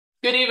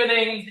Good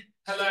evening,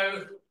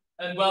 hello,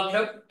 and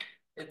welcome.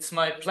 It's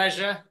my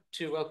pleasure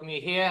to welcome you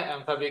here.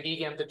 I'm Fabio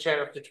Gigi, I'm the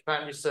chair of the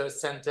Japan Research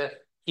Center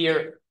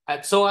here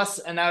at SOAS,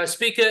 and our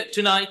speaker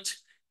tonight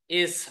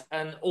is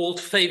an old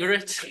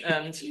favorite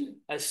and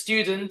a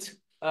student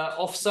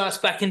of SOAS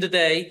back in the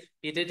day.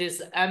 He did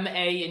his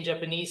MA in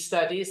Japanese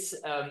Studies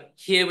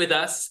here with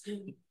us.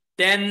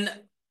 Then,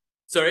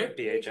 sorry?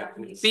 BA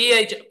Japanese.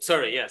 BA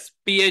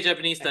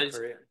Japanese Studies.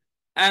 Korean.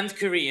 And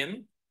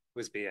Korean.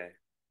 Was BA.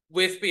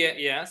 With BA,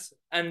 yes.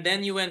 And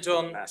then you went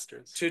on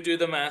to do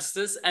the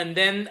master's, and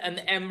then an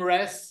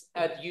MRes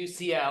at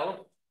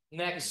UCL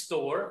next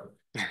door.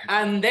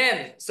 And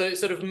then, so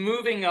sort of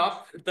moving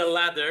up the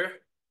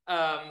ladder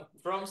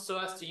from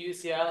SOAS to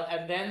UCL,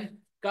 and then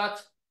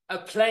got a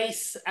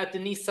place at the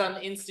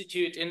Nissan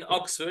Institute in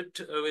Oxford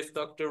with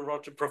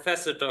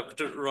Professor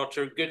Dr.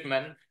 Roger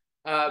Goodman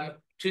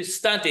to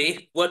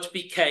study what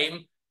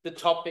became the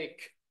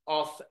topic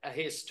of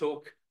his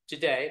talk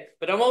today.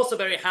 But I'm also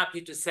very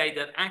happy to say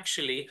that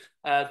actually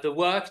the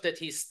work that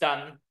he's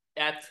done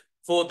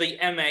for the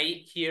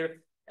MA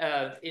here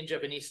in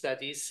Japanese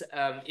Studies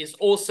is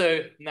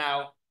also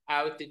now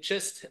out. It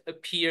just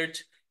appeared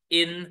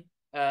in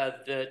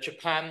the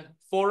Japan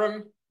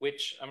Forum,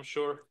 which I'm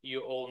sure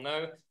you all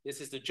know. This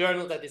is the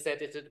journal that is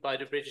edited by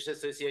the British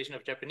Association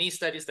of Japanese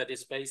Studies that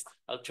is based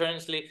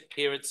alternately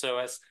here at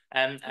SOAS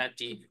and at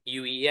the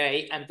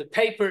UEA. And the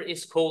paper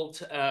is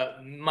called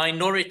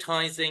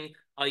Minoritizing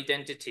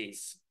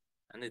Identities,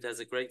 and it has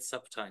a great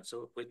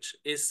subtitle, which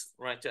is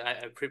right.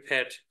 I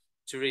prepared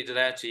to read it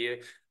out to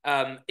you.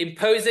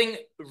 Imposing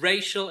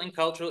racial and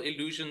cultural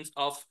illusions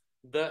of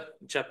the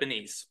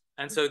Japanese.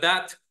 And so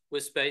that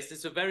was based.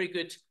 It's a very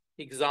good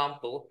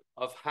example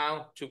of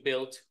how to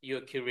build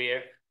your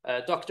career.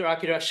 Dr.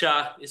 Akira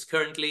Shah is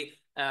currently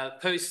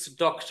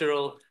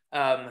postdoctoral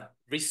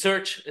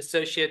research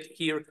associate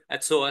here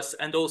at SOAS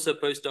and also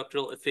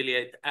postdoctoral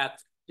affiliate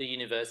at the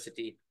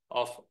University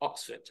of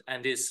Oxford.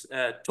 And his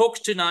talk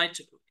tonight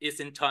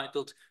is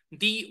entitled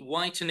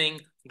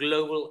De-whitening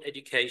Global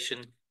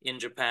Education in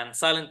Japan,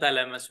 Silent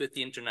Dilemmas with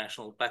the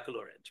International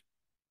Baccalaureate.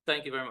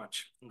 Thank you very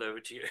much, and over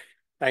to you.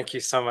 Thank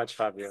you so much,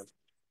 Fabio.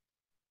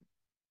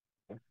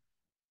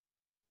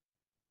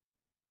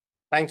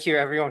 Thank you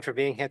everyone for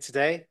being here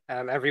today,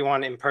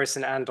 everyone in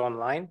person and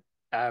online.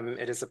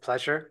 It is a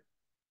pleasure.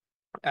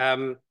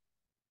 I'm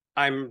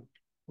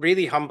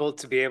really humbled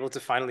to be able to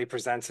finally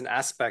present an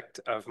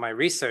aspect of my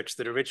research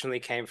that originally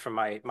came from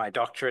my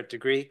doctorate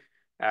degree,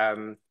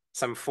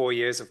 some 4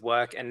 years of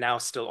work and now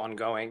still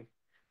ongoing.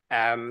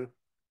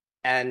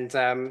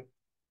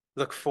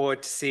 Look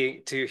forward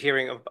to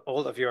hearing of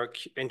all of your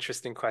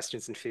interesting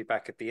questions and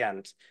feedback at the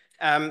end.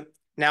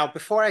 Now,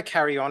 before I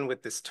carry on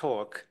with this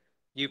talk,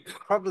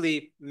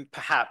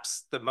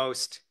 perhaps the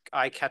most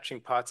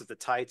eye-catching part of the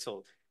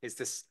title is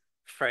this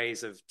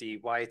phrase of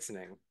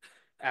de-whitening.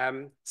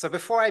 So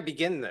before I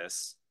begin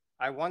this,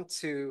 I want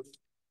to,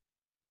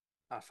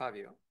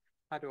 Fabio,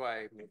 how do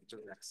I move to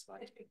the next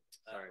slide?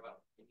 Sorry. Well,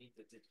 you need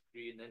the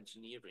degree in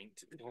engineering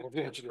to do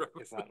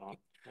Is that not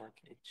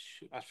working? It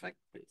should affect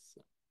this.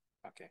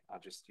 Okay,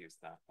 I'll just use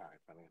that. All right,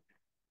 brilliant.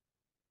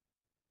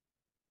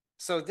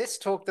 So this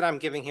talk that I'm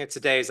giving here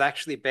today is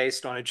actually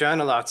based on a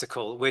journal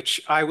article, which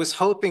I was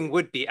hoping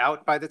would be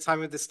out by the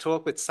time of this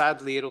talk, but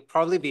sadly, it'll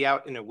probably be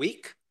out in a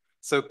week.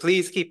 So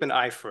please keep an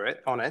eye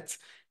on it.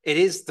 It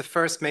is the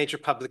first major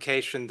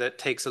publication that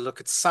takes a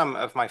look at some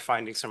of my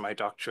findings from my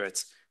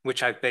doctorate,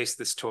 which I've based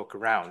this talk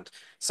around.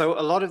 So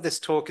a lot of this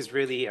talk is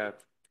really a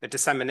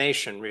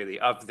dissemination, really,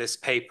 of this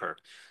paper.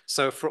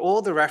 So for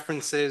all the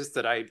references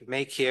that I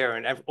make here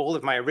and all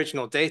of my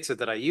original data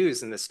that I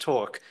use in this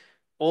talk,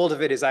 all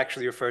of it is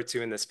actually referred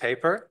to in this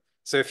paper.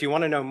 So if you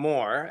want to know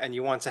more and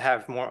you want to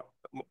have more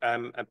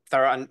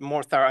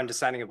thorough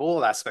understanding of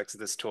all aspects of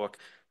this talk,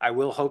 I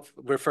will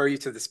refer you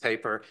to this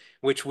paper,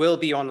 which will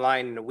be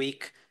online in a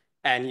week.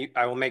 And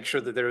I will make sure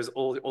that there is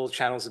all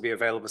channels will be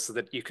available so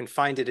that you can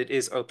find it. It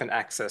is open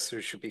access, so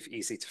it should be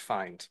easy to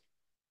find.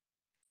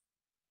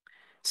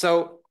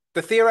 So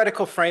the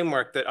theoretical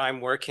framework that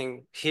I'm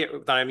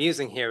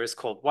using here is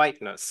called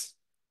whiteness.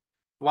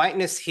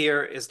 Whiteness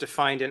here is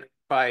defined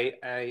by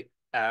a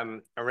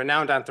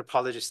renowned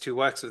anthropologist who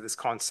works with this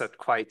concept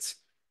quite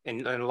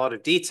in a lot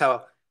of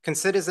detail,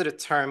 considers it a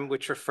term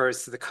which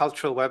refers to the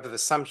cultural web of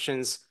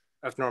assumptions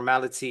of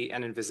normality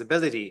and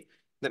invisibility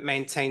that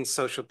maintains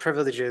social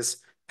privileges,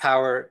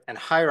 power, and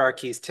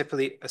hierarchies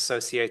typically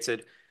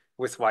associated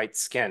with white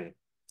skin.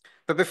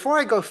 But before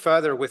I go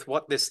further with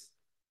what this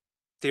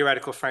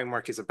theoretical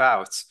framework is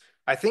about,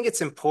 I think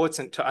it's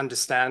important to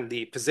understand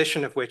the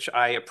position of which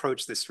I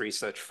approach this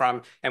research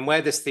from and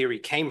where this theory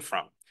came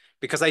from,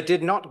 because I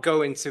did not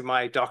go into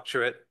my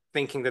doctorate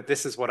thinking that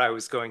this is what I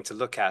was going to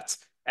look at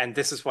and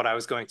this is what I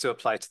was going to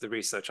apply to the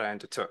research I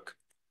undertook.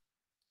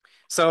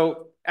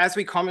 So as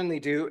we commonly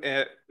do,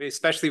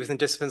 especially within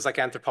disciplines like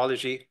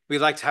anthropology, we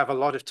like to have a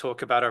lot of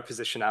talk about our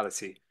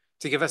positionality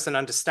to give us an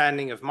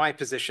understanding of my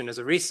position as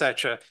a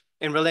researcher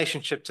in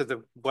relationship to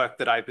the work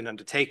that I've been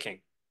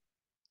undertaking.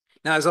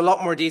 Now, there's a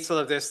lot more detail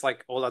of this,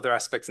 like all other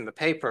aspects in the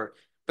paper,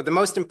 But the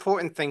most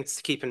important thing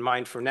to keep in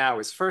mind for now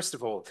is, first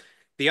of all,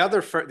 the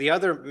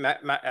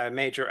other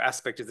major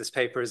aspect of this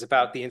paper is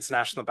about the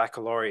International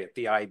Baccalaureate,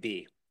 the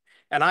IB.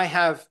 And I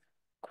have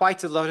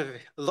quite a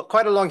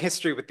long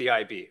history with the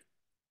IB.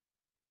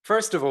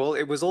 First of all,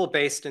 it was all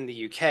based in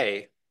the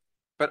UK,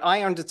 but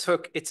I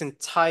undertook its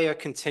entire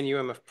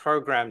continuum of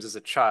programs as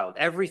a child.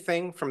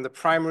 Everything from the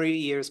primary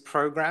years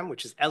program,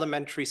 which is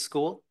elementary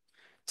school,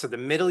 to the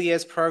middle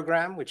years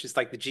program, which is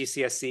like the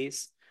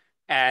GCSEs,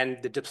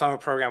 and the diploma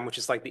program, which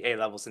is like the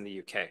A-levels in the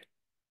UK.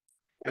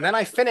 And then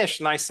I finished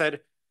and I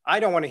said, I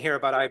don't want to hear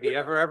about IB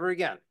ever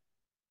again.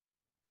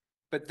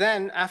 But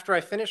then after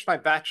I finished my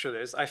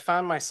bachelor's, I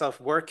found myself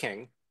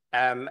working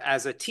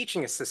as a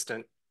teaching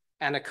assistant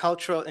and a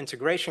cultural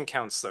integration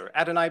counselor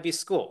at an IB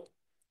school.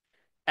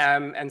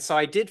 And so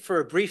I did for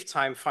a brief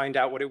time find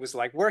out what it was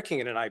like working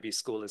in an IB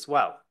school as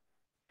well.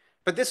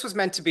 But this was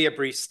meant to be a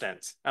brief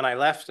stint, and I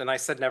left and I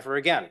said never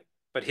again,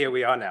 but here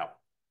we are now.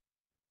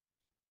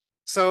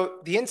 So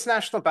the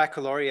International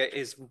Baccalaureate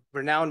is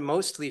renowned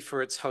mostly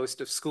for its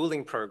host of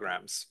schooling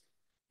programs.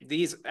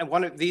 These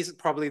are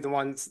probably the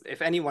ones,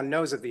 if anyone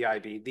knows of the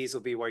IB, these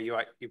will be where you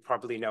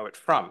probably know it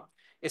from,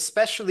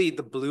 especially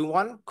the blue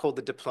one called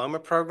the diploma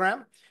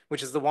program,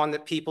 which is the one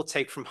that people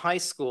take from high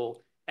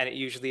school, and it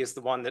usually is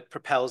the one that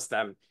propels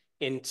them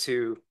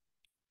into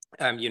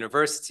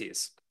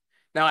universities.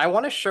 Now, I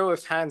want to show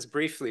of hands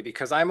briefly,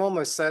 because I'm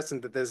almost certain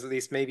that there's at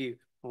least maybe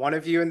one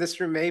of you in this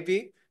room,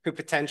 maybe, who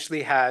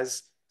potentially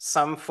has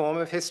some form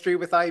of history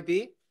with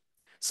IB.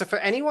 So for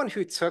anyone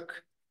who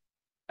took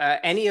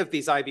any of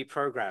these IB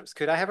programs,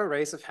 could I have a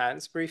raise of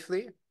hands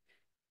briefly?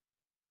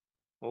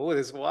 Oh,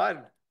 there's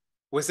one.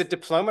 Was it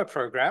diploma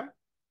program?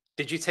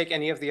 Did you take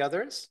any of the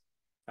others?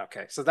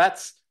 Okay, so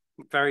that's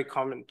very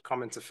common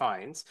to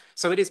find.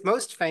 So it is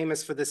most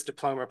famous for this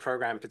diploma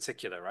program in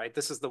particular, right?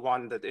 This is the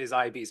one that is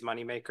IB's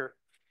moneymaker.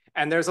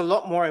 And there's a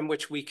lot more in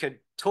which we could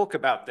talk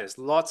about this,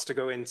 lots to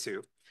go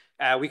into.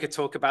 We could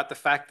talk about the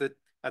fact that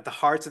at the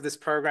heart of this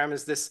program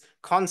is this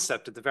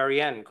concept at the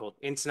very end called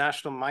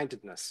international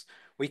mindedness.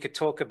 We could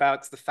talk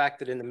about the fact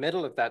that in the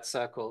middle of that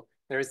circle,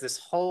 there is this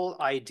whole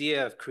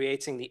idea of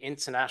creating the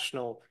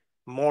international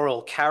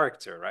moral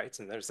character, right?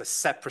 And there's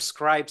a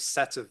prescribed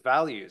set of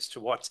values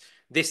to what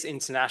this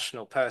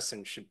international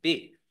person should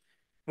be.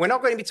 We're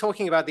not going to be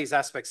talking about these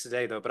aspects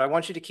today, though, but I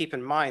want you to keep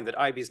in mind that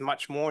IB is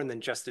much more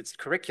than just its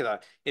curricula.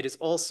 It is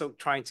also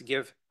trying to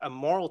give a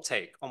moral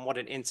take on what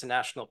an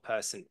international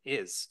person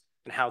is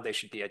and how they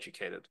should be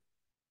educated.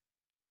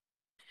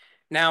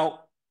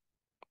 Now,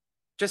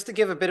 just to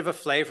give a bit of a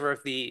flavor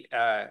of the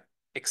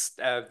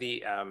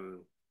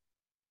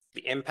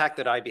impact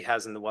that IB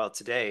has in the world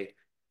today,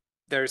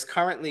 there's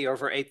currently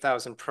over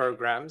 8,000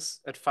 programs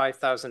at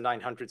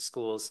 5,900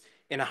 schools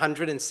in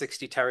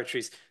 160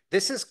 territories.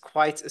 This is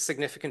quite a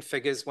significant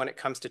figures when it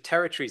comes to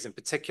territories in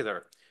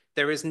particular.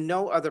 There is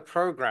no other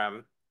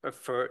program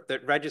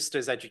that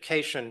registers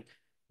education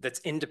that's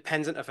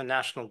independent of a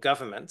national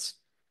government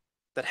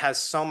that has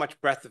so much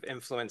breadth of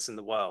influence in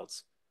the world.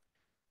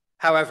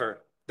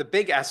 However, the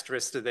big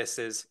asterisk to this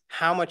is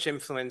how much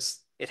influence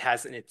it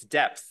has in its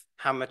depth,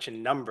 how much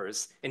in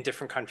numbers in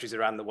different countries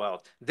around the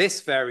world.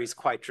 This varies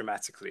quite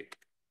dramatically.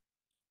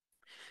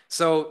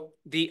 So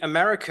the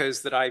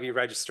Americas that IB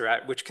register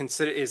at, which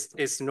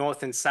is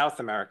North and South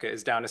America,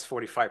 is down as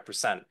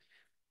 45%.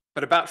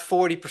 But about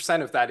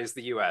 40% of that is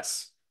the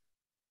US,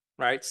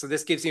 right? So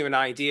this gives you an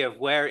idea of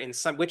where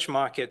which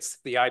markets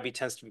the IB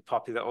tends to be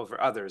popular over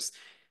others.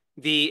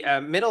 The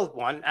middle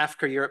one,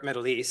 Africa, Europe,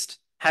 Middle East,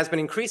 has been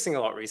increasing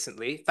a lot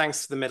recently,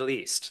 thanks to the Middle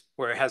East,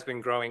 where it has been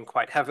growing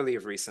quite heavily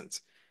of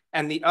recent.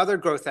 And the other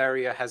growth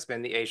area has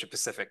been the Asia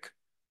Pacific.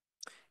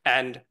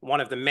 And one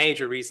of the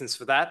major reasons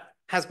for that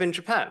has been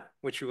Japan,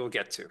 which we will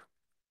get to.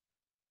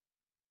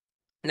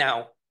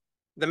 Now,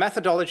 the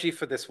methodology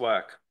for this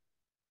work.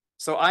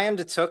 So I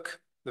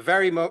undertook the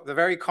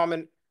very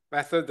common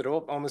method that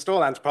almost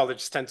all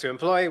anthropologists tend to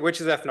employ, which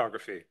is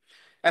ethnography.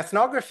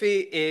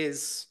 Ethnography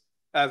is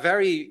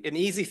an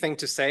easy thing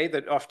to say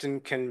that often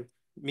can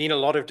mean a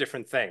lot of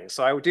different things.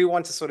 So I do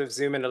want to sort of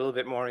zoom in a little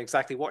bit more on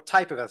exactly what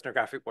type of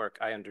ethnographic work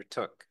I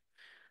undertook.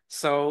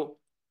 So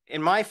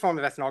in my form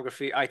of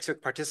ethnography, I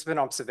took participant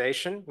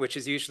observation, which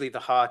is usually the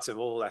heart of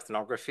all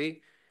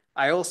ethnography.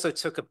 I also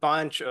took a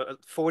bunch of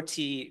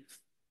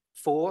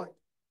 44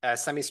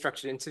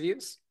 semi-structured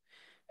interviews,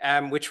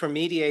 which were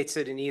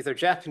mediated in either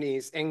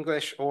Japanese,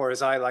 English, or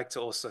as I like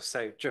to also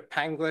say,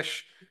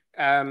 Japanglish.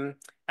 And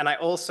I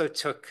also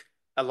took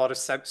a lot of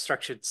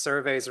structured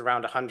surveys,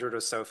 around 100 or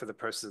so for the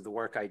purposes of the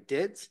work I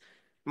did.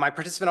 My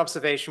participant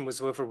observation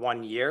was over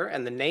 1 year,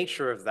 and the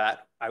nature of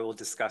that I will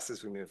discuss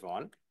as we move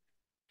on.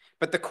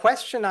 But the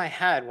question I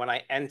had when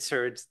I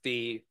entered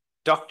the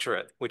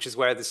doctorate, which is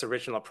where this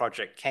original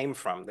project came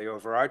from, the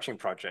overarching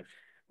project,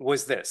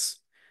 was this: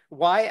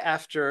 why,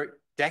 after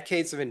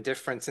decades of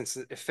indifference since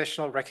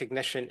official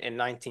recognition in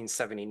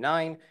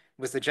 1979,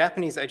 was the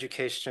Japanese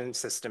education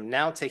system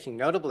now taking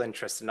notable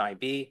interest in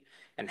IB,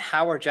 and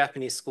how are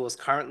Japanese schools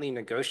currently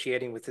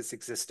negotiating with its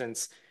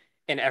existence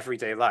in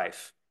everyday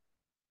life?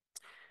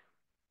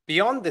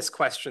 Beyond this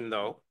question,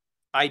 though,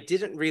 I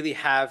didn't really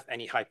have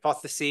any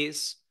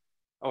hypotheses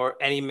or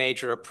any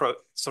major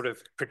sort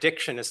of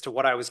prediction as to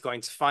what I was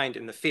going to find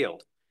in the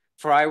field.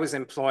 For I was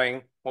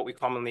employing what we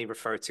commonly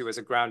refer to as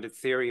a grounded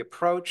theory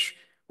approach,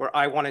 where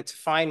I wanted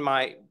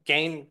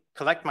to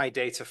collect my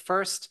data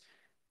first,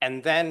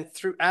 and then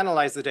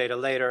analyze the data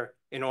later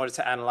in order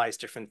to analyze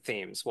different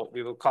themes, what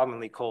we will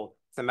commonly call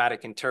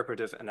thematic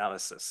interpretive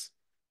analysis.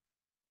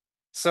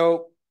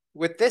 So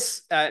with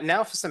this,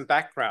 now for some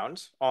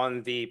background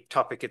on the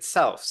topic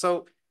itself.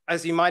 So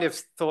as you might have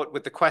thought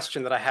with the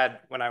question that I had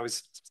when I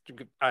was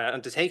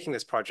undertaking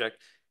this project,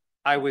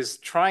 I was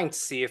trying to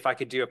see if I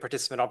could do a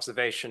participant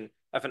observation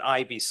of an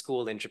IB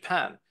school in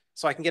Japan,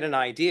 so I can get an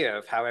idea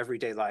of how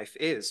everyday life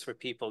is for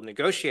people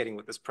negotiating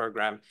with this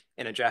program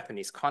in a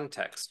Japanese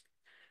context.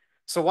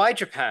 So why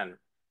Japan?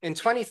 In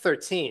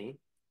 2013,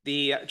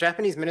 the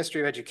Japanese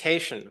Ministry of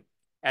Education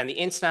and the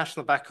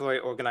International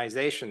Baccalaureate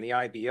Organization, the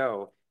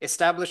IBO,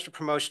 established a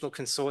promotional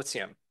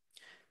consortium.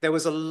 There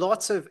was a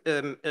lot of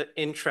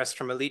interest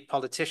from elite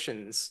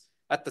politicians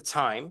at the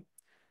time.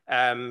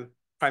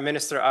 Prime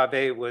Minister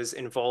Abe was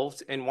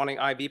involved in wanting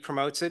IB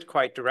promoted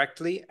quite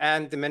directly,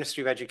 and the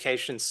Ministry of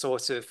Education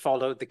sort of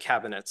followed the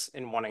cabinet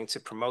in wanting to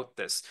promote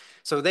this.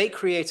 So they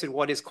created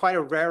what is quite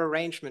a rare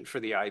arrangement for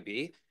the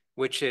IB,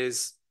 which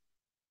is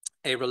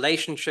a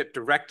relationship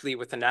directly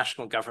with the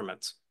national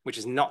government, which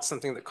is not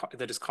something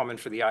that is common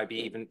for the IB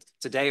even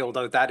today,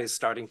 although that is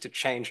starting to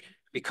change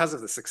because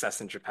of the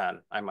success in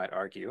Japan, I might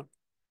argue.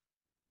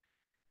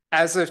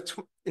 As of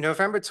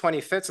November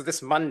 25th, so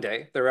this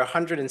Monday, there are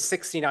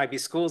 116 IB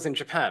schools in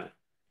Japan,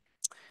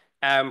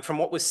 from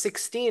what was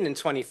 16 in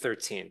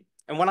 2013.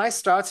 And when I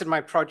started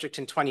my project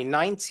in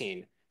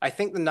 2019, I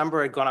think the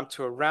number had gone up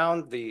to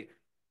around the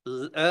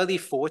early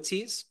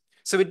 40s.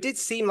 So it did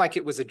seem like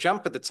it was a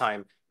jump at the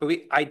time, but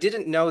I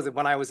didn't know that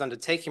when I was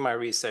undertaking my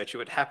research, it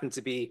would happen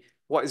to be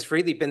what has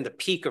really been the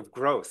peak of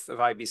growth of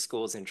IB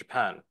schools in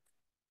Japan.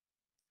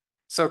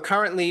 So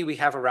currently we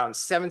have around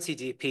 70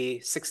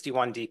 DP,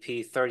 61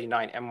 DP,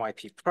 39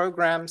 MYP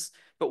programs.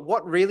 But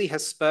what really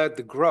has spurred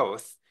the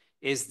growth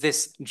is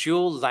this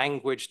dual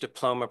language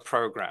diploma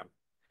program,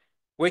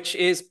 which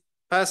is,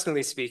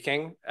 personally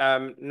speaking,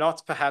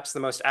 not perhaps the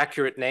most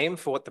accurate name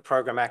for what the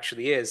program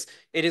actually is.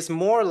 It is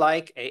more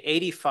like a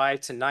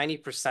 85 to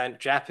 90%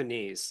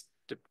 Japanese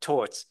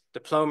taught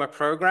diploma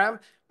program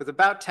with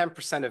about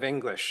 10% of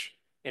English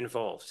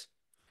involved.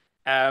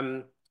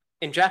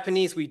 In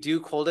Japanese, we do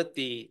call it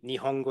the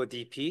Nihongo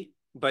DP,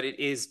 but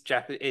it is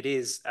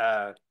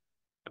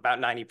about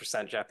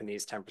 90%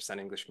 Japanese,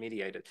 10% English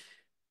mediated.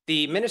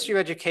 The Ministry of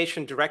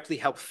Education directly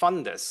helped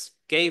fund this,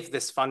 gave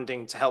this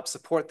funding to help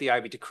support the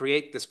IB to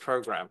create this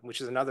program,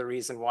 which is another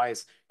reason why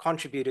it's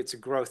contributed to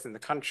growth in the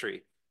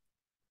country.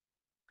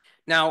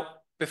 Now,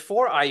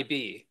 before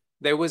IB,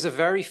 there was a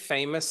very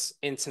famous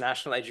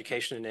international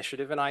education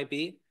initiative in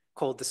IB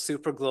called the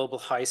Super Global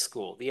High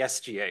School, the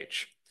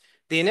SGH.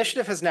 The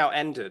initiative has now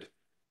ended.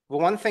 But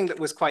one thing that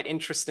was quite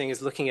interesting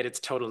is looking at its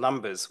total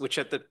numbers, which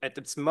at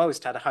its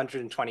most had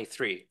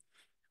 123.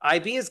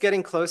 IB is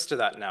getting close to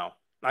that now.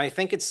 I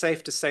think it's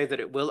safe to say that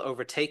it will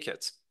overtake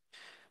it.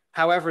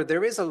 However,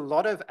 there is a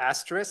lot of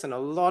asterisk and a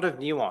lot of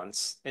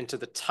nuance into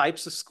the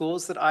types of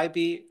schools that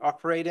IB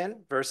operate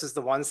in versus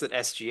the ones that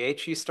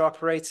SGH used to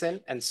operate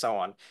in, and so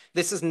on.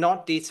 This is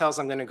not details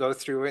I'm going to go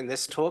through in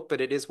this talk, but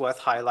it is worth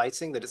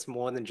highlighting that it's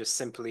more than just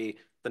simply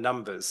the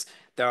numbers.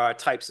 There are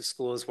types of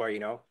schools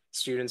where,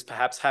 students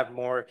perhaps have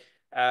more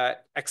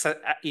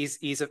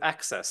ease of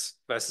access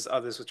versus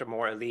others which are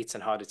more elite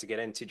and harder to get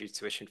into due to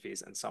tuition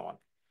fees and so on.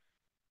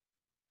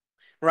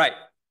 Right,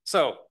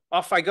 so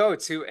off I go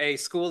to a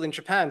school in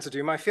Japan to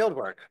do my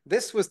fieldwork.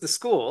 This was the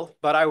school,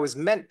 but I was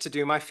meant to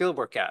do my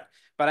fieldwork at.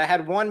 But I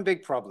had one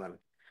big problem.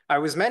 I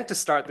was meant to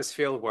start this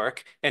fieldwork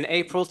in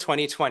April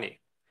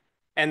 2020.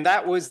 And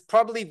that was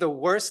probably the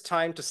worst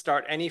time to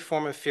start any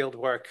form of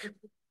fieldwork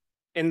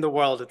in the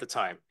world at the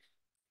time.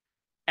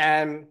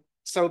 And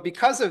so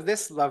because of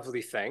this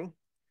lovely thing,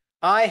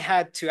 I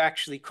had to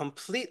actually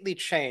completely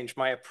change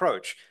my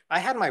approach. I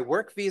had my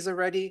work visa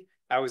ready.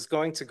 I was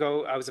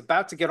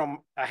about to get on,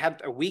 I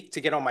had a week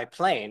to get on my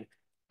plane,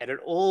 and it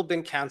had all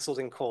been canceled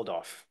and called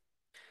off.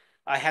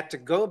 I had to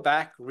go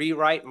back,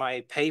 rewrite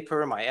my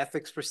paper, my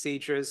ethics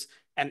procedures,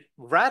 and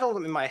rattle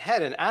them in my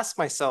head and ask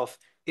myself,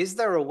 is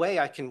there a way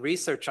I can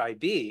research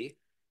IB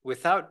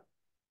without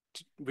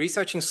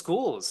researching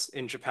schools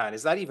in Japan?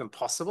 Is that even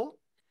possible?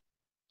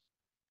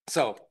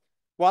 So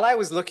while I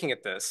was looking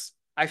at this,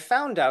 I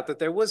found out that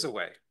there was a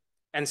way.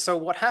 And so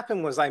what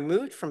happened was I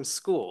moved from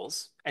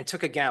schools and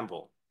took a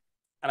gamble.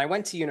 And I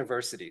went to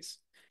universities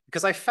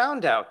because I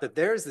found out that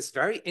there is this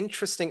very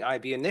interesting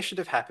IB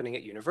initiative happening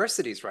at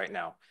universities right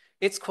now.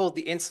 It's called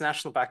the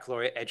International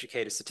Baccalaureate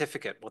Educator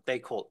Certificate, what they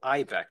call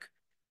IBEC.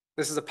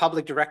 This is a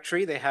public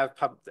directory they have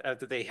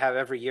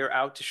every year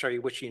out to show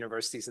you which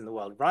universities in the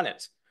world run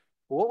it.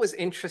 But what was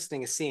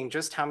interesting is seeing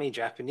just how many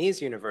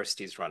Japanese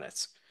universities run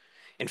it.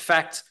 In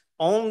fact,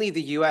 only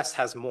the US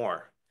has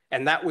more.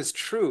 And that was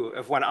true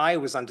of when I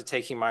was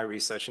undertaking my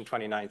research in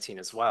 2019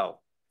 as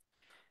well.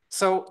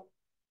 So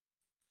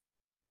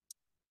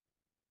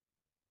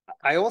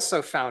I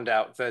also found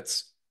out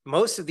that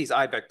most of these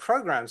IBEC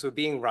programs were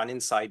being run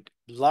inside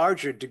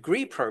larger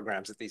degree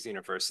programs at these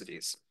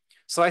universities.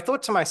 So I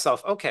thought to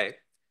myself, okay,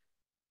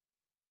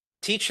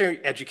 teacher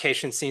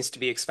education seems to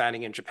be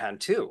expanding in Japan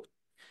too.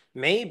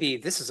 Maybe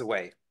this is a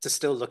way to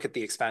still look at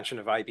the expansion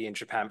of IB in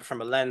Japan, but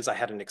from a lens I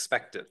hadn't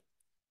expected.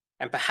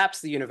 And perhaps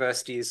the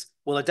universities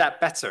will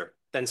adapt better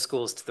than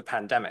schools to the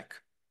pandemic.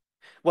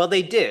 Well,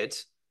 they did,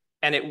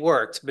 and it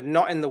worked, but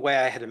not in the way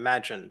I had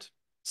imagined.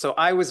 So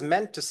I was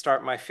meant to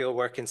start my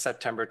fieldwork in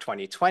September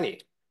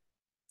 2020,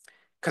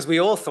 because we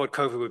all thought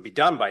COVID would be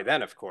done by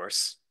then, of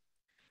course.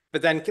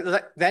 But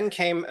then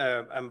came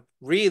a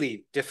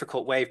really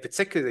difficult wave,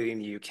 particularly in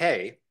the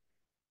UK,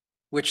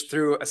 which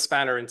threw a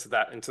spanner into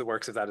the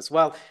works of that as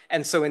well.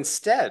 And so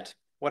instead,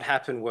 what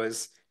happened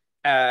was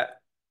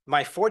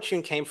my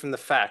fortune came from the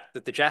fact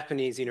that the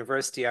Japanese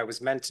university I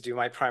was meant to do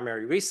my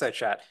primary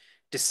research at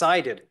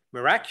decided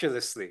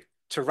miraculously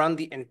to run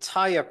the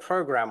entire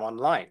program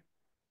online,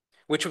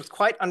 which was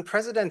quite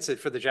unprecedented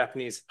for the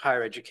Japanese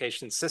higher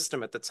education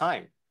system at the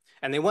time.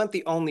 And they weren't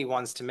the only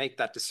ones to make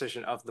that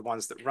decision of the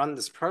ones that run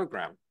this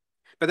program.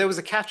 But there was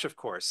a catch, of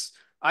course.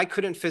 I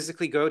couldn't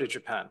physically go to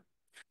Japan.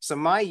 So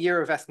my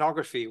year of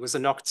ethnography was a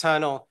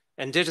nocturnal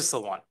and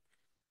digital one.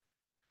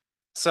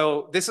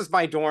 So this is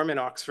my dorm in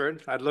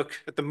Oxford. I'd look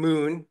at the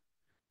moon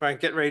when I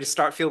get ready to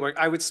start fieldwork.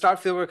 I would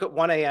start fieldwork at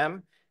 1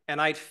 a.m.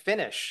 and I'd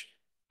finish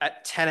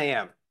at 10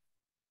 a.m.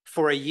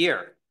 for a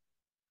year.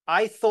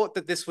 I thought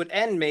that this would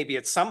end maybe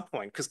at some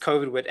point because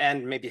COVID would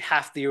end, maybe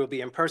half the year will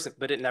be in person,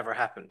 but it never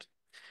happened.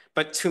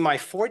 But to my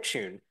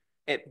fortune,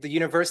 the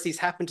universities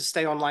happened to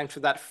stay online for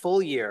that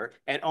full year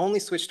and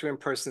only switched to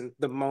in-person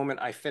the moment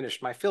I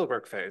finished my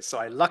fieldwork phase. So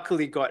I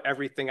luckily got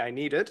everything I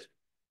needed.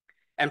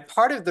 And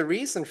part of the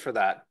reason for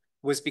that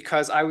was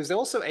because I was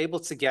also able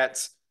to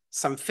get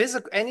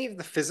any of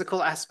the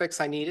physical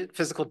aspects I needed,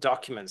 physical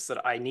documents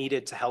that I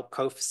needed to help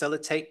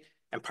co-facilitate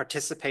and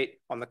participate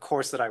on the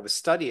course that I was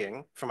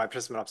studying for my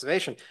participant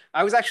observation.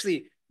 I was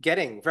actually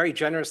getting very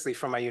generously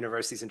from my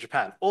universities in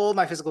Japan. All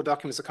my physical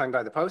documents are coming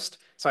by the post.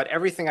 So I had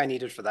everything I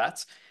needed for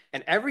that.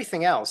 And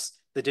everything else,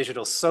 the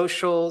digital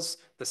socials,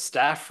 the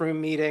staff room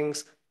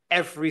meetings,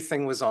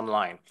 everything was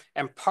online.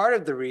 And part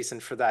of the reason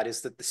for that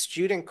is that the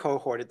student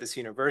cohort at this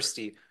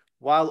university,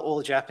 while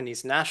all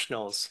Japanese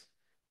nationals,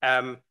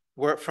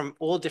 were from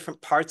all different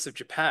parts of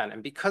Japan.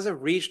 And because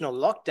of regional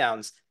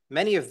lockdowns,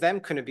 many of them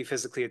couldn't be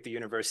physically at the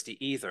university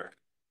either.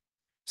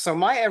 So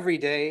my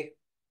everyday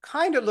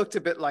kind of looked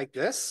a bit like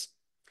this.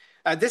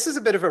 This is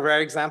a bit of a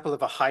rare example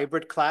of a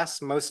hybrid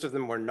class. Most of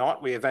them were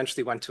not. We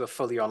eventually went to a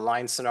fully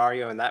online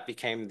scenario, and that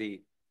became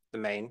the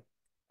main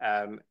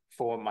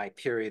for my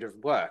period of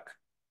work.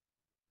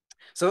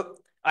 So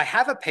I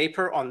have a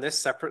paper on this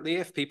separately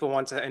if people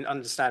want to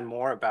understand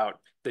more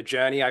about the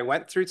journey I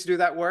went through to do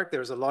that work.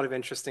 There's a lot of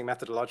interesting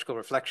methodological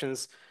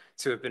reflections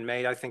to have been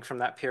made, I think, from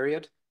that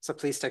period. So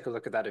please take a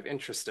look at that if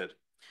interested.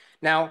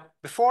 Now,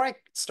 before I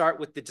start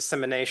with the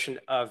dissemination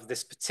of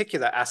this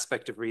particular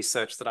aspect of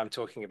research that I'm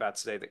talking about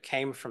today that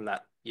came from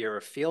that year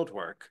of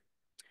fieldwork,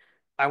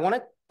 I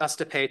wanted us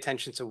to pay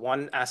attention to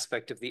one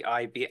aspect of the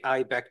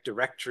IBEC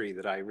directory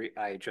that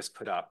I just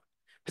put up,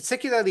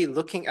 particularly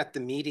looking at the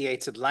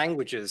mediated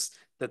languages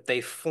that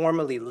they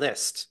formally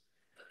list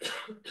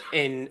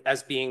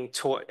as being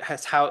taught,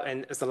 as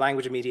the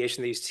language of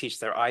mediation they use to teach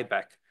their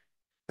IBEC.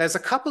 There's a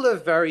couple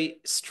of very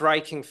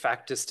striking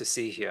factors to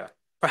see here.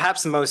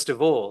 Perhaps most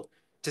of all,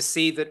 to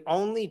see that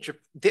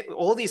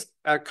all these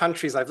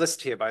countries I've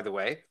listed here, by the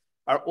way,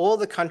 are all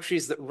the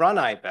countries that run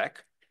IBEC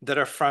that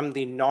are from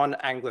the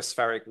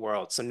non-Anglospheric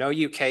world. So no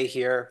UK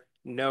here,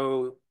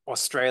 no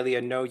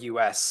Australia, no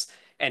US,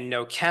 and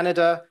no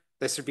Canada.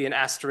 This would be an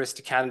asterisk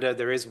to Canada.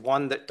 There is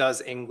one that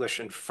does English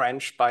and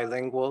French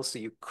bilingual, so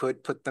you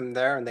could put them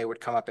there and they would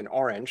come up in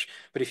orange.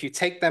 But if you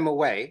take them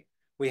away,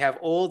 we have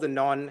all the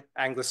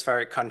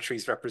non-Anglospheric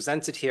countries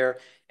represented here,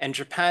 and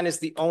Japan is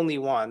the only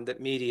one that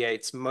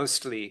mediates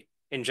mostly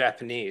in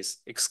Japanese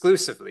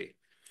exclusively.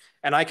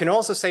 And I can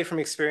also say from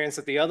experience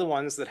that the other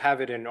ones that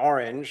have it in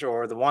orange,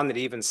 or the one that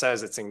even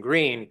says it's in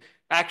green,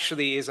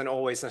 actually isn't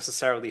always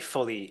necessarily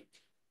fully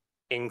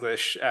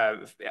English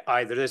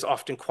either. There's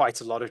often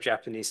quite a lot of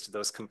Japanese to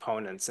those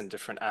components in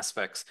different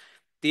aspects.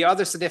 The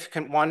other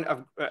significant one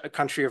of a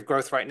country of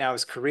growth right now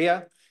is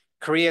Korea.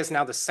 Korea is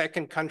now the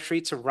second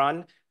country to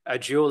run a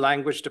dual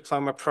language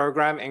diploma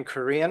program in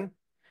Korean,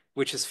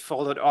 which has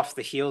followed off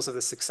the heels of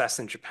the success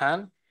in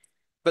Japan.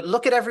 But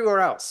look at everywhere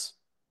else.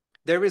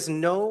 There is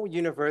no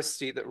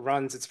university that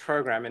runs its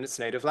program in its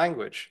native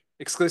language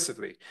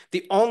exclusively.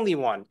 The only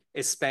one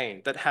is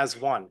Spain that has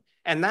one.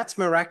 And that's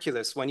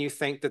miraculous when you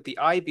think that the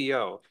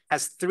IBO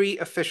has 3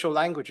 official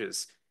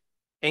languages: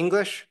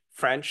 English,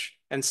 French,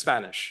 and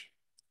Spanish.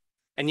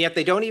 And yet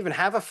they don't even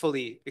have a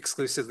fully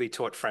exclusively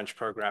taught French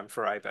program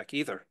for IBEC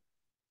either.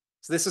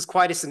 So this is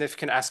quite a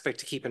significant aspect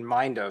to keep in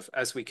mind of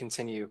as we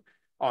continue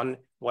on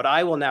what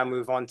I will now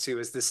move on to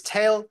is this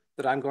tale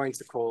that I'm going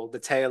to call the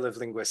tale of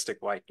linguistic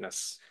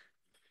whiteness.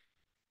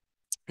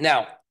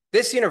 Now,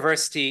 This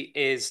university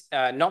is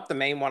not the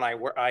main one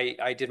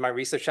I did my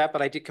research at,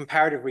 but I did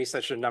comparative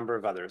research at a number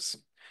of others.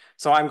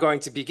 So I'm going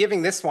to be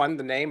giving this one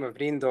the name of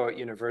Rindo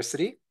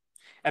University.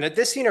 And at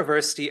this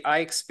university, I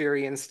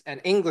experienced an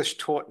English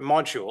taught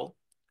module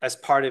as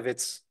part of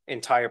its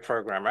entire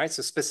program, right?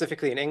 So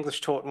specifically an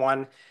English taught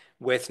one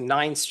with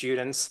 9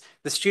 students.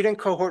 The student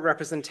cohort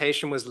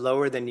representation was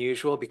lower than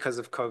usual because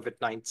of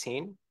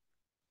COVID-19.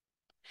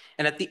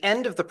 And at the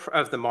end of the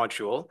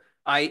module,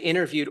 I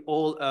interviewed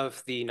all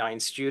of the 9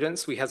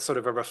 students. We had sort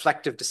of a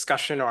reflective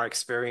discussion, our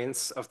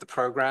experience of the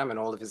program and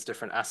all of its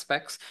different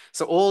aspects.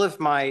 So all of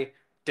my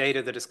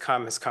data that has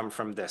come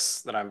from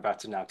this that I'm about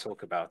to now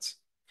talk about.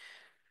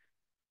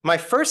 My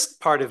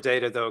first part of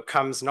data, though,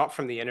 comes not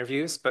from the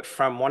interviews, but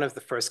from one of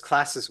the first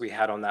classes we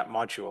had on that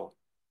module.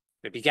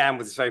 It began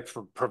with this very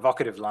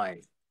provocative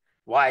line.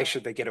 Why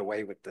should they get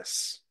away with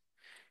this?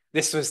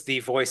 This was the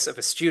voice of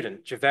a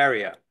student,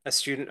 Javaria, a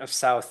student of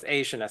South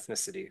Asian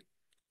ethnicity.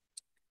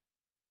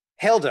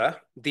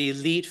 Hilda, the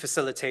lead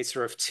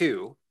facilitator of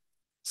 2,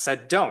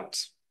 said,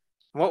 don't.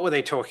 What were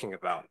they talking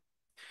about?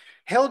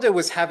 Hilda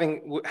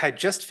had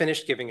just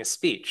finished giving a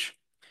speech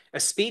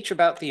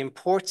about the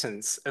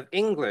importance of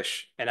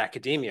English in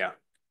academia,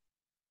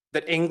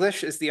 that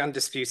English is the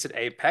undisputed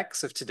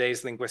apex of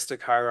today's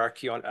linguistic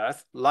hierarchy on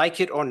Earth, like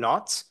it or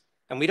not,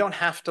 and we don't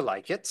have to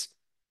like it,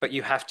 but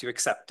you have to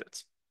accept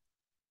it.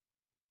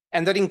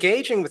 And that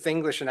engaging with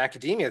English in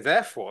academia,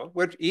 therefore,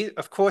 would,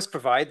 of course,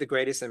 provide the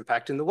greatest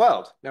impact in the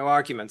world. No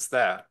arguments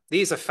there.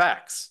 These are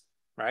facts,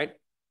 right?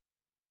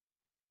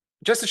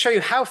 Just to show you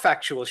how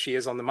factual she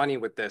is on the money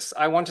with this,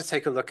 I want to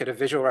take a look at a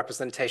visual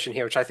representation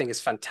here, which I think is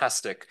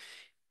fantastic.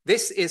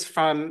 This is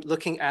from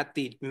looking at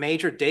the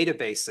major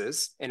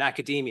databases in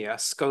academia,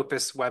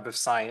 Scopus, Web of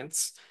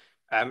Science,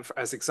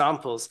 as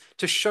examples,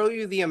 to show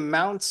you the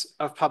amount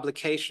of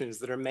publications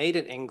that are made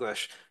in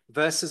English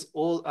versus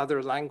all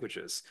other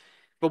languages.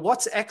 But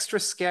what's extra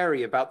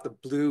scary about the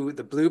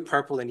blue,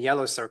 purple, and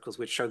yellow circles,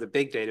 which show the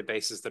big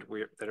databases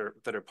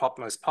that are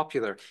most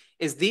popular,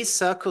 is these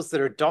circles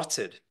that are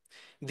dotted.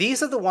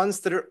 These are the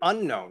ones that are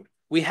unknown.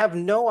 We have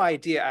no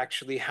idea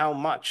actually how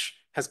much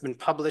has been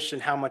published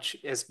and how much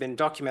has been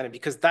documented,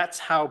 because that's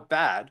how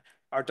bad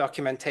our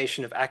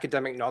documentation of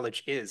academic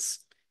knowledge is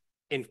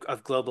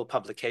of global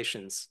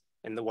publications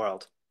in the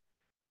world.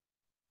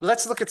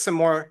 Let's look at some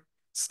more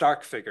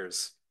stark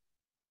figures.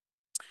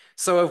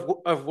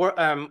 So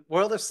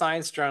World of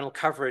Science journal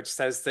coverage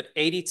says that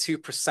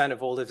 82%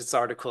 of all of its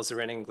articles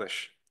are in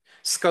English.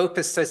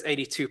 Scopus says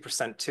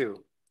 82%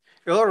 too.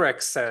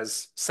 Ulrich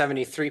says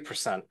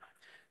 73%.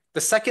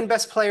 The second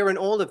best player in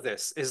all of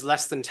this is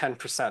less than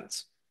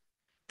 10%.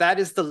 That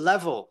is the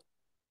level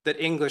that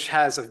English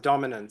has of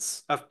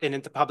dominance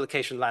in the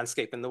publication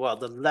landscape in the world,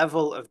 the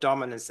level of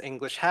dominance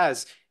English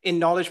has in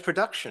knowledge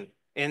production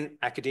in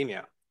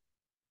academia.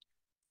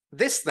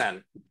 This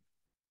then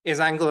is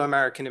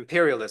Anglo-American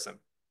imperialism.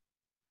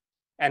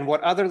 And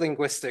what other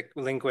linguists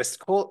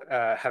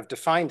have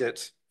defined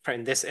it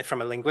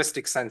from a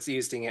linguistic sense,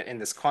 using it in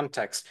this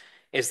context,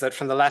 is that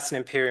from the Latin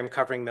imperium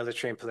covering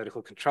military and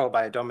political control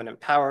by a dominant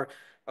power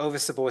over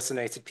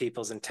subordinated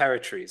peoples and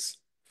territories.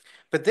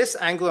 But this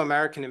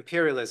Anglo-American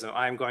imperialism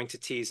I'm going to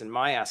tease in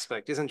my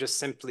aspect isn't just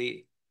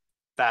simply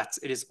that.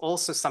 It is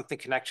also something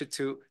connected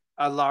to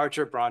a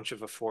larger branch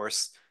of a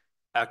force,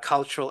 a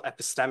cultural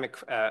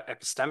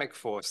epistemic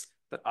force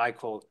that I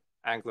call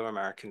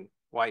Anglo-American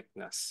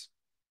whiteness.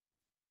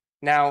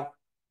 Now,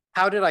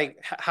 how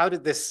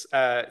did this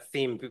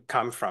theme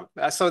come from?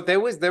 So there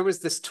was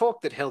this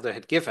talk that Hilda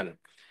had given,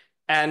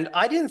 and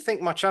I didn't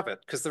think much of it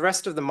because the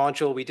rest of the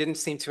module, we didn't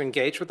seem to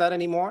engage with that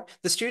anymore.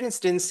 The students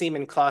didn't seem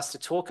in class to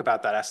talk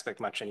about that aspect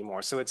much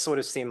anymore. So it sort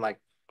of seemed like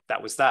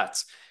that was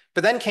that.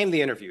 But then came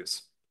the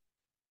interviews.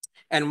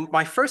 And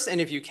my first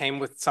interview came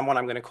with someone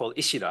I'm going to call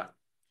Ishida.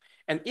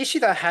 And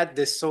Ishida had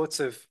this sorts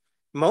of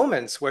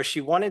moments where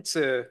she wanted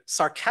to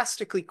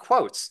sarcastically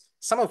quote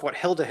some of what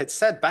Hilda had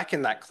said back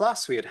in that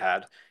class we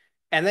had,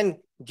 and then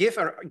give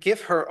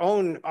her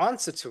own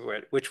answer to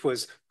it, which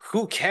was,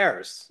 who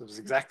cares? It was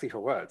exactly her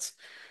words.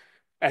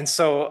 And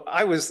so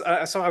I was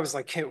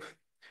like,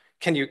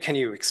 can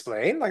you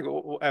explain? Like,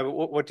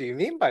 what do you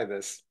mean by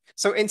this?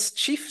 So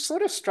she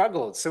sort of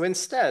struggled. So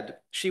instead,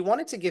 she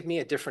wanted to give me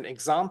a different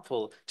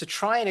example to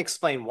try and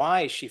explain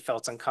why she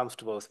felt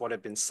uncomfortable with what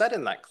had been said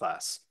in that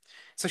class.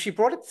 So she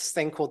brought up this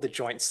thing called the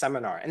joint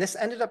seminar. And this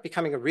ended up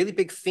becoming a really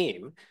big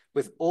theme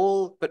with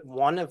all but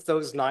one of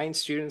those 9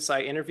 students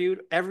I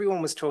interviewed.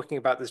 Everyone was talking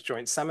about this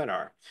joint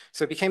seminar.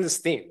 So it became this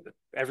theme that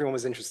everyone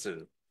was interested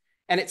in.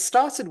 And it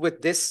started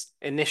with this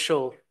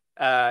initial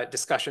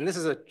discussion. This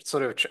is a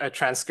sort of a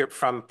transcript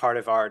from part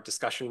of our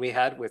discussion we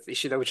had with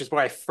Ishida, which is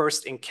where I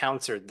first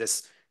encountered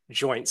this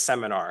joint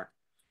seminar.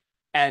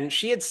 And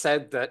she had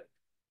said that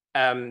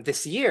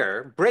this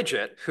year,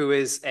 Bridget, who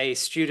is a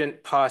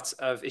student part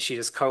of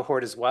Ishida's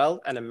cohort as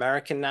well, an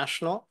American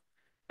national,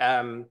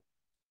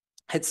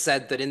 had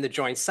said that in the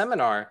joint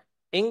seminar,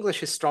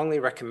 English is strongly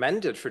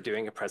recommended for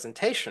doing a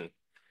presentation.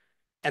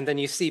 And then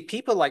you see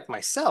people like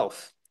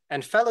myself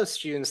and fellow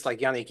students like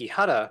Yannick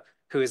Ihara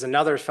who is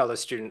another fellow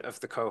student of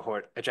the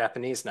cohort, a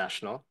Japanese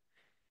national.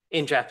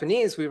 In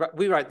Japanese,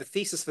 we write the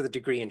thesis for the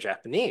degree in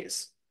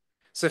Japanese.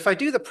 So if I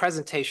do the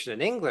presentation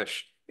in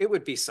English, it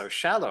would be so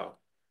shallow.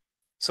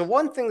 So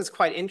one thing that's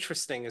quite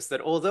interesting is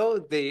that although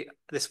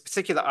this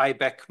particular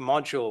IBEC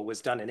module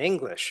was done in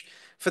English,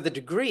 for the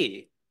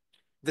degree,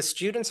 the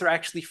students are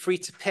actually free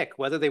to pick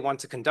whether they want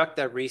to conduct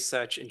their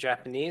research in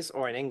Japanese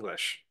or in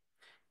English.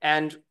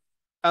 And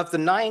of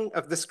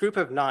this group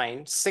of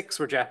 9, 6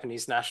 were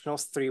Japanese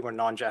nationals, 3 were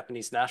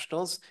non-Japanese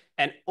nationals,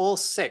 and all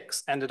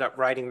 6 ended up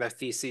writing their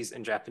theses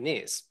in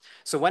Japanese.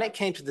 So when it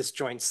came to this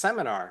joint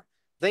seminar,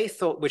 they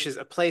thought, which is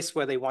a place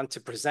where they want to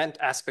present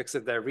aspects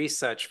of their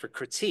research for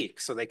critique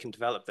so they can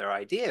develop their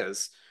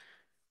ideas,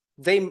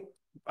 they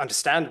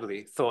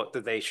understandably thought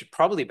that they should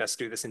probably best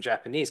do this in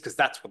Japanese because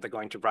that's what they're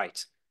going to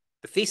write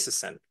the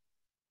thesis in.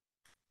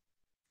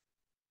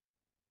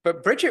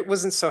 But Bridget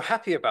wasn't so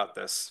happy about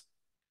this.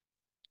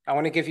 I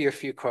want to give you a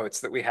few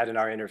quotes that we had in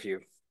our interview.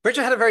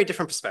 Bridget had a very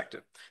different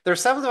perspective. There are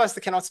several of us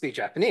that cannot speak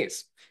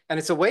Japanese, and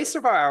it's a waste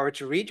of our hour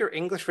to read your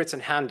English written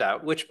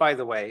handout, which, by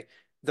the way,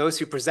 those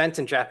who present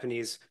in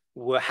Japanese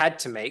had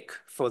to make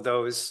for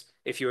those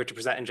if you were to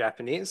present in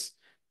Japanese.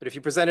 But if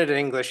you presented in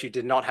English, you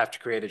did not have to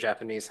create a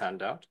Japanese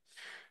handout.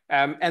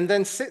 And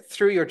then sit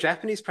through your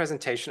Japanese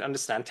presentation,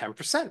 understand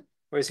 10%.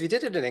 Whereas if you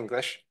did it in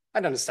English,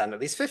 I'd understand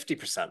at least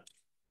 50%.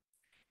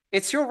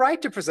 It's your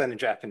right to present in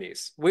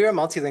Japanese. We're a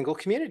multilingual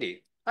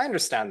community. I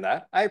understand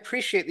that. I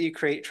appreciate that you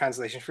create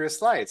translation for your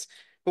slides.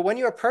 But when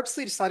you are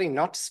purposely deciding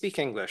not to speak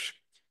English,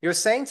 you're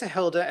saying to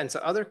Hilda and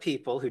to other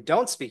people who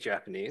don't speak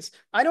Japanese,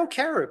 I don't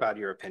care about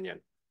your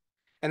opinion.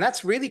 And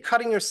that's really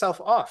cutting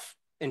yourself off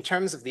in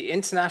terms of the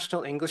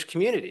international English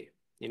community.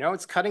 You know,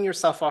 it's cutting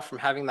yourself off from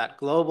having that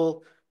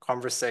global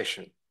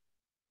conversation.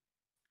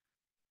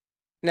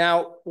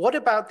 Now, what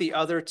about the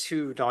other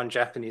 2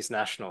 non-Japanese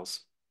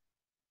nationals?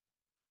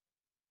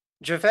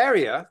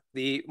 Javaria,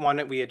 the one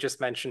that we had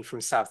just mentioned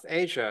from South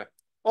Asia,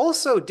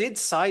 also did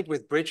side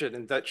with Bridget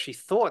in that she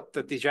thought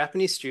that the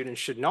Japanese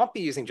students should not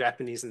be using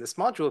Japanese in this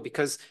module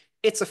because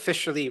it's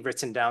officially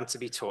written down to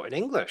be taught in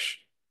English.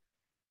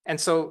 And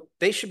so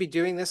they should be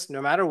doing this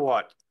no matter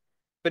what.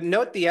 But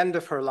note the end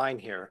of her line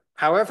here.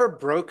 However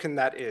broken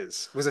that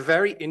is, was a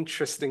very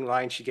interesting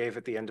line she gave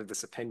at the end of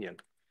this opinion.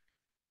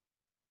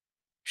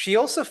 She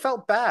also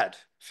felt bad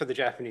for the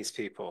Japanese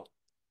people.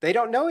 They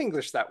don't know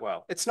English that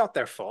well. It's not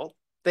their fault.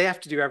 They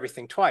have to do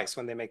everything twice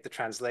when they make the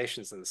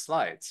translations and the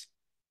slides.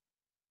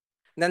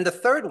 And then the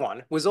third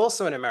one was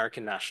also an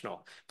American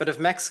national, but of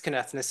Mexican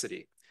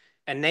ethnicity,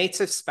 a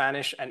native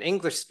Spanish and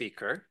English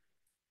speaker.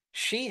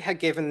 She had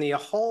given me a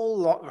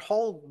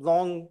whole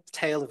long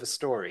tale of a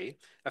story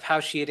of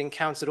how she had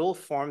encountered all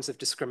forms of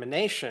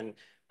discrimination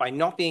by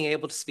not being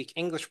able to speak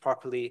English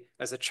properly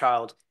as a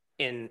child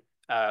in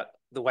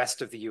the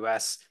west of the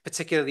US,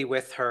 particularly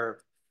with her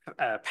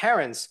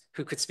parents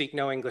who could speak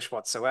no English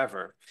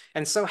whatsoever.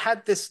 And so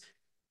had this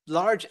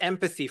large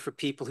empathy for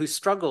people who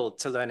struggled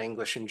to learn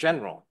English in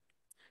general.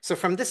 So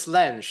from this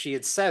lens, she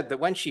had said that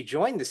when she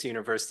joined this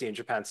university in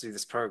Japan to do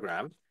this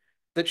program,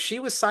 that she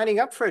was signing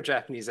up for a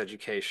Japanese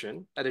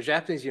education at a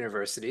Japanese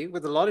university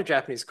with a lot of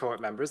Japanese cohort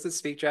members that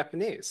speak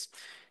Japanese.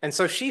 And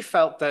so she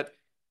felt that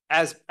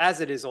as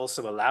it is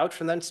also allowed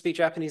for them to speak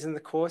Japanese in the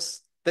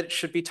course, that it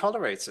should be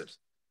tolerated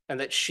and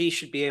that she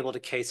should be able to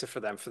cater for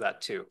them for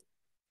that too.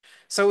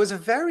 So it was a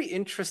very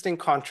interesting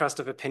contrast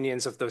of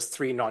opinions of those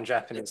 3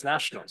 non-Japanese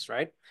nationals,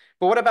 right?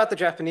 But what about the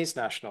Japanese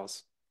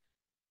nationals?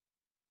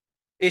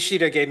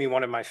 Ishida gave me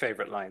one of my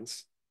favorite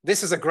lines.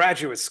 This is a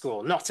graduate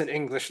school, not an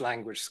English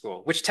language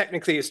school, which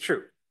technically is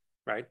true,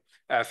 right,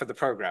 for the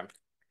program.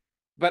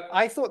 But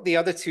I thought the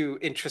other 2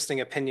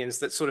 interesting opinions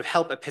that sort of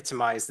help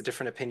epitomize the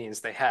different opinions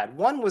they had.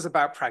 One was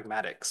about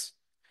pragmatics,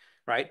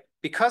 right?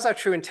 Because our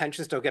true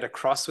intentions don't get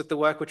across with the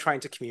work we're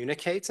trying to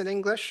communicate in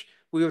English,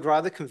 we would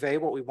rather convey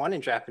what we want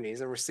in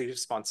Japanese and receive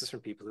responses from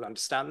people who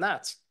understand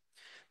that.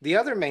 The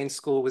other main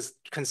school was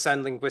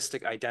concerned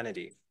linguistic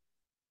identity.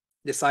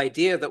 This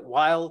idea that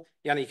while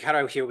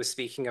Yanikaro here was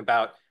speaking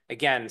about,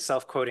 again,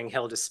 self-quoting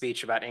Hilda's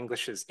speech about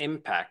English's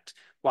impact,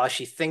 while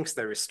she thinks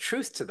there is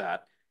truth to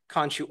that,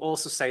 can't you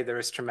also say there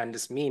is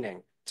tremendous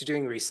meaning to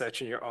doing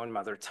research in your own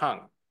mother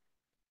tongue?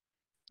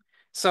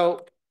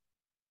 So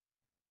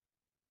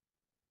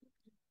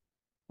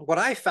what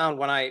I found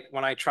when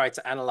I tried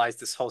to analyze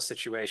this whole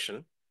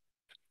situation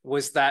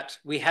was that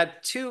we had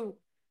 2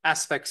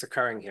 aspects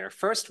occurring here.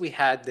 First, we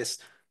had this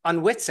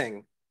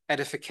unwitting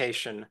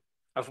edification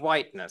of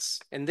whiteness,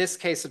 in this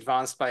case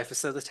advanced by a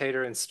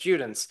facilitator and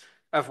students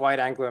of white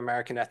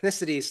Anglo-American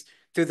ethnicities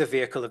through the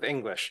vehicle of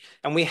English.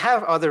 And we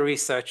have other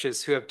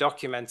researchers who have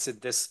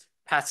documented this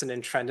pattern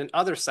and trend in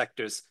other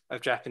sectors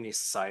of Japanese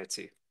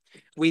society.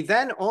 We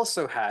then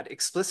also had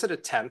explicit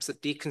attempts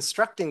at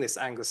deconstructing this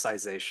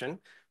Anglicization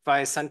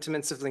via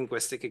sentiments of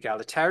linguistic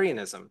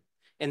egalitarianism,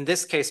 in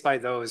this case by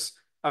those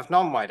of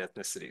non-white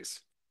ethnicities.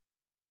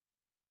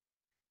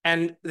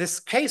 And this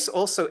case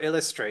also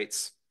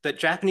illustrates that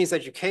Japanese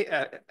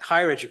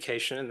higher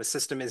education in the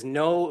system is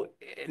no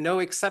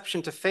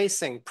exception to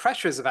facing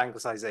pressures of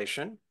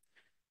Anglicization,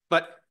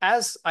 But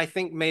as I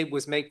think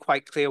was made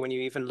quite clear when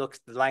you even look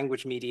at the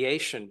language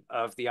mediation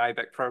of the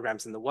IBEC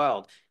programs in the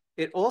world,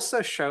 it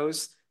also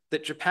shows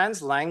that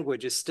Japan's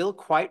language is still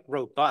quite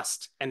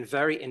robust and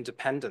very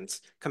independent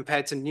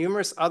compared to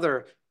numerous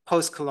other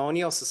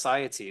post-colonial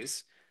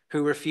societies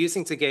who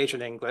refusing to engage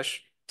in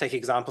English, take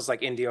examples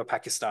like India or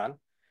Pakistan,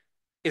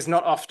 is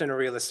not often a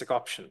realistic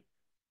option.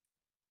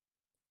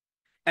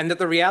 And that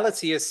the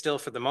reality is still,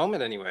 for the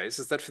moment anyways,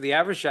 is that for the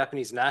average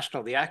Japanese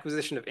national, the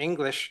acquisition of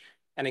English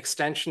and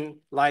extension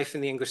life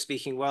in the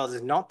English-speaking world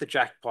is not the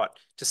jackpot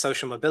to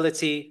social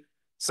mobility,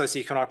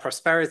 socioeconomic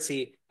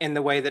prosperity in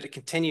the way that it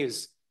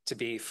continues to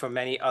be for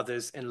many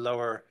others in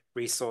lower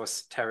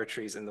resource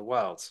territories in the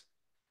world.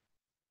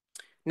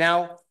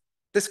 Now,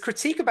 this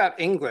critique about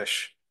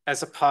English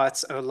as a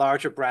part of a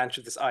larger branch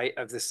of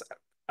this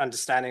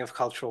understanding of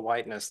cultural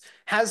whiteness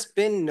has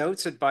been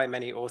noted by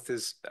many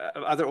authors,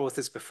 other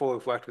authors before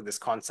who've worked with this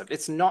concept.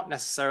 It's not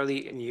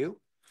necessarily new.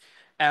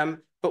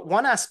 But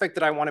one aspect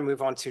that I want to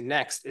move on to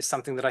next is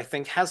something that I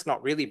think has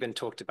not really been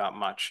talked about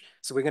much.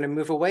 So we're going to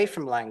move away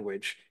from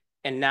language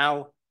and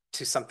now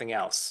to something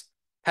else,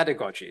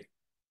 pedagogy.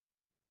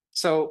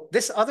 So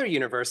this other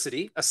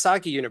university,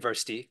 Asagi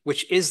University,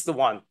 which is the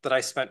one that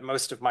I spent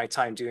most of my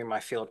time doing my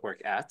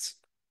fieldwork at,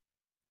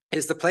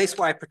 is the place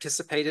where I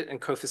participated and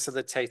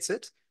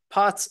co-facilitated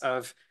parts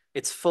of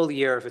its full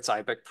year of its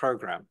IBEC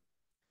program.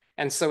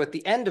 And so at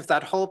the end of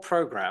that whole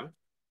program,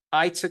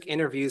 I took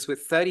interviews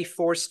with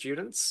 34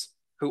 students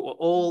who were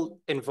all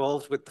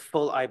involved with the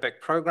full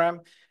IBEC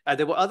program.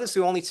 There were others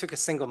who only took a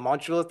single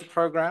module of the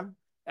program,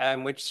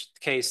 in which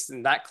case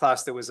in that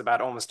class, there was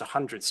about almost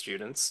 100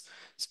 students.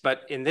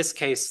 But in this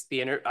case,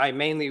 I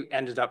mainly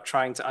ended up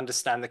trying to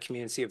understand the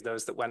community of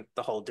those that went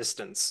the whole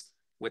distance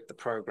with the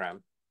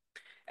program.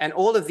 And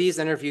all of these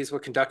interviews were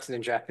conducted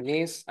in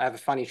Japanese. I have a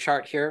funny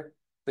chart here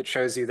that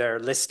shows you their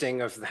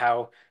listing of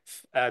how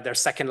their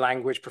second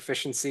language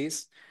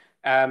proficiencies.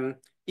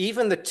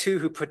 Even the two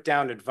who put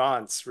down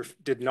advanced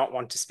did not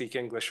want to speak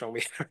English when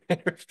we had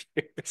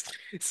interviews.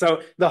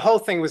 So the whole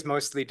thing was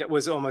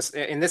almost,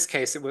 in this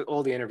case,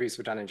 all the interviews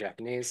were done in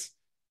Japanese.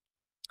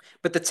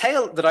 But the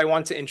tale that I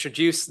want to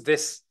introduce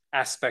this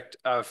aspect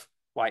of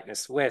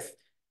whiteness with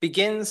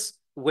begins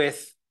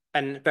with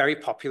a very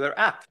popular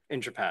app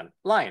in Japan,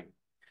 Line.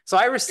 So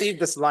I received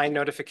this Line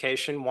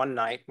notification one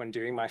night when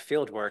doing my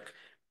fieldwork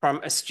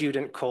from a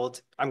student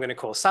called, I'm going to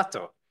call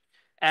Sato.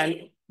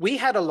 And we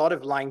had a lot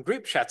of Line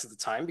group chats at the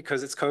time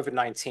because it's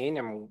COVID-19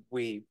 and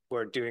we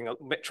were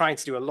trying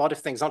to do a lot of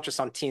things, not just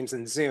on Teams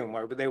and Zoom,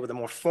 where they were the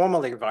more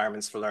formal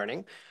environments for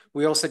learning.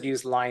 We also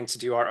used Line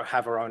to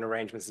have our own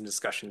arrangements and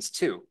discussions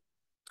too.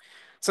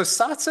 So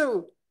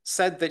Sato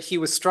said that he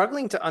was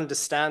struggling to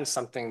understand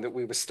something that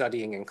we were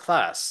studying in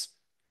class.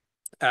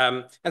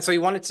 And so he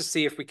wanted to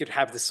see if we could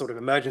have this sort of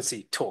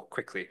emergency talk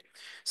quickly.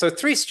 So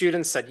 3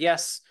 students said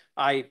yes.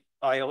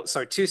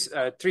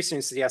 Three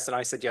students said yes, and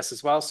I said yes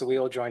as well. So we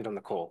all joined on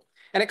the call.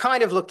 And it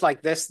kind of looked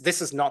like this.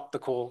 This is not the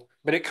call,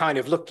 but it kind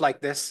of looked like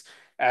this.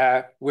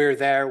 We're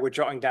there, we're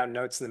jotting down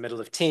notes in the middle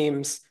of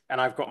Teams, and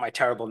I've got my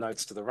terrible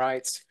notes to the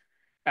right.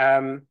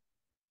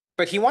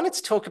 But he wanted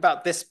to talk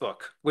about this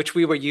book, which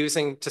we were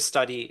using to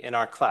study in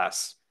our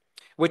class,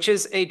 which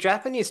is a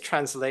Japanese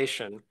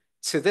translation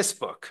to this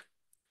book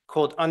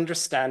called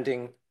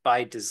Understanding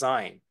by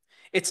Design.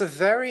 It's a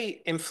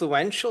very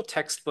influential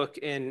textbook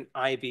in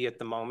IB at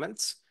the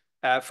moment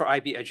for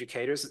IB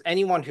educators.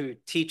 Anyone who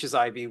teaches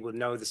IB will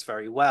know this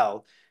very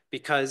well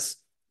because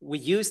we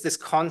use this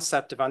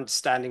concept of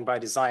understanding by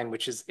design,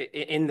 which is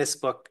in this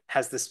book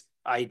has this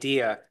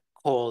idea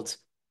called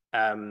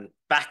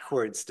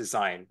backwards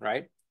design,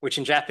 right? Which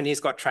in Japanese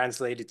got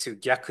translated to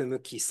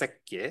gyakumuki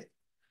sekkei,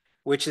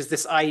 which is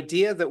this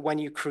idea that when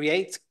you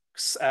create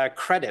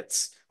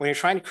credits, when you're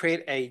trying to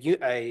create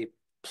a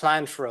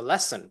plan for a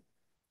lesson,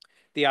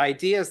 the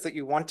idea is that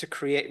you want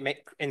to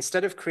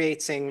instead of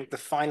creating the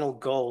final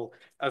goal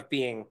of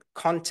being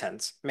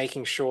content,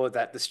 making sure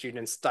that the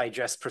students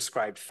digest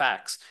prescribed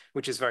facts,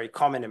 which is very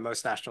common in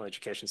most national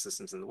education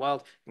systems in the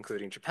world,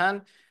 including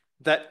Japan,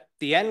 that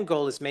the end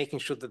goal is making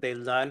sure that they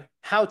learn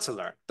how to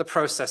learn, the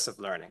process of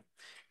learning.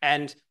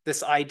 And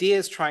this idea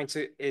is trying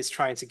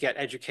to get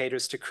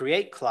educators to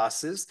create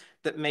classes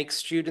that make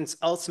students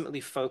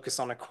ultimately focus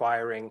on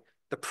acquiring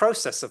the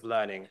process of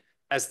learning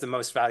as the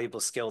most valuable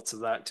skill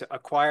to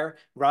acquire,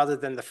 rather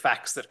than the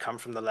facts that come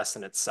from the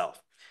lesson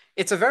itself.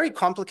 It's a very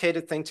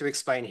complicated thing to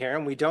explain here,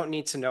 and we don't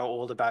need to know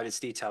all about its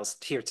details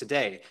here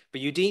today,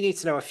 but you do need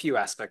to know a few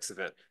aspects of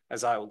it,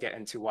 as I will get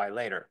into why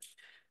later.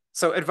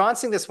 So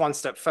advancing this one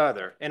step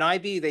further, in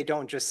IB, they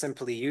don't just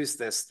simply use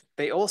this.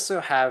 They also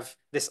have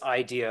this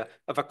idea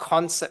of a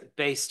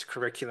concept-based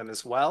curriculum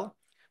as well,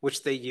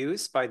 which they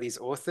use by these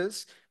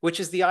authors, which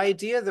is the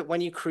idea that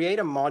when you create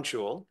a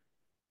module,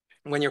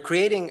 when you're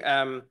creating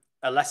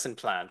a lesson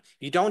plan,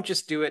 you don't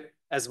just do it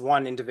as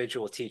one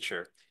individual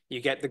teacher.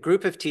 You get the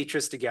group of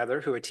teachers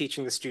together who are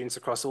teaching the students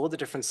across all the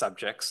different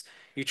subjects.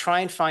 You try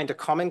and find a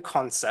common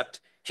concept,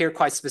 here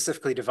quite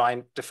specifically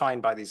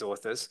defined by these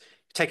authors.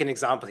 Take an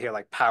example here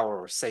like power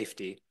or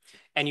safety,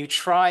 and you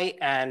try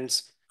and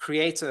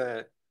create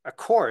a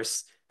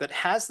course that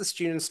has the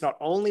students not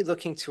only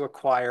looking to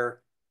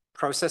acquire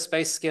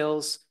process-based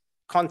skills,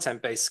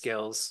 content-based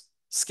skills,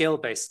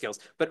 skill-based skills,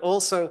 but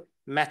also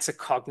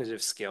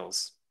metacognitive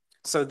skills.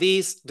 So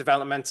these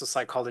developmental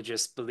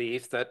psychologists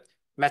believe that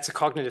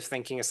metacognitive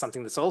thinking is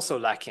something that's also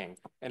lacking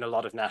in a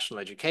lot of national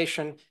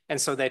education, and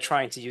so they're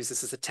trying to use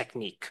this as a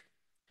technique.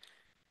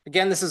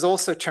 Again, this has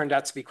also turned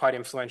out to be quite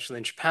influential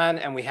in Japan,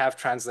 and we have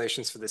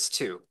translations for this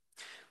too.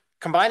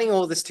 Combining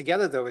all this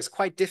together, though, is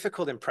quite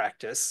difficult in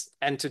practice,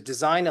 and to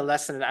design a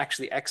lesson and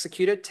actually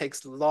execute it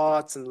takes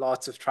lots and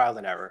lots of trial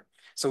and error.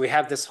 So we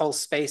have this whole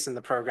space in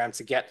the program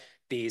to get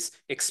these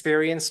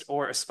experienced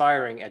or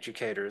aspiring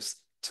educators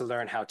to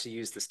learn how to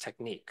use this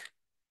technique.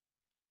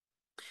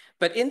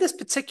 But in this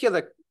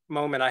particular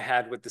moment I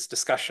had with this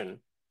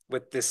discussion,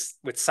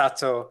 with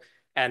Sato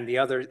and the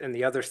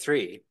other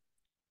three,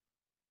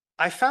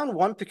 I found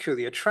one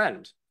peculiar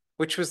trend,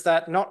 which was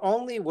that not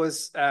only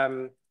was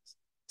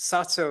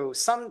Sato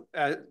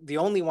the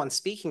only one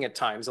speaking at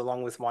times,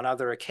 along with one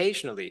other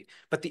occasionally,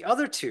 but the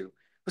other two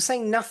were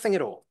saying nothing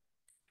at all.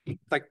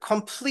 Like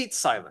complete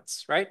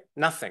silence, right?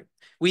 Nothing.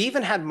 We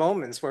even had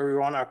moments where we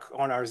were on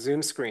our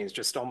Zoom screens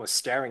just almost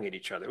staring at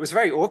each other. It was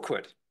very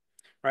awkward,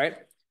 right?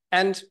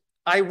 And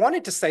I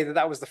wanted to say that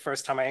that was the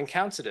first time I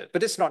encountered it,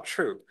 but it's not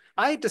true.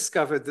 I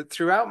discovered that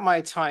throughout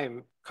my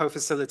time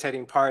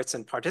co-facilitating parts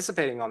and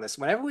participating on this,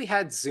 whenever we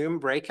had Zoom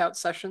breakout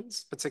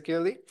sessions,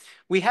 particularly,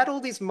 we had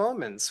all these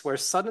moments where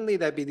suddenly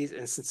there'd be these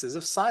instances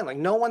of silence.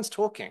 No one's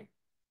talking.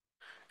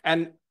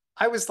 And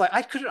I was like,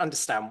 I couldn't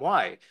understand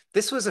why.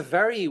 This was a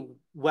very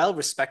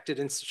well-respected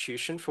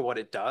institution for what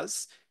it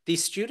does.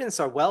 These students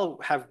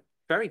have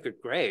very good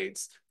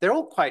grades. They're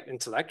all quite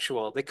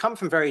intellectual. They come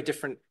from very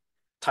different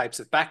types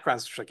of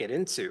backgrounds, which I'll get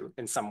into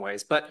in some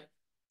ways, but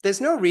there's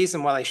no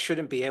reason why they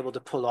shouldn't be able to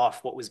pull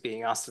off what was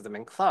being asked of them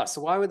in class.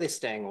 So why were they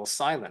staying all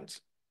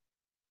silent?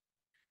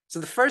 So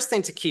the first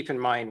thing to keep in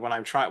mind when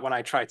I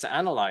tried to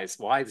analyze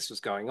why this was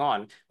going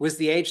on was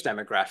the age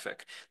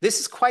demographic. This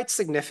is quite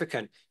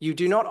significant. You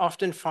do not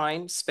often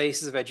find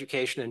spaces of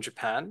education in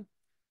Japan,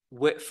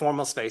 with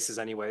formal spaces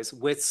anyways,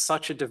 with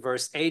such a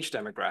diverse age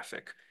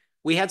demographic.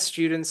 We had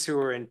students who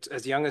were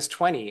as young as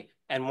 20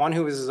 and one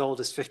who was as old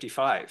as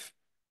 55.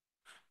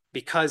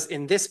 Because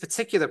in this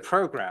particular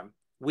program,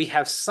 we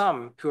have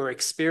some who are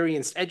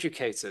experienced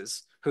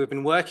educators who have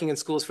been working in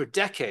schools for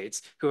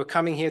decades, who are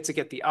coming here to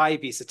get the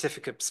IB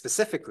certificate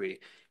specifically.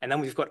 And then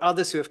we've got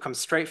others who have come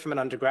straight from an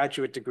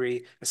undergraduate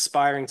degree,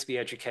 aspiring to be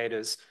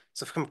educators.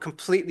 So from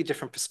completely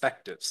different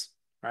perspectives,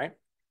 right?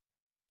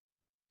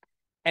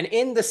 And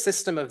in the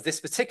system of this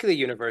particular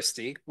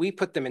university, we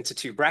put them into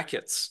two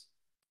brackets.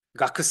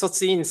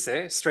 Gakusotsu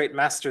insei, straight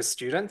master's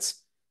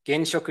students,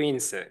 genshoku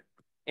insei,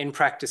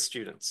 in-practice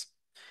students.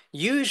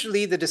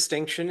 Usually the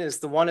distinction is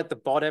the one at the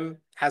bottom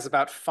has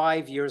about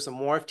 5 years or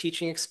more of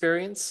teaching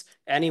experience.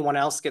 Anyone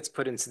else gets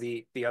put into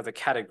the other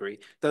category,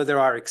 though there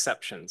are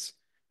exceptions.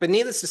 But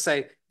needless to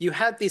say, you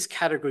had these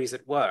categories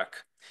at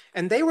work,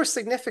 and they were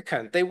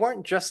significant. They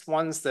weren't just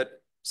ones that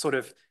sort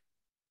of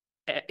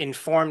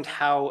informed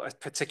how a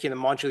particular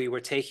module you were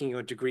taking,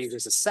 your degree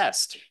was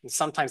assessed. And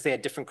sometimes they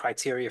had different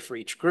criteria for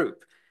each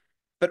group.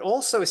 But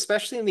also,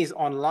 especially in these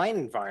online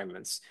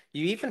environments,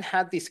 you even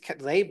had these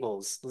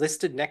labels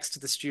listed next to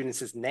the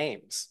students'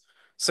 names.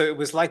 So it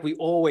was like we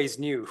always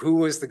knew who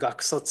was the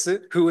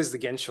gakusotsu, who was the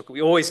genshoku.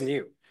 We always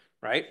knew,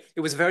 right?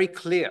 It was very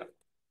clear,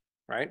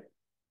 right?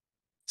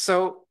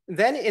 So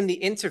then in the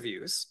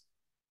interviews,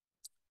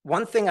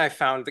 one thing I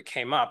found that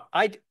came up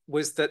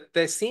was that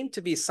there seemed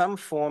to be some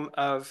form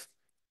of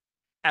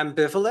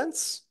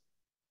ambivalence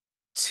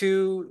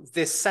to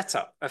this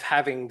setup of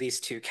having these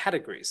two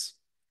categories.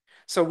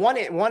 So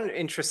one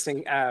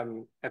interesting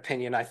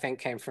opinion, I think,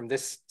 came from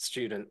this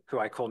student who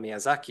I call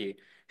Miyazaki,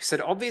 who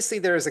said, obviously,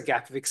 there is a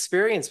gap of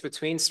experience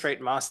between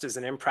straight masters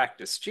and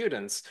in-practice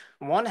students.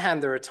 On one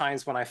hand, there are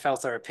times when I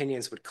felt our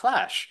opinions would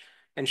clash.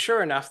 And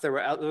sure enough, there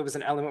was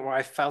an element where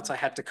I felt I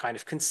had to kind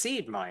of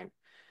concede mine.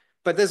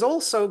 But there's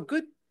also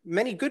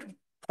many good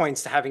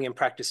points to having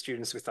in-practice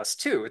students with us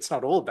too. It's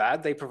not all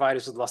bad. They provide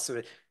us with lots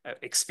of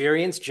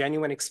experience,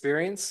 genuine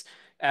experience.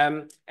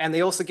 And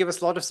they also give us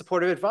a lot of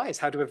supportive advice,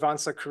 how to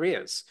advance our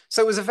careers.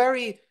 So it was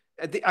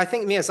I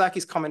think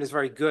Miyazaki's comment is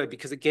very good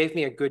because it gave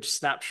me a good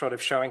snapshot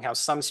of showing how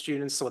some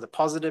students saw the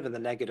positive and the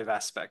negative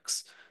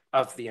aspects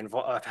of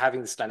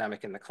having this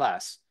dynamic in the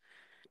class.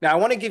 Now, I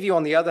want to give you,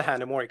 on the other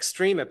hand, a more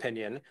extreme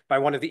opinion by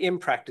one of the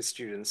in-practice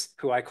students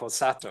who I call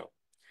Sato.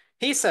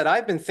 He said,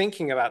 I've been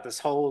thinking about this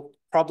whole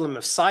problem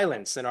of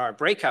silence in our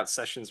breakout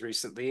sessions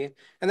recently.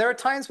 And there are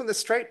times when the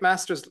straight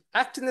masters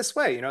act in this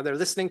way. You know, they're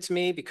listening to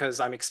me because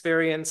I'm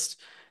experienced.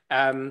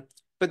 But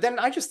then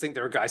I just think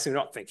there are guys who are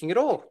not thinking at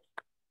all,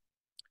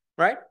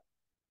 right?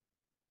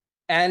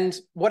 And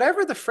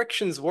whatever the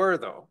frictions were,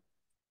 though,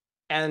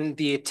 and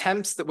the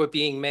attempts that were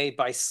being made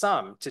by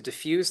some to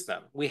diffuse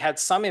them, we had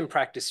some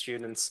in-practice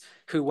students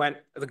who went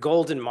the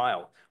golden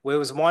mile. There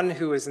was one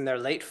who was in their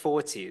late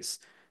 40s,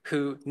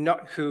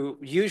 who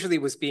usually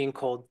was being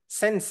called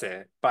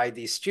sensei by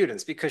these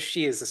students because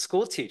she is a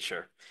school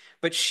teacher.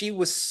 But she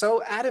was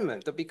so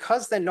adamant that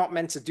because they're not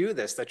meant to do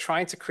this, they're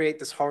trying to create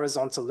this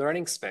horizontal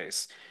learning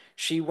space.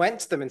 She went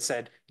to them and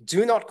said,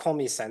 do not call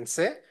me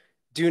sensei.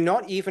 Do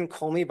not even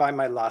call me by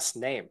my last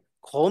name.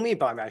 Call me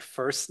by my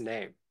first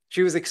name.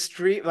 She was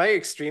very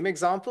extreme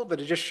example,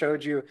 but it just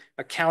showed you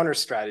a counter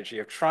strategy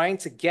of trying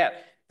to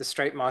get the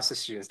straight master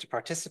students to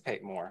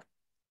participate more.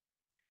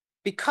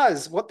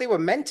 Because what they were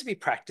meant to be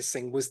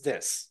practicing was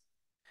this,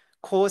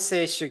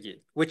 kōsei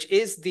shugi, which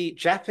is the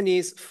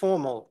Japanese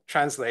formal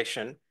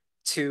translation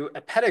to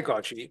a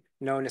pedagogy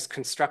known as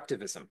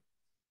constructivism.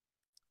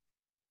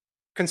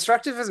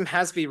 Constructivism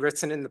has been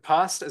written in the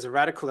past as a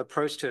radical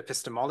approach to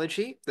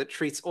epistemology that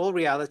treats all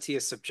reality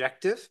as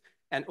subjective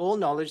and all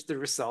knowledge the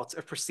result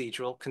of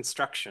procedural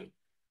construction.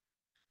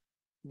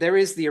 There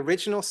is the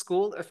original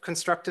school of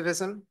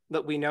constructivism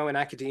that we know in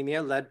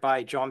academia, led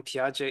by John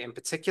Piaget in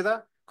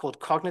particular, called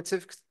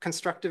cognitive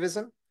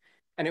constructivism.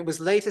 And it was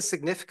later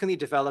significantly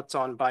developed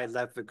on by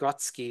Lev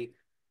Vygotsky,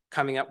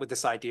 coming up with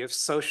this idea of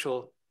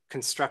social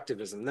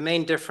constructivism. The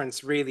main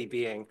difference really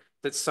being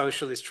that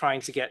social is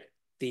trying to get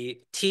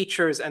the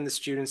teachers and the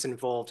students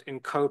involved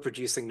in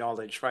co-producing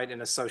knowledge, right,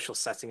 in a social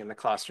setting in the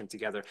classroom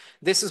together.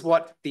 This is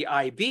what the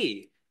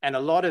IB and a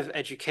lot of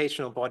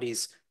educational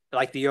bodies,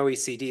 like the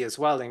OECD as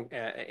well,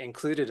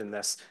 included in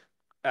this,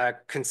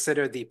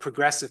 consider the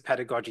progressive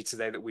pedagogy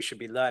today that we should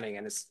be learning.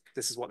 And this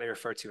is what they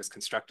refer to as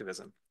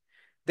constructivism.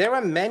 There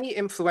are many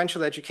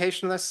influential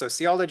educationalists,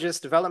 sociologists,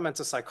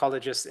 developmental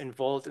psychologists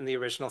involved in the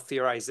original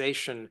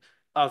theorization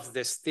of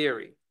this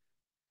theory.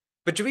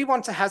 But do we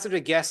want to hazard a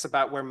guess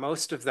about where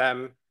most of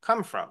them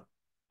come from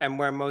and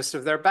where most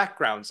of their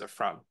backgrounds are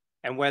from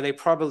and where they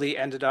probably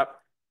ended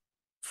up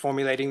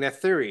formulating their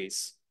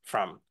theories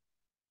from?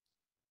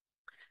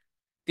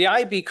 The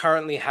IB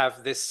currently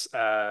have this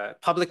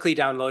publicly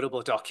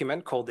downloadable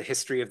document called The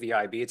History of the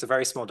IB. It's a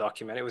very small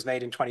document. It was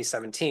made in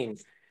 2017.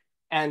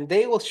 And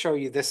they will show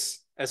you this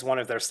as one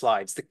of their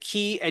slides, the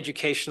key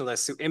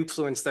educationalists who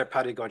influence their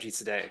pedagogy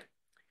today.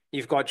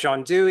 You've got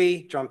John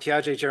Dewey, John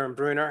Piaget, Jerome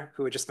Bruner,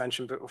 who I just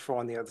mentioned before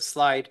on the other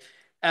slide.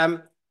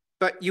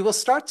 But you will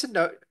start to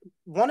know,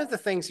 one of the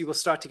things you will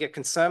start to get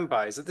concerned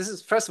by is that this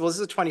is, first of all, this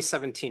is a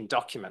 2017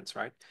 document,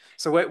 right?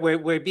 So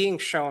we're being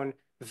shown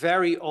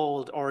very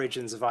old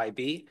origins of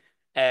IB,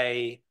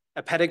 a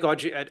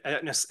pedagogy,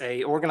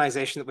 a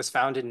organization that was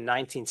founded in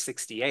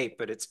 1968,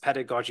 but its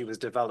pedagogy was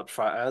developed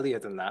far earlier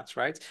than that,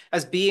 right?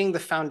 As being the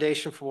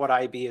foundation for what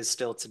IB is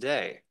still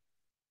today.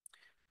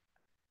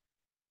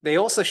 They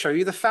also show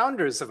you the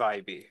founders of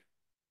IB,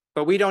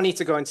 but we don't need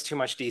to go into too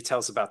much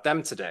details about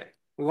them today.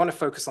 We want to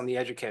focus on the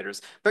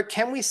educators. But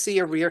can we see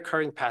a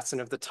reoccurring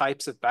pattern of the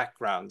types of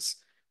backgrounds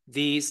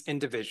these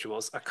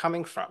individuals are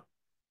coming from?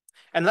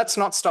 And let's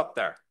not stop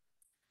there,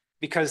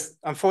 because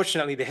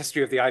unfortunately, the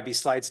history of the IB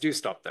slides do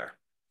stop there.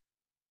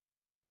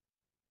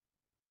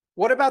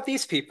 What about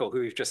these people who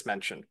we've just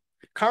mentioned?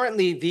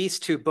 Currently, these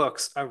two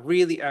books are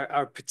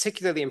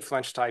particularly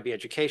influential to IB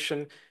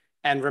education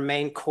and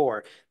remain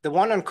core. The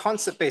one on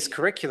concept-based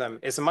curriculum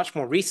is a much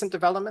more recent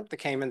development that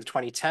came in the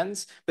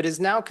 2010s, but is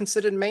now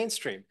considered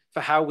mainstream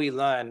for how we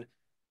learn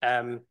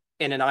in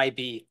an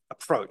IB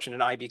approach, in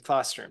an IB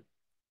classroom.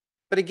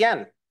 But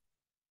again,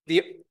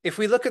 if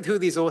we look at who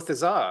these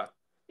authors are,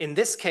 in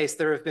this case,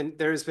 there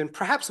has been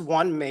perhaps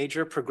one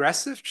major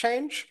progressive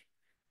change.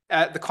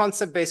 The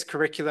concept-based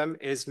curriculum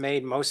is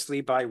made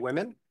mostly by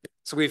women.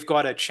 So we've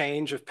got a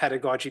change of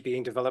pedagogy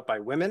being developed by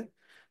women.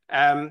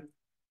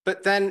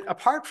 But then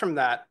apart from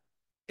that,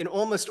 in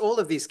almost all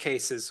of these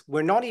cases,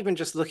 we're not even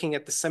just looking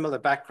at the similar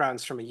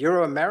backgrounds from a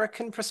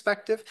Euro-American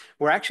perspective.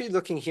 We're actually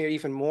looking here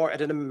even more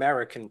at an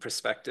American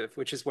perspective,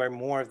 which is where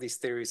more of these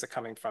theories are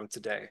coming from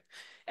today.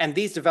 And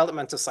these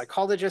developmental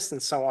psychologists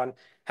and so on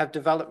have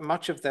developed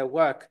much of their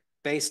work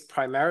based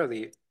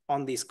primarily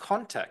on these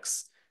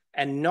contexts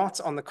and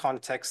not on the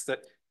context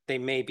that they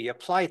may be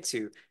applied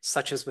to,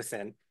 such as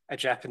within a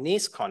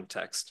Japanese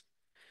context.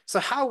 So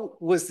how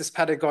was this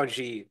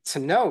pedagogy to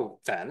know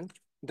then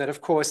that,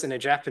 of course, in a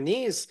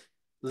Japanese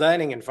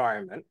learning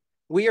environment,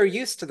 we are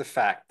used to the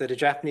fact that a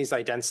Japanese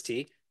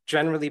identity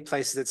generally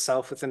places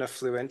itself within a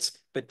fluent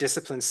but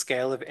disciplined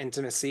scale of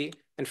intimacy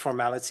and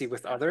formality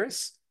with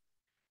others,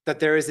 that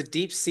there is a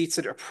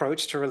deep-seated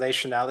approach to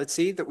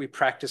relationality that we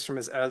practice from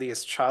as early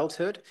as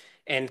childhood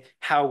and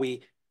how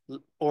we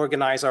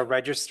organize our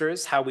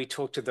registers, how we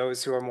talk to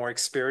those who are more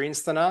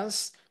experienced than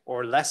us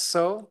or less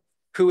so,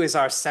 who is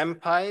our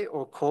senpai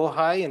or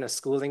kohai in a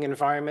schooling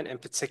environment in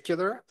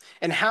particular,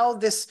 and how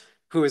this,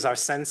 who is our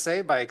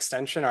sensei, by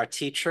extension, our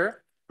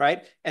teacher,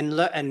 right? And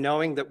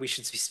knowing that we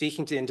should be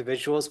speaking to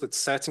individuals with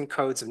certain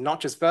codes of not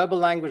just verbal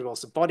language, but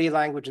also body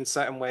language in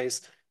certain ways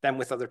than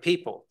with other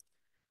people.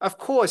 Of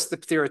course, the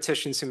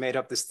theoreticians who made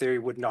up this theory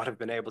would not have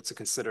been able to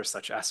consider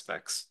such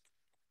aspects.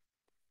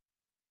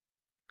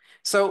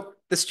 So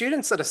the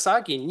students at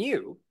Asagi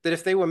knew that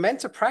if they were meant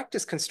to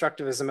practice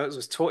constructivism as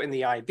was taught in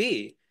the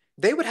IB,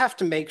 they would have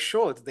to make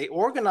sure that they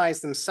organize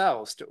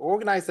themselves to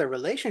organize their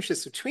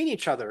relationships between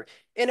each other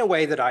in a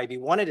way that IB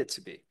wanted it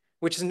to be,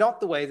 which is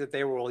not the way that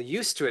they were all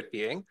used to it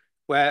being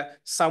where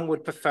some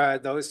would prefer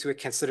those who would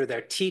consider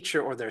their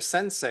teacher or their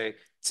sensei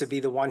to be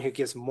the one who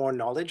gives more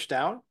knowledge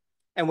down,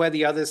 and where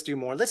the others do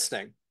more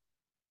listening.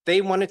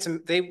 They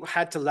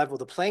had to level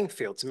the playing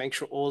field to make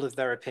sure all of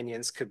their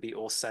opinions could be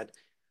all said,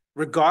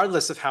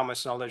 regardless of how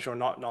much knowledge or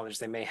not knowledge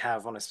they may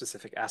have on a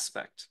specific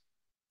aspect.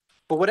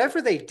 But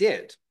whatever they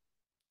did,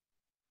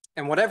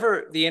 and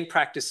whatever the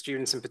in-practice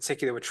students in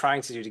particular were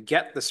trying to do to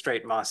get the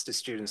straight master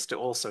students to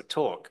also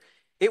talk,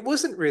 it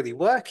wasn't really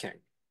working.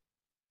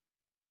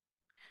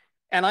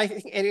 And I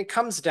think it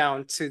comes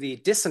down to the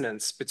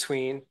dissonance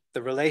between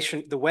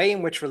the way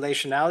in which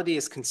relationality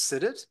is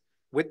considered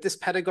with this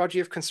pedagogy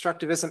of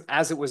constructivism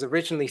as it was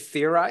originally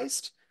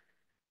theorized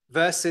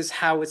versus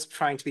how it's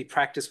trying to be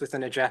practiced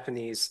within a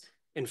Japanese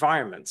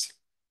environment.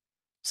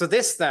 So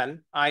this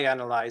then, I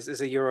analyze,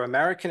 is a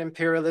Euro-American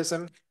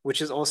imperialism,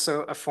 which is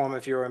also a form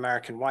of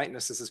Euro-American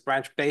whiteness. This is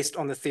branch based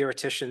on the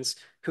theoreticians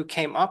who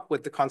came up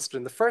with the concept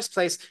in the first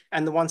place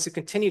and the ones who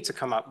continue to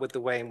come up with the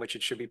way in which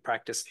it should be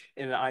practiced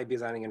in an IB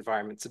learning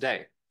environment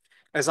today.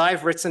 As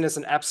I've written as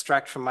an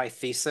abstract from my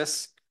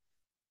thesis,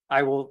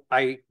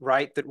 I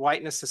write that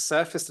whiteness has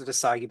surfaced at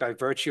Asagi by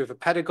virtue of a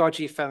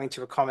pedagogy failing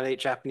to accommodate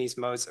Japanese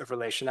modes of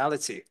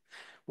relationality,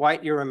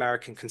 white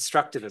Euro-American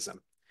constructivism.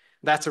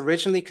 That's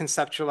originally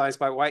conceptualized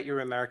by white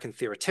Euro-American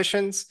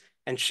theoreticians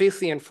and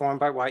chiefly informed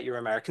by white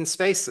Euro-American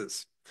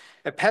spaces.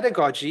 A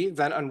pedagogy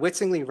then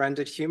unwittingly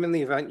rendered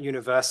humanly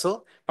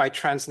universal by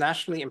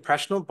transnationally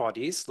impressional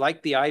bodies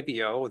like the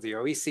IBO or the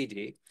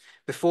OECD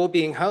before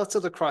being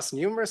hurtled across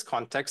numerous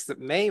contexts that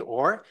may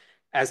or,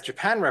 as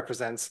Japan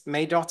represents,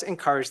 may not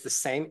encourage the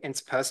same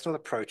interpersonal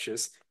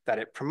approaches that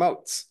it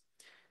promotes.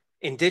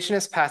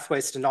 Indigenous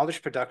pathways to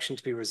knowledge production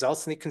to be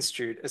resultantly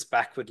construed as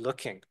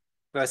backward-looking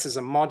versus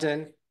a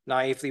modern,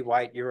 naively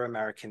white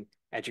Euro-American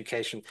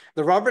education.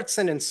 The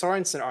Robertson and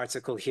Sorensen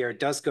article here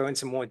does go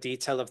into more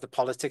detail of the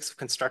politics of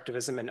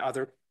constructivism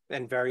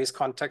in various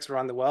contexts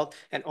around the world,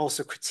 and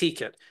also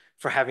critique it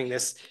for having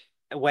this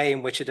way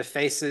in which it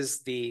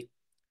effaces the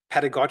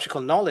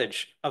pedagogical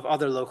knowledge of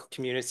other local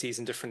communities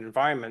in different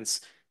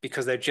environments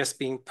because they're just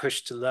being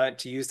pushed to learn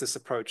to use this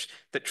approach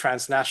that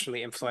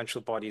transnationally influential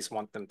bodies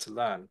want them to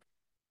learn.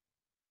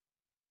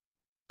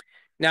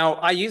 Now,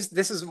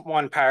 this is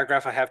one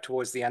paragraph I have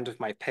towards the end of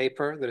my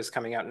paper that is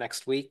coming out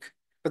next week.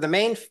 But the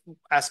main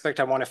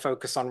aspect I want to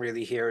focus on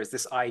really here is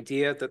this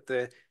idea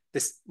that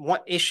this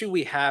one issue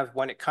we have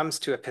when it comes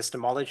to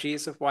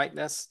epistemologies of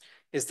whiteness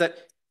is that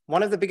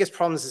one of the biggest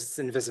problems is its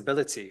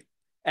invisibility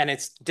and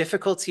its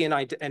difficulty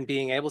in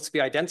being able to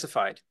be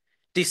identified.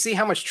 Do you see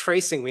how much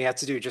tracing we had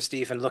to do just to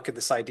even look at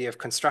this idea of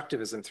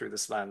constructivism through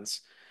this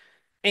lens?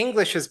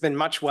 English has been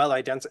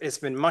it's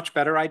been much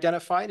better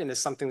identified and is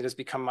something that has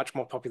become much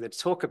more popular to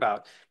talk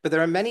about. But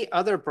there are many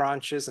other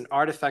branches and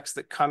artifacts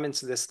that come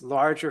into this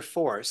larger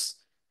force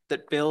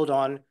that build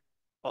on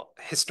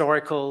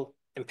historical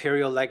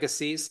imperial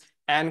legacies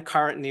and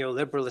current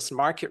neoliberalist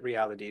market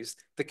realities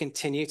that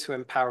continue to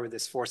empower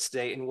this force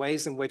today in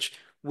ways in which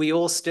we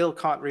all still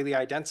can't really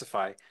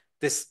identify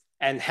this,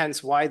 and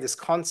hence why this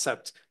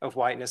concept of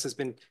whiteness has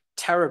been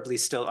terribly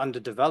still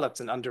underdeveloped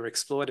and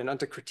underexplored and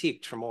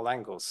undercritiqued from all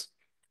angles.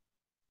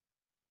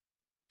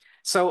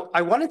 So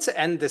I wanted to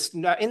end this.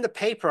 Now, in the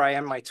paper, I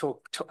end my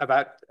talk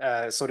about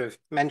sort of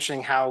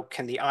mentioning how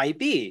can the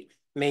IB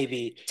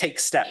maybe take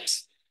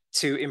steps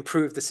to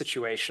improve the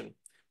situation.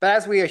 But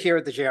as we are here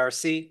at the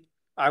JRC,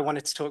 I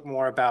wanted to talk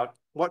more about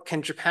what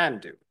can Japan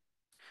do.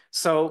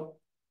 So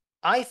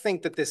I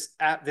think that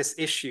this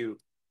issue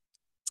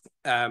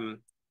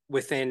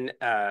within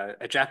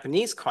a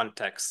Japanese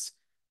context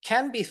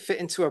can be fit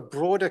into a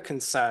broader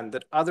concern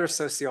that other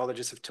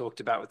sociologists have talked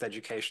about with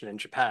education in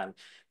Japan,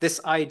 this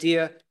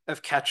idea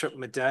of catch-up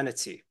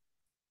modernity,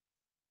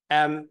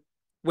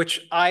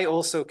 which I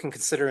also can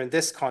consider in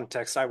this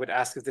context. I would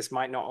ask if this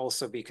might not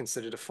also be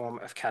considered a form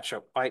of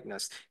catch-up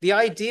whiteness. The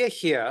idea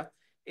here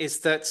is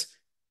that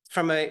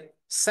from a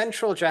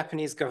central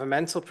Japanese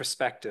governmental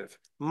perspective,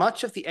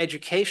 much of the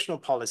educational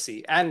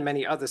policy, and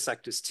many other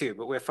sectors too,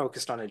 but we're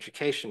focused on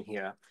education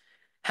here,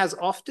 has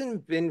often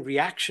been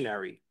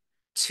reactionary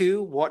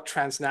to what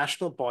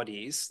transnational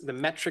bodies, the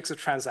metrics of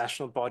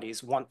transnational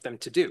bodies want them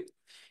to do.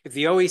 If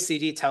the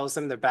OECD tells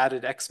them they're bad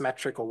at X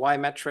metric or Y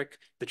metric,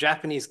 the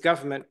Japanese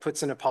government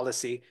puts in a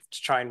policy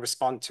to try and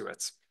respond to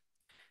it.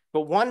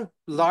 But one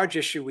large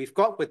issue we've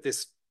got with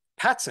this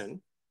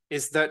pattern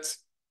is that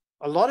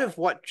a lot of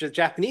what the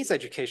Japanese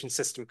education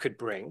system could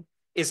bring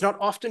is not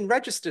often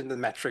registered in the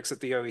metrics at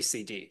the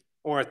OECD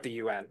or at the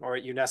UN or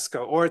at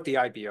UNESCO or at the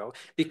IBO,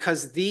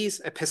 because these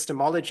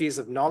epistemologies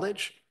of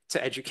knowledge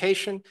to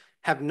education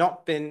have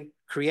not been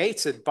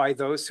created by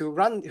those who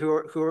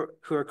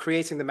are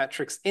creating the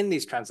metrics in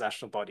these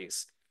transnational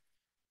bodies.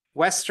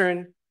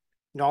 Western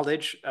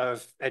knowledge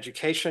of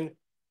education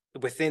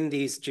within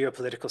these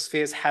geopolitical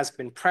spheres has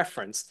been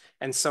preferenced,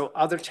 and so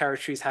other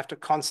territories have to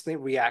constantly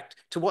react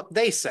to what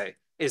they say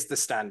is the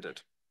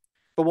standard.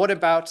 But what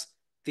about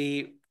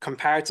the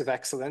comparative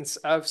excellence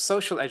of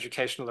social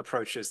educational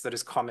approaches that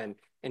is common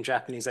in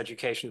Japanese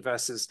education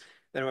versus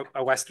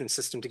a Western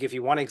system? To give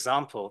you one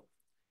example,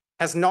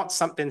 has not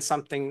been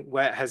something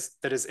that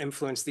has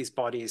influenced these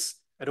bodies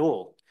at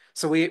all.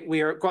 So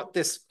we are got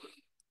this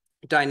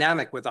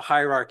dynamic where the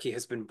hierarchy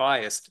has been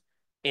biased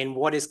in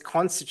what is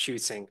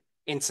constituting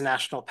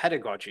international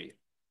pedagogy.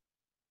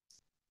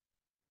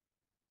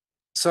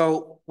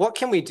 So what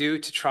can we do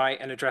to try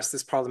and address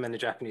this problem in the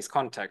Japanese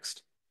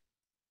context?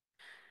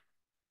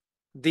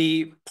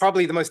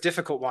 Probably the most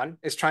difficult one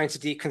is trying to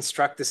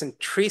deconstruct this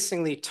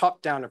increasingly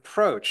top-down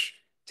approach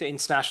to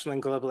international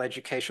and global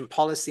education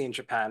policy in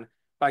Japan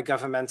by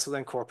governmental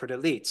and corporate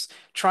elites,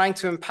 trying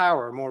to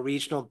empower more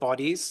regional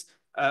bodies,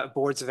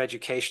 boards of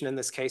education in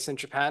this case in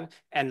Japan,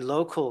 and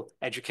local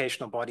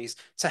educational bodies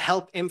to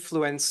help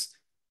influence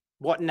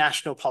what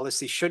national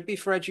policy should be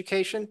for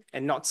education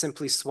and not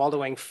simply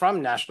swallowing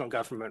from national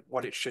government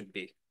what it should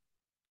be.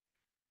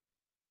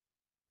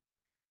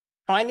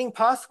 Finding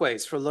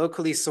pathways for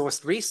locally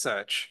sourced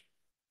research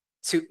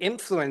to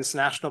influence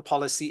national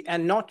policy,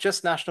 and not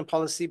just national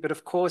policy, but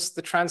of course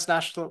the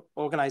transnational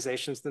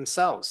organizations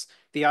themselves,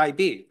 the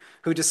IB,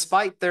 who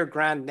despite their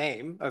grand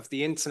name of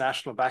the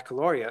International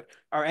Baccalaureate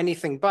are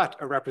anything but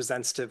a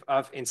representative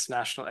of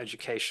international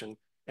education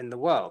in the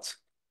world.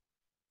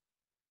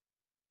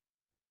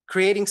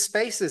 Creating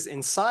spaces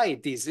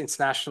inside these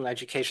international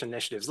education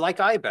initiatives like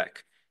IBEC.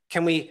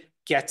 Can we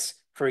get,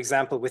 for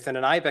example, within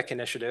an IBEC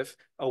initiative,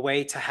 a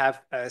way to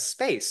have a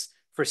space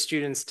for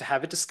students to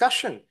have a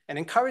discussion and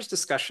encourage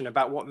discussion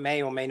about what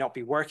may or may not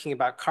be working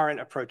about current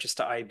approaches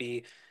to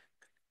IB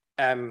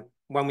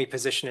when we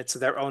position it to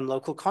their own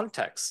local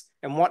context,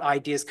 and what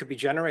ideas could be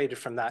generated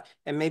from that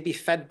and maybe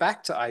fed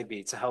back to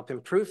IB to help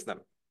improve them.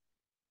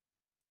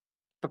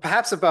 But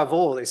perhaps above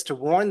all is to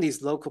warn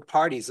these local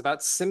parties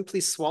about simply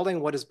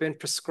swallowing what has been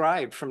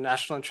prescribed from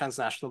national and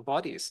transnational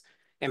bodies,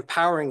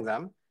 empowering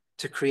them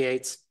to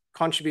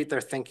contribute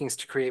their thinkings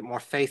to create more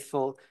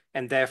faithful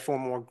and therefore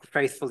more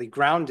faithfully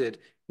grounded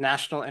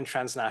national and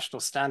transnational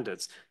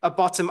standards, a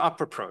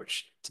bottom-up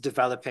approach to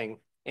developing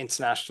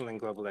international and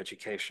global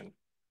education.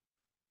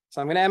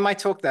 So I'm going to end my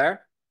talk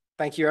there.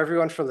 Thank you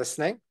everyone for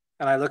listening,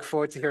 and I look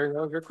forward to hearing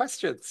all of your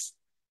questions.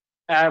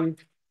 And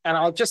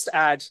I'll just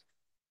add,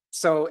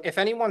 so if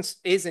anyone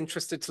is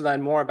interested to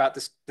learn more about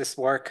this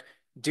work,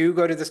 do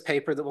go to this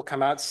paper that will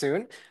come out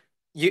soon.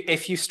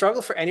 If you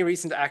struggle for any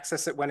reason to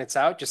access it when it's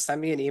out, just send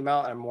me an email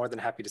and I'm more than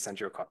happy to send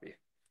you a copy.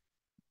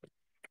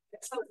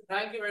 Excellent.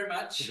 Thank you very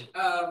much.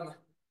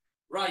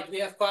 Right, we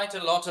have quite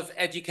a lot of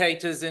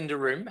educators in the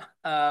room.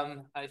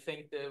 I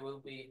think there will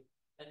be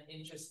an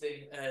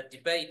interesting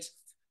debate.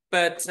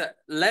 But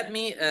let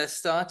me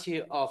start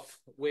you off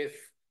with,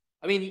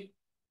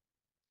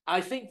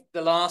 I think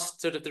the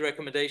last sort of the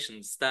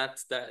recommendations, that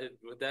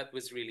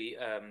was really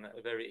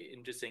very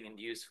interesting and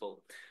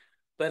useful.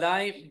 But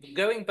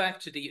going back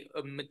to the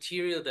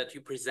material that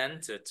you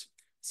presented,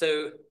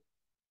 so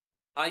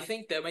I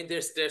think that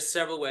there's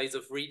several ways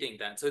of reading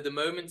that. So the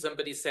moment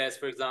somebody says,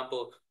 for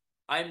example,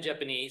 I'm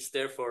Japanese,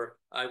 therefore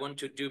I want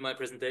to do my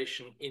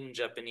presentation in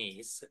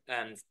Japanese,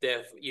 and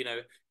therefore,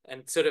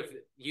 and sort of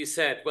you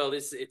said, well,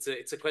 it's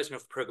a question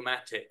of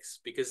pragmatics,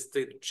 because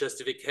the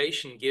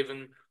justification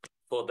given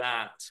for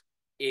that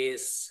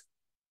is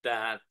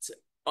that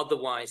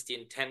otherwise the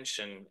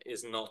intention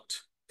is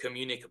not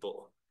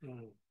communicable.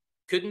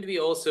 Couldn't we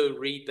also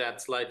read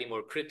that slightly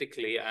more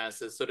critically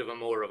as a sort of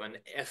more of an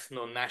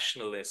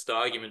ethno-nationalist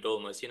argument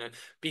almost,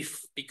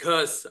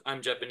 because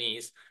I'm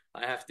Japanese,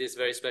 I have this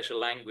very special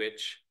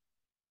language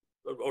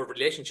or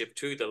relationship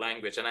to the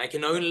language, and I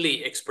can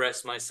only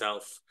express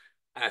myself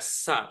as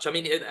such. I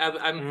mean, you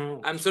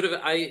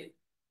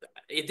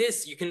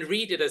can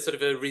read it as sort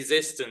of a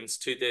resistance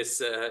to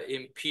this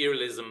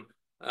imperialism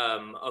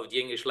of the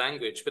English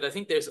language, but I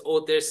think there's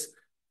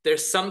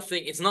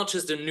something, it's not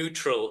just a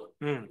neutral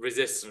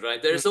resistance,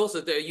 right? There's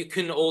also, you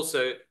can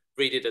also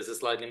read it as a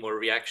slightly more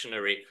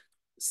reactionary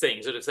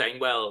thing, sort of saying,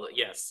 well,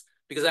 yes,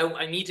 because I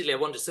immediately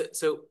wonder,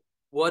 so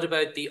what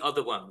about the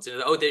other ones?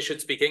 They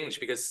should speak English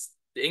because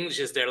the English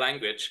is their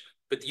language.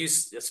 But you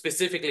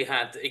specifically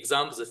had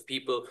examples of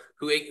people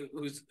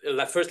whose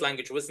first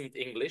language wasn't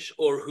English,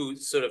 or who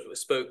sort of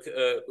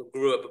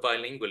grew up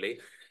bilingually.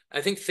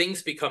 I think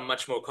things become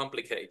much more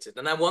complicated.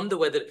 And I wonder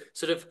whether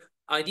sort of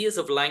ideas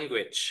of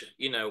language,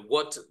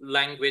 what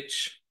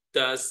language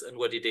does and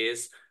what it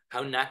is,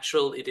 how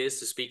natural it is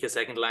to speak a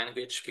second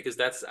language, because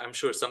that's, I'm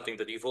sure, something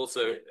that you've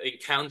also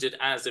encountered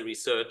as a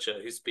researcher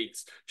who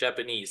speaks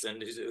Japanese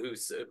and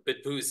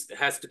who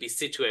has to be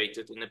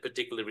situated in a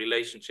particular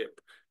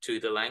relationship to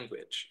the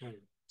language.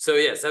 So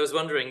yes, I was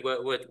wondering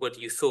what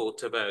you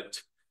thought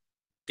about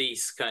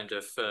these kind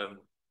of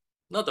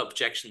not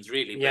objections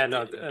really,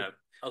 but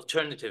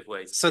alternative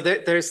ways. So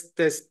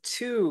there's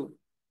two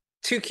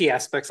key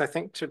aspects, I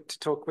think,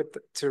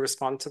 to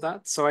respond to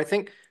that. So I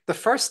think the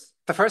first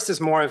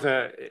is more of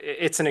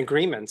it's an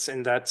agreement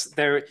in that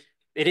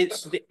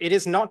it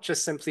is not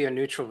just simply a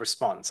neutral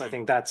response. I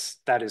think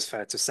that is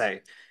fair to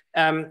say.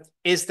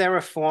 Is there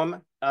a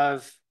form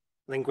of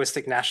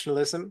linguistic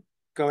nationalism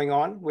going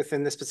on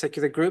within this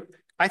particular group?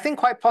 I think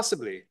quite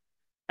possibly.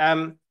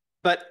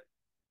 But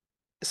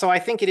so I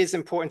think it is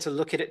important to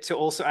look at it, to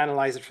also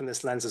analyze it from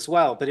this lens as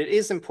well. But it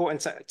is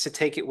important to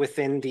take it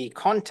within the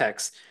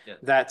context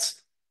that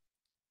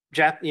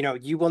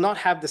you will not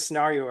have the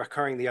scenario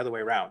occurring the other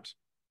way around.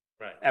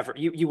 Right. Ever.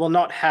 You will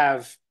not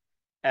have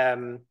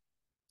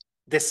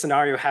this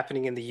scenario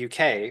happening in the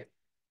UK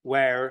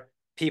where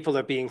people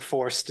are being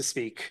forced to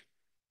speak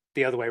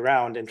the other way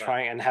around and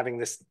trying and having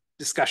this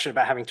discussion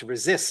about having to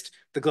resist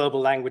the global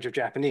language of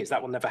Japanese.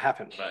 That will never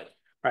happen.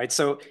 Right.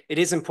 So it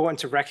is important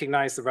to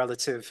recognize the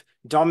relative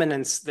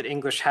dominance that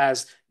English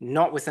has,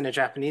 not within a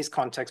Japanese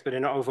context, but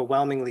in an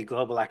overwhelmingly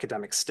global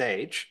academic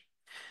stage.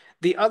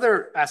 The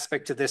other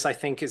aspect of this, I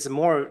think, is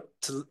more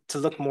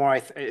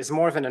is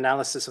more of an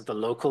analysis of the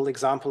local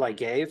example I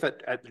gave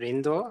at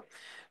Rindo,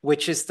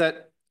 which is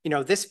that,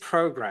 this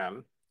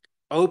program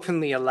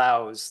openly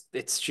allows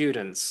its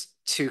students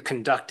to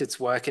conduct its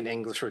work in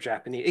English or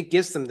Japanese. It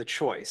gives them the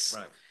choice.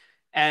 Right.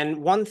 And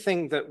one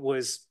thing that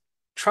was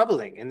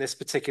troubling in this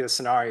particular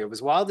scenario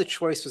was, while the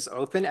choice was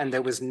open and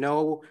there was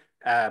no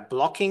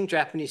blocking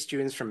Japanese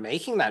students from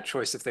making that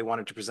choice if they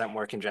wanted to present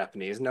work in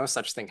Japanese, no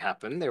such thing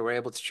happened. They were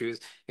able to choose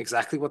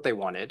exactly what they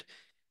wanted.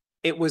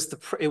 It was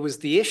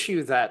the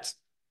issue that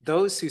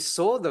those who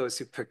saw those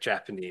who picked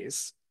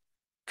Japanese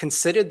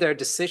considered their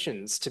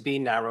decisions to be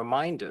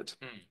narrow-minded.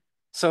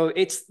 So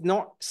it's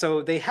not,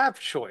 so they have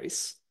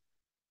choice,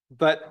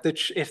 but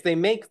if they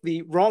make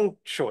the wrong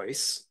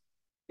choice,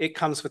 it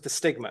comes with the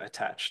stigma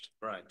attached.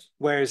 Right.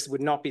 Whereas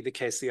would not be the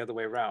case the other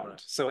way around.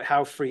 Right. So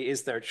how free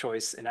is their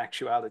choice in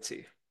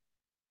actuality?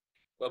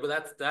 Well,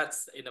 but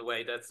that's in a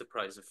way, that's the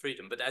price of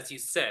freedom. But as you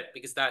said,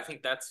 because I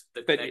think that's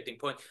the connecting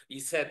point, you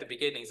said at the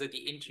beginning, so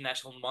the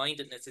international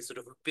mindedness is sort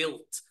of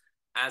built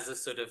as a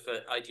sort of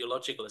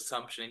ideological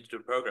assumption into the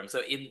program.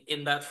 So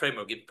in that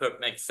framework, it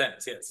makes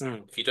sense, yes.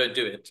 If you don't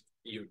do it,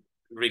 you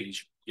really,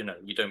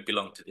 you don't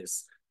belong to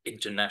this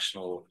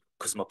international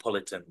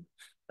cosmopolitan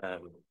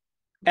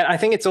and I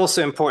think it's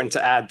also important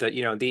to add that,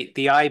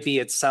 the IB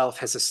itself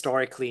has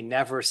historically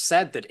never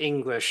said that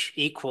English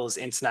equals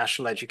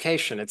international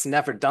education. It's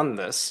never done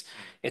this.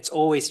 It's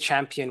always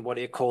championed what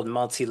it called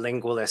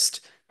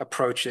multilingualist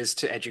approaches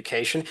to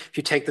education. If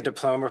you take the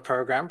diploma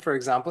program, for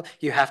example,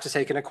 you have to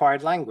take an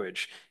acquired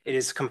language. It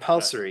is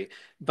compulsory. Right.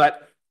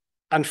 But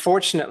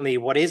unfortunately,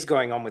 what is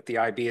going on with the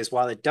IB is,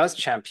 while it does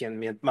champion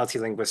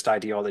multilingualist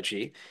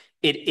ideology,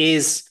 it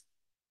is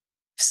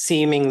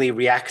seemingly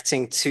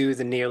reacting to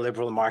the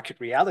neoliberal market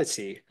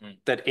reality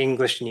that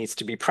English needs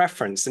to be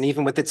preferenced. And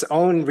even with its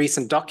own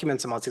recent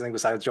documents on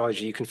multilingual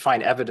ideology, you can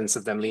find evidence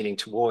of them leaning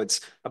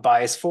towards a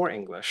bias for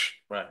English.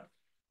 Right.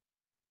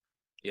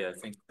 Yeah, I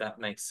think that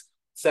makes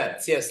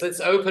sense. Yes,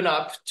 let's open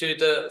up to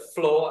the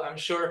floor. I'm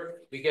sure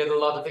we get a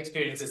lot of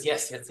experiences.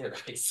 Yes, that's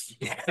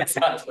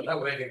what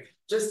I'm waiting.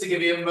 Just to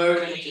give you a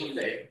moment to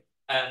think.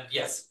 And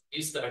yes,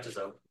 you start us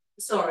off.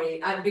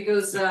 Sorry,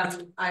 because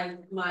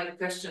my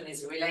question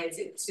is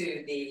related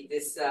to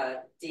this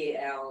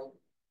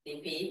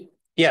DLDP.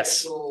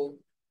 Yes,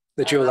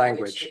 the dual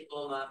language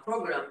diploma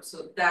program.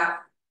 So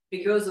that,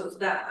 because of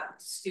that,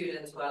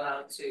 students were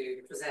allowed to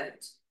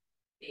present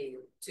in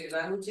 2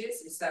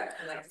 languages. Is that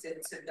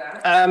connected to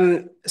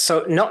that?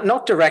 So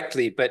not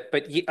directly, but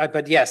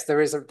yes,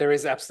 there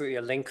is absolutely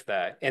a link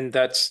there, in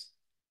that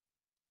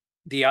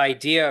the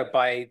idea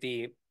by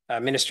the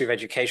Ministry of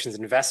Education's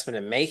investment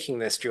in making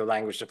this dual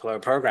language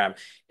diploma program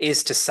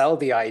is to sell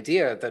the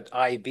idea that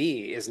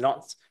IB is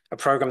not a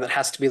program that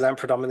has to be learned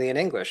predominantly in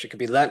English. It could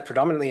be learned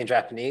predominantly in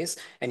Japanese,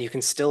 and you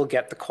can still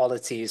get the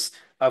qualities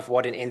of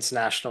what an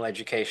international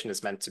education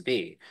is meant to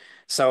be.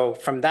 So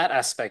from that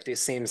aspect, it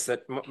seems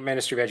that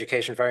Ministry of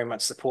Education very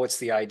much supports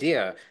the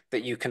idea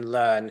that you can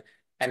learn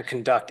and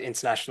conduct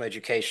international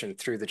education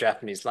through the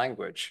Japanese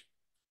language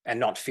and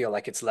not feel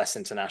like it's less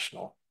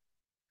international.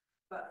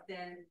 But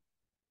then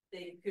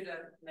they could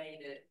have made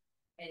it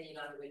any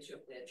language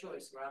of their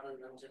choice rather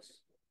than just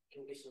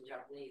English and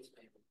Japanese,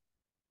 maybe.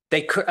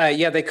 They could,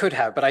 yeah, they could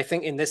have, but I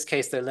think in this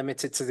case they're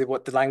limited to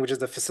the language of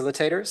the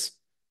facilitators.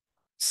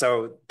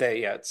 So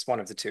it's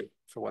one of the two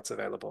for what's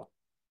available.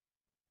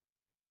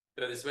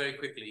 But it's very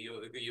quickly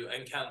you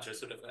encounter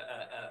sort of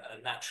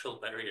a natural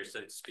barrier, so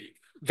to speak.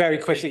 Very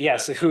quickly,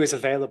 yes. So who is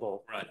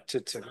available? Right.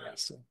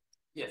 Yes.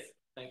 Yes.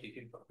 Thank you,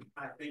 Kimpo.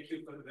 Thank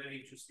you for the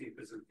very interesting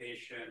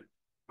presentation.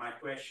 My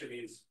question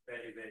is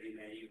very, very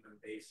naive and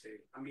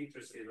basic. I'm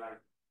interested, like,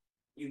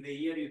 in the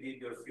year you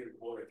did your field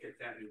work,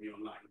 attending the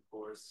online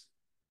course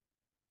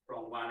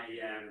from 1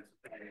 a.m.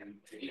 to 10 a.m.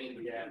 to 8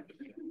 p.m.,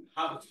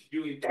 how did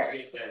you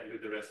integrate that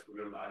with the rest of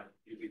your life?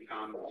 You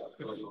become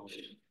nocturnal.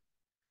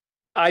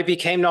 I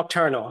became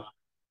nocturnal.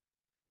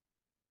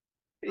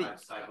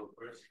 Life cycle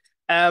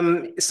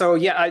person.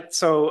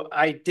 So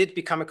I did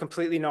become a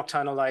completely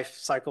nocturnal life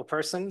cycle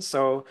person.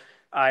 So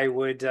I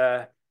would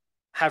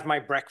have my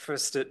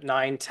breakfast at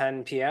 9,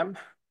 10 p.m.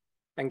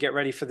 and get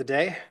ready for the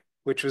day,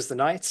 which was the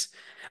night.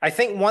 I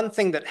think one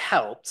thing that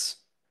helped,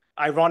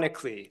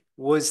 ironically,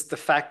 was the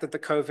fact that the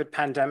COVID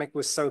pandemic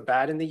was so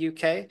bad in the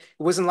UK. It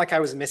wasn't like I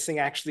was missing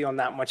actually on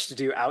that much to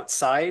do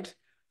outside.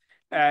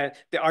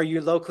 Our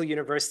local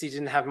university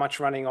didn't have much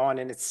running on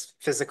in its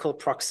physical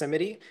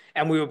proximity,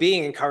 and we were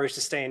being encouraged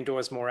to stay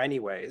indoors more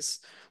anyways.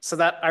 So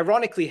that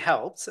ironically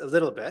helped a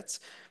little bit,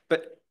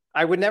 but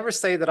I would never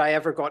say that I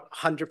ever got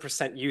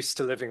 100% used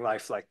to living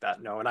life like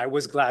that, no, and I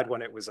was glad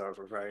when it was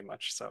over, very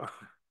much so.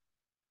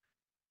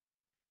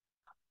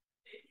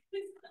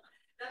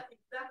 That's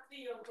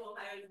exactly what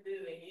I was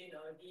doing,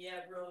 the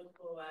abroad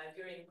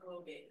during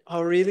COVID.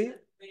 Oh, really?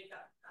 Wake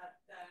up at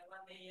 1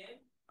 a.m.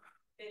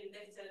 Then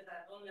lectures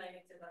at online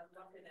lectures at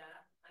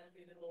Rotterdam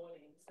until the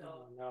morning.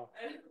 So no.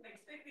 I'm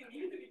expecting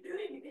you to be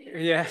doing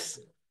this. Yes.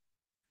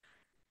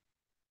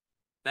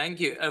 Thank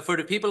you. For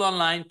the people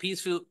online,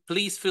 please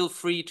feel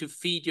free to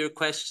feed your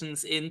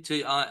questions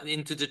into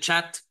the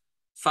chat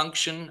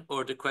function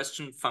or the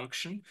question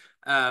function,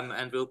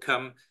 and we'll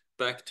come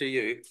back to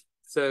you.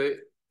 So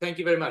thank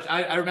you very much.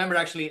 I remember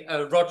actually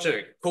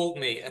Roger called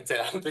me and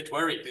said, I'm a bit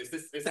worried. Is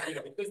this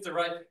the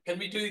right? Can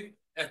we do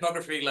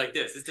ethnography like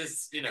this? Is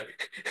this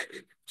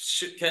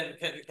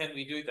can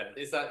we do that?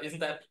 Isn't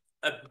that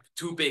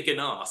too big an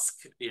ask?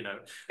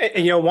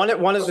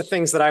 One of the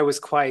things that I was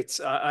quite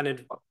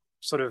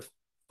sort of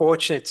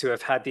fortunate to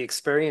have had the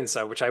experience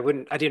of, which I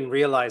didn't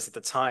realize at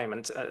the time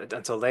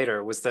until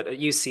later, was that at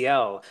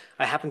UCL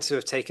I happened to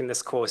have taken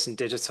this course in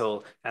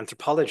digital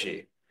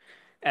anthropology.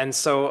 And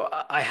so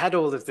I had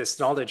all of this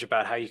knowledge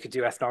about how you could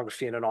do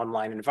ethnography in an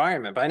online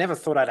environment, but I never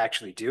thought I'd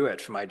actually do it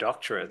for my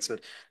doctorate.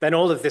 But then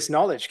all of this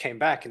knowledge came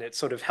back, and it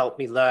sort of helped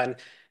me learn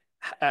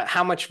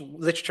how much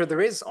literature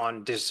there is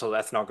on digital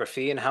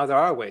ethnography and how there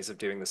are ways of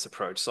doing this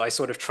approach. So I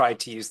sort of tried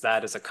to use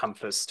that as a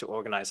compass to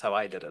organize how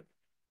I did it.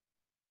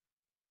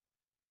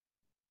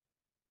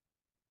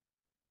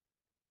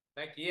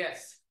 Thank you.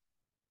 Yes.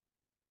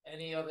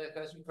 Any other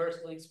question,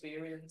 personal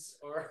experience,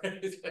 or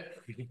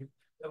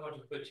I want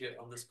to put you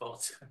on the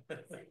spot.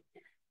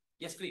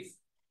 Yes, please.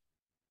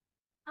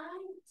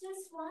 I'm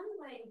just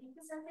wondering,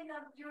 because I think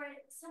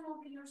some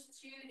of your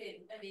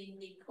students,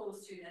 the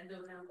co-student, I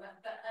don't know,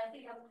 but I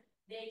think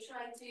they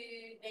try to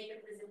make a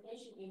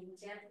presentation in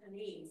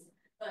Japanese,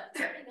 but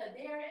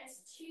they're a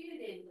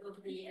student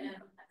of the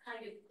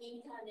kind of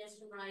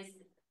internationalized,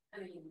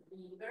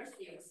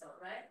 university or so,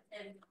 right?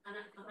 And am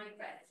I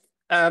correct?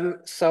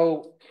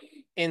 So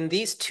in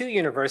these two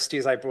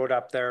universities I brought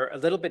up, they're a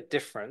little bit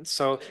different.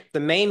 So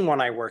the main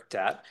one I worked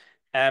at,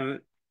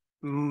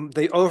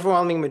 the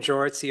overwhelming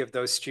majority of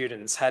those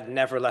students had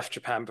never left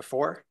Japan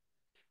before.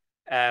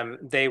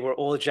 They were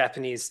all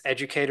Japanese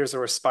educators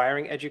or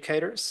aspiring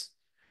educators.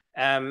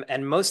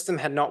 And most of them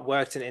had not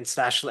worked in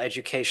international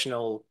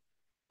educational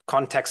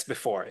context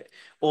before,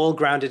 all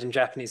grounded in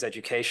Japanese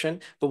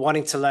education, but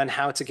wanting to learn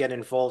how to get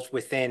involved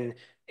within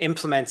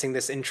implementing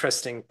this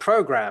interesting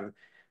program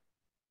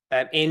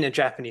in a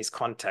Japanese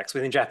context,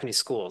 within Japanese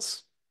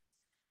schools.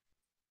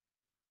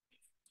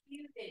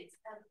 Students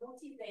are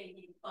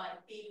motivated by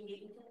being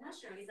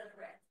international, is that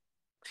correct?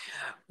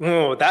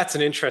 Oh, that's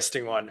an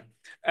interesting one.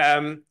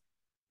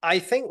 I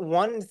think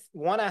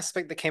one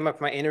aspect that came up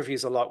in my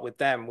interviews a lot with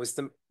them was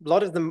a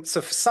lot of them,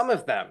 so for some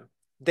of them,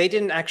 they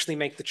didn't actually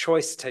make the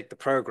choice to take the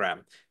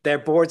program. Their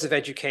boards of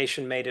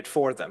education made it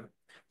for them.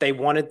 They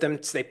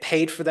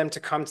paid for them to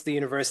come to the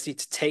university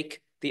to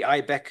take the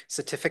IBEC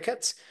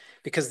certificates,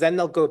 because then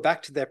they'll go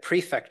back to their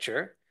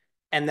prefecture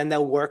and then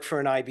they'll work for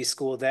an IB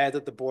school there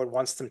that the board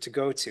wants them to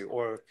go to,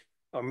 or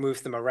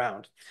move them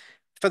around.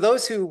 For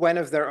those who went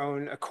of their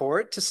own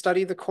accord to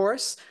study the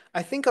course,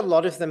 I think a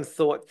lot of them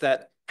thought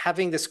that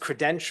having this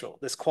credential,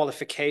 this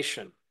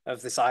qualification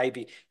of this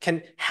IB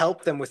can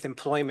help them with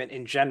employment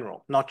in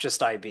general, not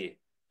just IB,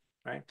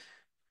 right?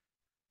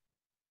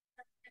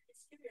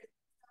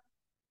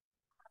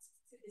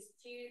 To the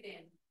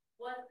student,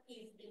 what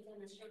is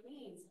international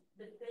means?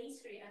 The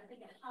pastry, I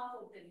think half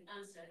of them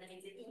answer that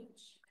is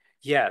English.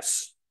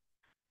 Yes.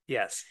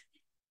 Yes.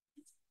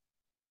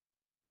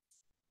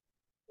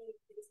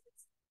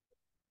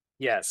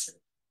 Yes.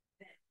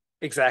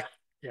 Exactly.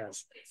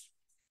 Yes.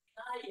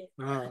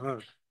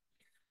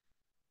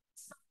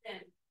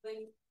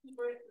 When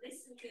people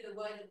listen to the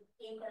word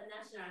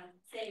international,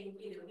 saying,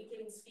 we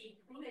can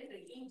speak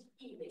fluently in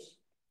English.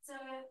 So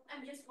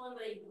I'm just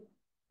wondering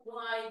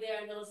why they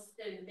are not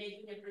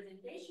making a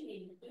presentation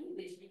in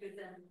English, because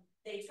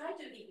they try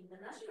to be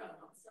international.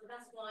 So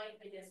that's why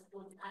I just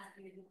want to ask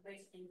you the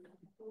question,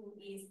 who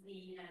is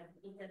the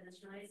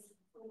internationalized,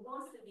 who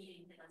wants to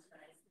be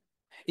internationalized?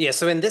 Yeah,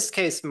 so in this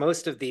case,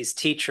 most of these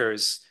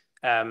teachers,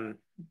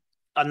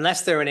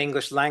 unless they're an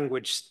English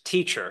language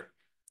teacher,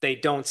 they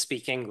don't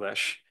speak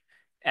English.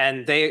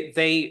 And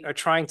they are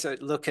trying to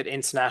look at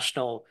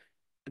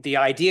the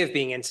idea of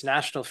being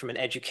international from an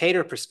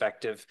educator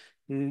perspective,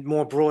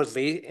 more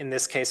broadly in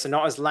this case, so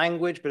not as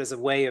language, but as a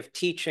way of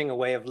teaching, a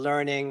way of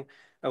learning,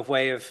 a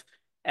way of,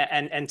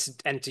 and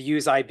to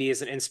use IB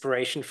as an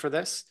inspiration for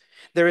this.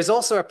 There is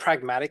also a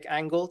pragmatic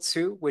angle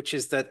too, which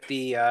is that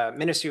the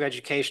Ministry of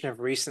Education have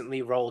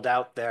recently rolled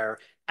out their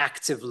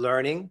active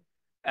learning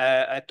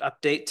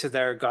update to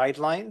their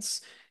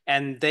guidelines.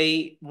 And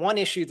one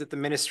issue that the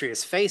ministry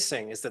is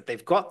facing is that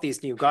they've got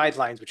these new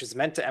guidelines, which is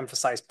meant to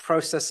emphasize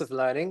process of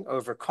learning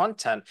over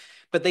content,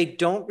 but they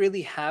don't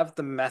really have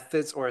the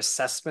methods or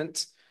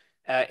assessment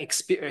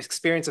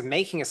experience of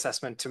making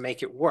assessment to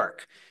make it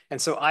work. And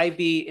so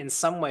IB in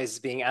some ways is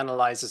being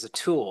analyzed as a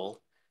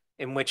tool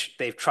in which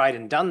they've tried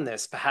and done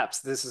this. Perhaps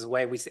this is a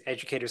way we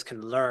educators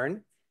can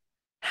learn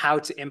how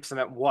to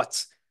implement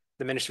what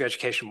the Ministry of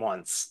Education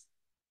wants.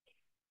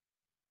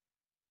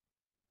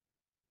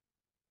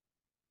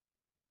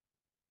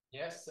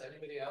 Yes,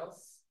 anybody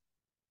else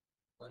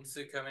wants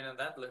to come in on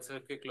that? Let's have a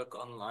quick look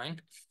online.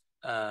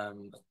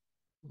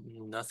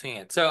 Nothing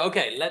yet. So,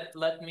 okay,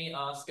 let me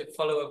ask a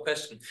follow-up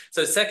question.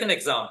 So second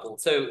example,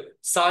 so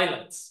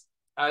silence.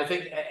 I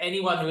think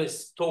anyone who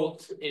is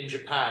taught in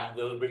Japan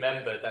will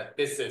remember that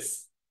this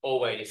is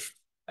always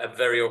a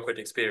very awkward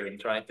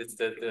experience, right? It's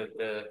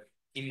the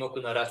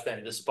Imoku no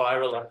Rasen, the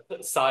spiral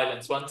of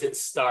silence. Once it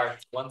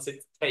starts, once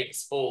it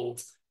takes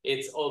hold,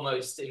 it's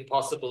almost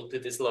impossible to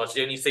dislodge.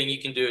 The only thing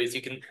you can do is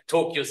you can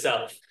talk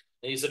yourself,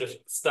 and you sort of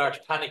start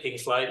panicking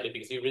slightly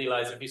because you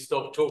realize if you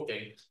stop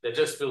talking, there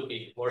just will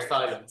be more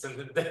silence,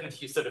 and then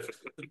you sort of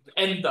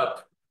end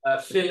up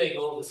filling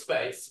all the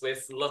space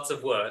with lots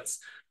of words.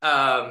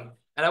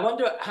 And I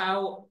wonder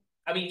how,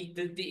 I mean,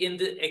 in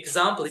the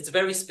example, it's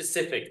very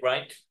specific,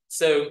 right?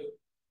 So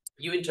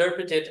you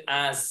interpret it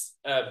as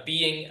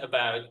being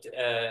about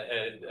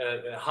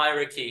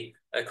hierarchy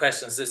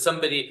questions. There's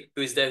somebody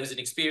who's there, who's an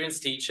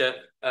experienced teacher,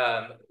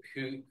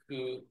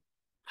 who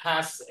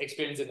has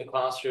experience in the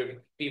classroom,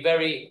 be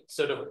very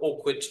sort of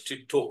awkward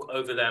to talk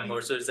over them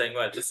or sort of saying,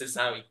 well, this is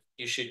how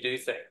you should do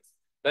things.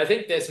 But I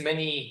think there's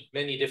many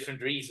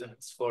different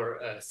reasons for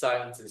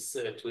silences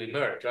to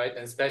emerge, right?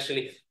 And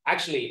especially,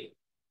 actually,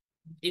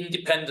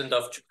 independent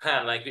of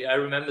Japan, like I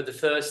remember the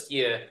first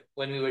year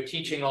when we were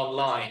teaching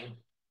online,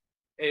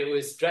 it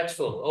was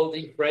dreadful. All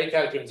these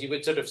breakout rooms, you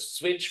would sort of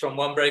switch from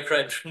one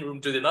breakout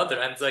room to another,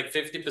 and it's like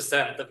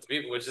 50% of the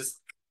people would just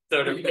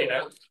sort of, you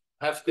know,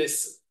 have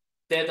this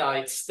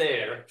dead-eyed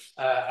stare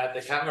at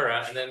the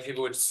camera, and then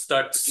people would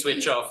start to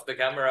switch off the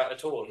camera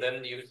at all. And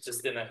then you're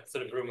just in a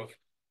sort of room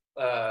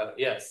of,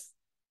 yes.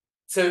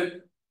 So,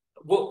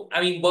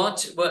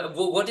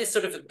 what is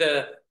sort of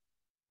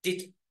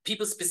did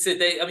people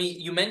specific? I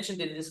mean, you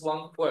mentioned in this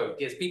one quote,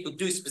 yes, people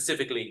do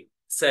specifically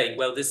say,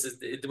 well,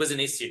 it was an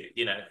issue,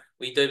 you know,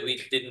 we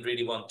didn't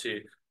really want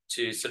to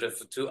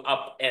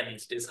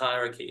upend this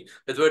hierarchy.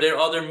 But were there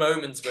other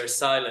moments where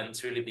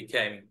silence really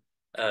became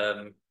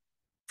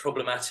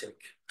problematic?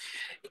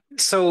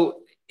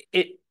 So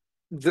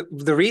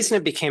the reason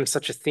it became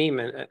such a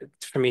theme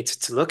for me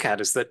to look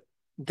at is that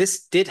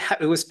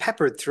it was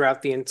peppered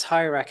throughout the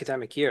entire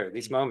academic year,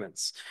 these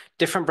moments.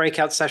 Different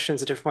breakout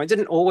sessions at different points. It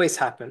didn't always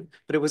happen,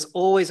 but it was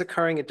always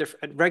occurring at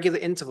regular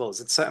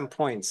intervals at certain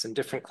points in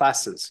different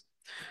classes.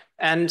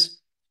 And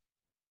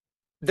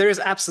there's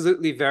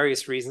absolutely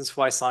various reasons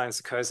why silence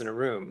occurs in a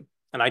room.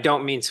 And I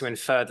don't mean to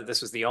infer that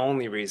this was the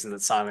only reason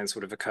that silence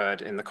would have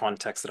occurred in the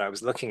context that I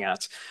was looking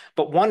at.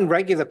 But one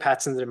regular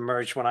pattern that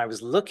emerged when I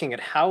was looking at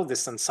how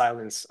this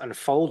silence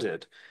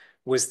unfolded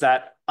was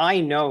that I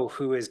know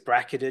who is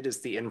bracketed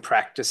as the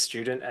in-practice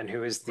student and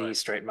who is the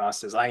straight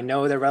masters. I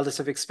know their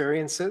relative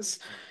experiences,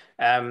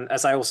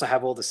 as I also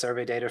have all the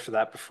survey data for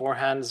that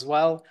beforehand as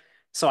well.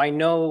 So I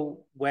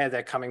know where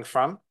they're coming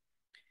from.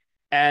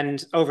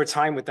 And over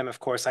time with them, of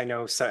course, I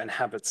know certain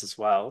habits as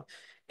well.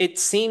 It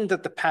seemed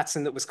that the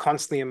pattern that was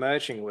constantly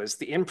emerging was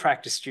the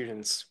in-practice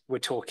students were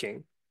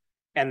talking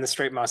and the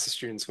straight master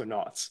students were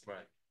not.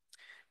 Right.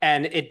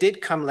 And it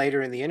did come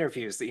later in the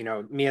interviews that, you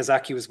know,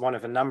 Miyazaki was one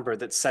of a number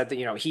that said that,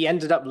 you know, he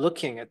ended up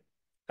looking at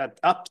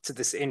up to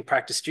this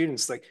in-practice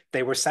students like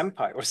they were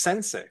senpai or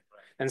sensei. Right.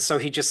 And so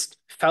he just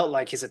felt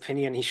like his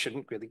opinion, he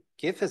shouldn't really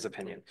give his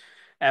opinion.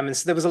 And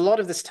so there was a lot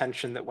of this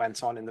tension that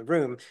went on in the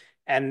room.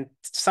 And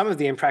some of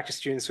the in-practice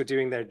students were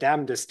doing their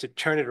damnedest to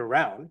turn it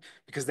around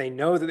because they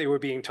know that they were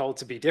being told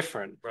to be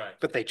different, right,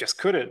 but they just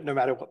couldn't, no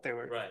matter what they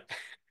were. Right.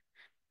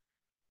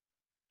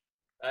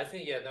 I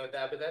think, yeah, no,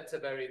 but that's a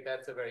very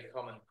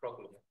common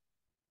problem.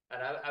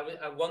 And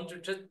I wonder,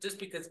 just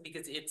because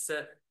it's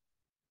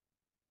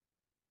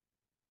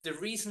the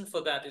reason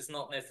for that is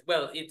not necessarily,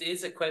 well, it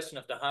is a question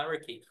of the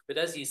hierarchy, but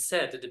as you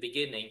said at the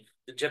beginning,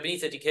 the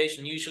Japanese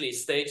education usually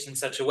is staged in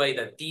such a way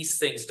that these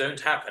things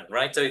don't happen,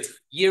 right? So it's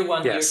year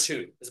one, yes, year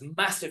two. There's a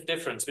massive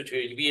difference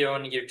between year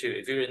one and year two.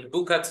 If you're in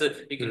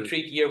Bukatsu, you can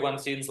treat year one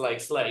students like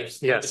slaves.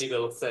 Yes. Nobody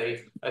will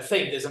say a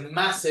thing. There's a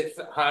massive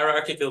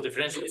hierarchical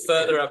differential. The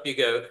further up you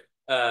go,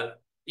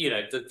 you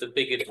know, the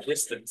bigger the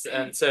distance.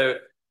 And so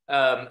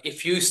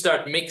if you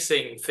start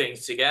mixing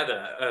things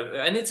together,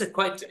 and it's a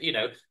quite, you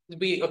know,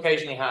 we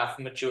occasionally have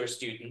mature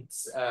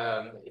students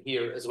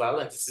here as well,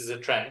 and this is a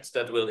trend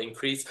that will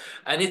increase.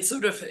 And it's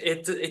sort of,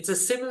 it's a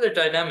similar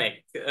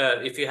dynamic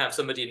if you have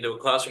somebody in the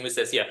classroom who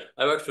says, yeah,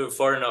 I worked for a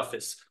foreign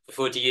office for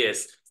 40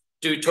 years.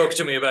 do talk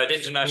to me about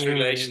international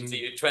relations,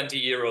 you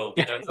 20-year-old.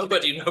 You know,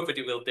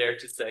 nobody will dare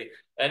to say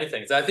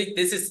anything. So I think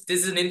this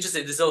is an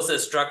interesting. This is also a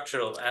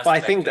structural aspect. Well, I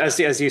think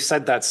as you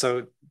said that,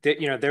 so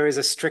you know, there is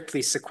a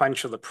strictly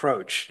sequential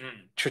approach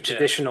to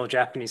traditional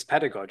Japanese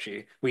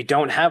pedagogy. We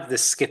don't have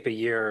this skip a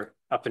year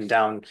up and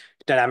down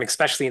dynamic,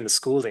 especially in the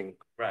schooling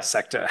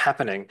sector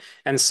happening.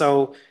 And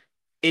so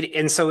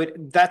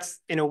that's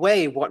in a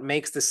way what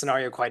makes this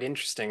scenario quite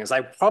interesting, is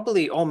I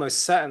probably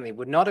almost certainly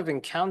would not have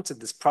encountered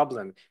this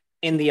problem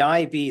in the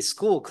IB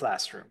school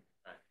classroom.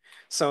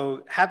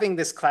 So having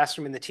this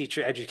classroom in the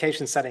teacher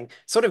education setting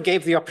sort of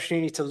gave the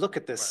opportunity to look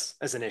at this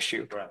as an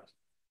issue,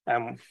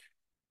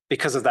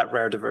 because of that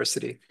rare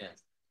diversity.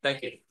 Yes.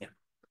 Thank you. Yeah.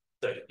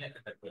 Sorry.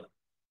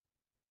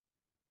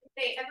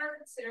 They ever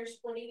consider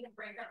splitting the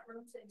breakout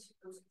rooms into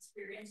those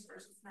experienced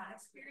versus not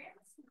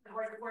experienced?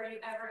 Or were you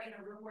ever in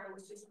a room where it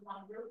was just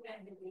one group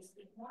and they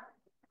speak more?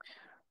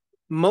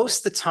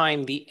 Most of the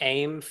time, the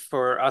aim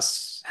for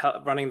us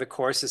running the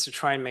course is to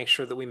try and make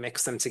sure that we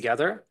mix them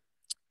together.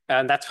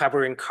 And that's how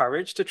we're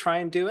encouraged to try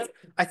and do it.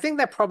 I think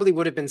there probably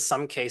would have been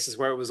some cases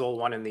where it was all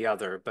one and the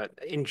other, but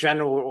in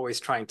general, we're always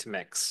trying to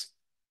mix.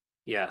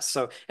 Yeah,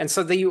 so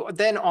you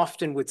then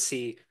often would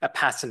see a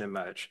pattern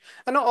emerge,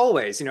 and not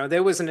always. You know,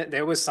 there was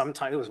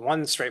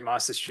one straight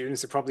master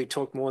student who probably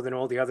talked more than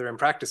all the other in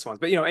practice ones,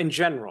 but you know, in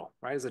general,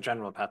 right, as a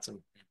general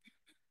pattern.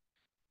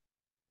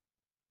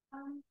 I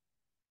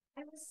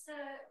was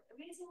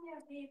reading a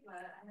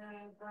paper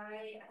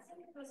by, I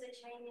think it was a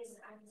Chinese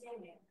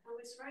academic who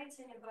was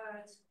writing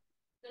about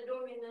the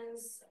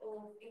dominance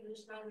of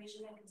English language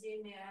in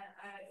academia,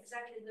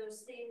 exactly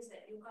those things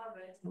that you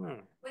covered.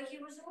 But he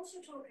was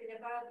also talking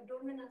about the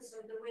dominance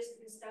of the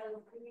Western style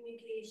of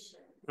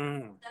communication.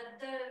 That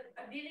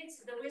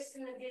the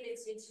Western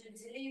ability to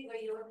deliver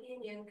your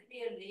opinion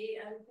clearly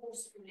and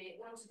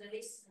forcefully onto the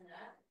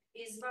listener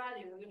is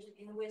valued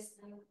in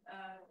Western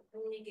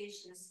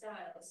communication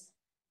styles.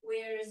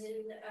 Whereas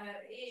in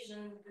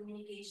Asian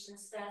communication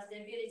styles,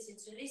 the ability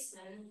to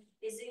listen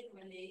is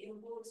equally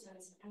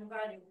important and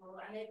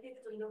valuable. And I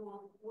picked on the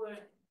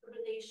word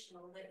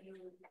relational that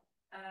you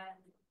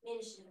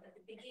mentioned at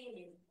the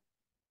beginning.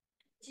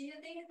 Do you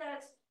think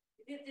that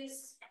with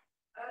this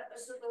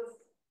sort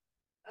of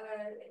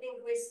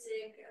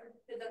linguistic and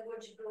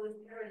pedagogical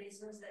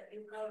imperialisms that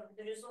you cover,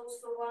 there is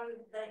also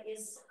one that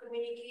is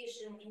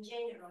communication in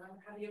general? And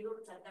have you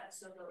looked at that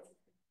sort of,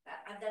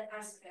 at that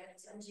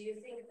aspect? And do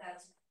you think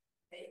that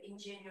in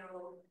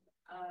general,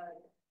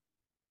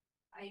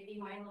 IB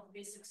might not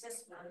be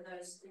successful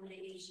in the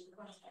Asian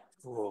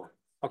context? Ooh.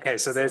 Okay,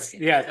 so that's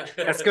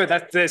good.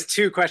 There's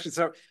two questions.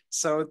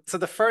 So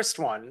the first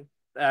one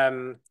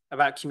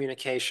about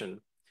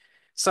communication.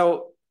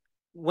 So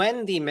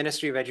when the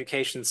Ministry of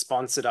Education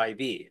sponsored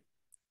IB,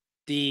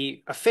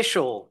 the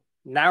official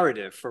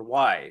narrative for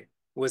why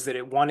was that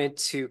it wanted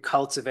to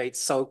cultivate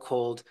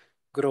so-called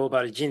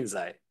global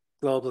jinzai,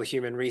 global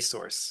human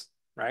resource,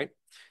 right?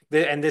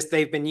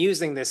 They've been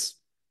using this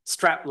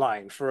strap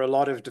line for a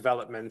lot of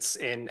developments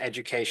in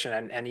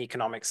education and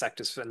economic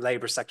sectors and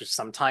labor sectors for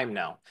some time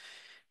now.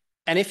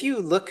 And if you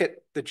look at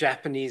the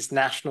Japanese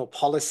national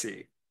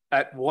policy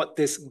at what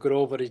this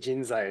global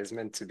jinzai is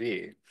meant to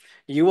be,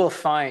 you will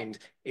find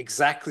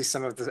exactly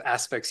some of the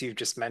aspects you've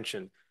just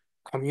mentioned.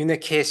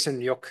 Communication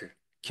yoku,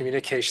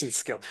 communication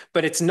skill.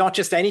 But it's not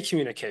just any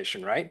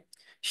communication, right?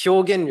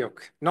 Hyogen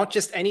yoku, not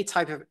just any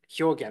type of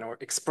hyogen or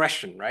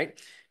expression, right?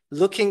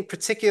 Looking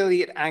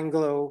particularly at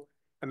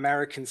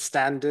Anglo-American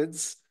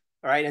standards,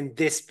 right? And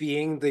this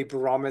being the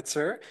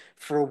barometer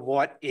for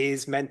what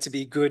is meant to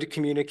be good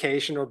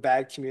communication or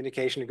bad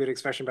communication, a good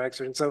expression, bad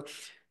expression. So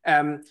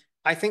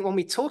I think when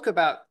we talk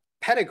about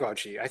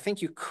pedagogy, I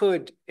think you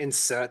could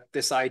insert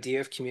this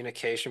idea of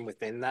communication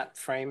within that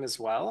frame as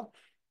well.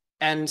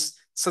 And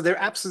so there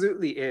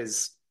absolutely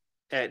is,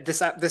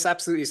 this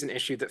absolutely is an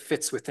issue that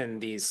fits within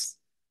these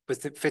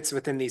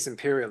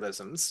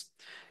imperialisms.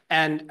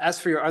 And as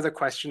for your other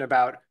question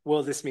about,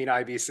 will this mean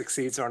IB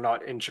succeeds or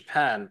not in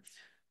Japan?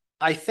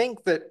 I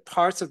think that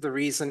part of the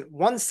reason,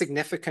 one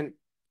significant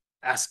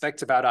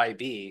aspect about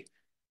IB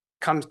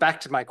comes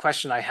back to my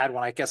question I had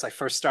when I guess I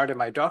first started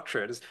my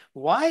doctorate, is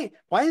why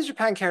does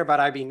Japan care about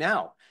IB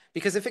now?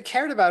 Because if it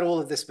cared about all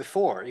of this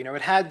before, you know,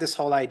 it had this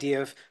whole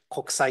idea of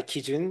kokusai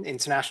kijun,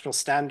 international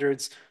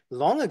standards,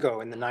 long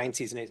ago in the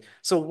 90s and 80s.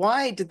 So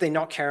why did they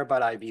not care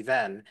about IB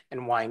then,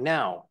 and why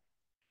now?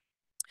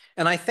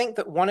 And I think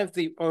that one of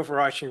the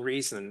overarching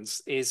reasons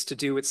is to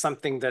do with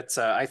something that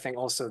I think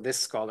also this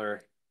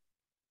scholar,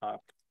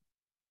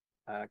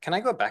 can I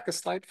go back a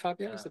slide,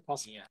 Fabio? Is it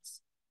possible? Yes,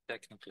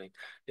 technically.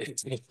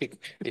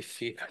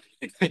 If you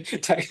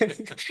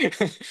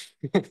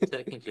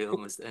technically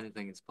almost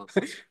anything is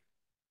possible.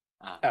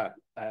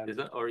 Is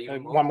it, or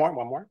even more?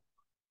 One more.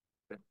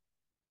 Okay.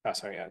 Oh,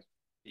 sorry.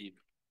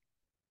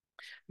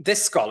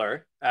 This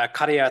scholar,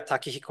 Kariya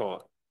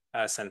Takehiko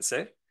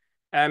sensei,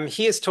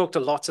 he has talked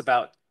a lot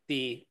about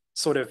the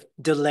sort of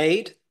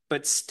delayed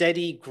but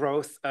steady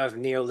growth of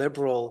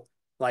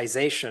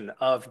neoliberalization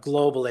of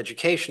global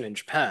education in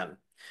Japan.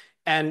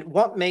 And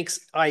what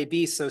makes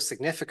IB so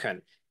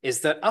significant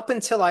is that up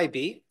until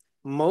IB,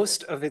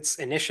 most of its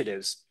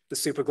initiatives, the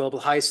Super Global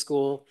High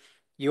School,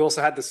 you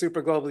also had the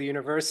Super Global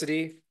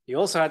University, you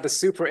also had the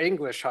Super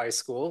English High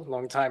School a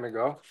long time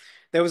ago.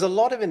 There was a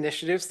lot of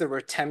initiatives that were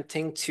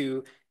attempting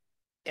to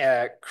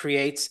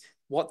create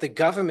what the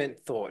government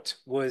thought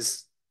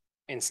was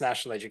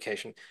international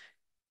education.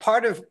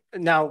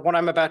 Now, what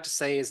I'm about to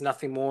say is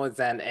nothing more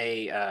than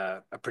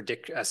a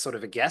sort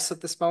of a guess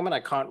at this moment. I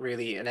can't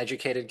really, an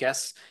educated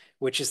guess,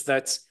 which is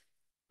that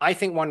I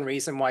think one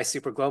reason why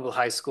Super Global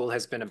High School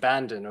has been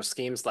abandoned, or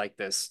schemes like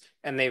this,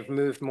 and they've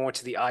moved more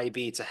to the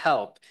IB to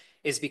help,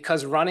 is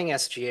because running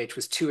SGH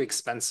was too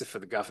expensive for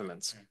the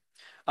government.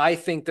 I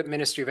think that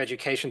Ministry of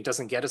Education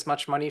doesn't get as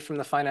much money from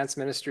the finance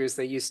ministry as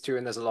they used to,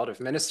 and there's a lot of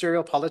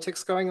ministerial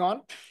politics going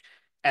on.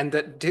 And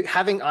that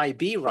having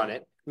IB run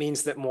it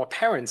means that more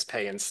parents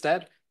pay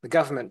instead. The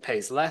government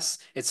pays less.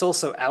 It's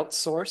also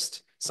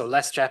outsourced, so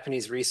less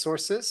Japanese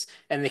resources,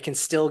 and they can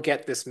still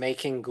get this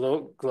making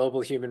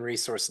global human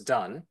resource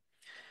done.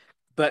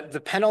 But the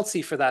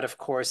penalty for that, of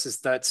course, is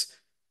that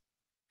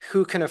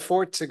who can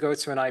afford to go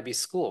to an IB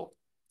school?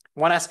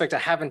 One aspect I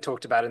haven't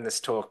talked about in this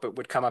talk, but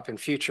would come up in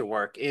future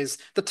work, is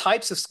the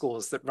types of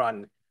schools that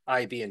run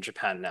IB in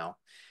Japan now.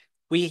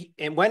 When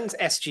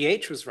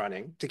SGH was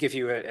running, to give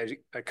you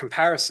a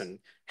comparison,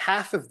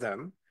 half of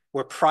them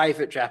were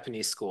private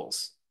Japanese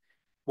schools,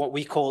 what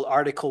we call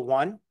Article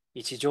 1,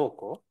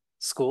 Ichijoko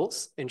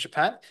schools in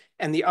Japan,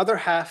 and the other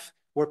half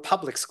were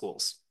public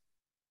schools.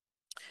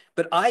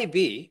 But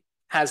IB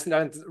has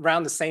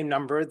around the same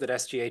number that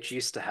SGH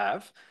used to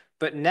have,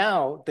 but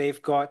now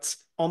they've got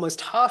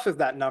almost half of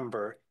that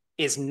number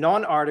is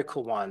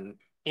non-Article 1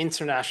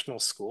 international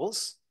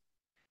schools.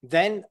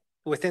 Then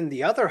within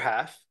the other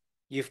half,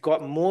 you've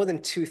got more than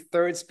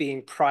 2/3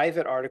 being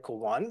private Article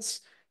 1s,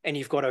 and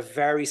you've got a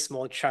very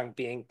small chunk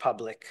being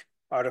public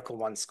Article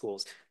 1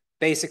 schools.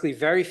 Basically,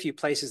 very few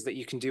places that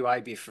you can do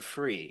IB for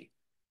free,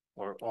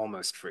 or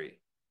almost free.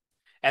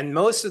 And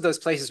most of those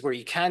places where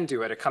you can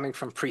do it are coming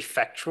from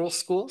prefectural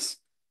schools,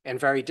 and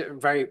very,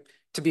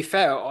 to be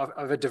fair,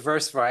 of a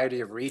diverse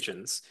variety of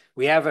regions.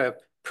 We have a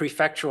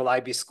prefectural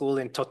IB school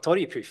in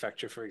Tottori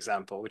Prefecture, for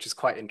example, which is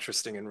quite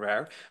interesting and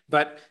rare.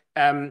 But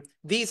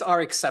these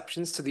are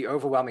exceptions to the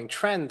overwhelming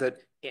trend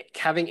that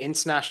having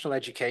international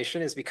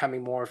education is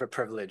becoming more of a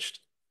privileged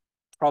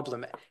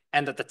problem,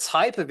 and that the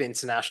type of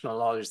international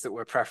knowledge that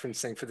we're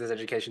preferencing for this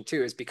education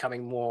too is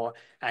becoming more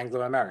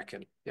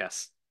Anglo-American.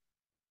 Yes.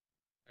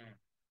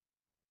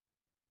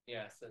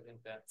 Yes, I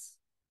think that's,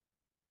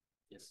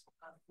 yes.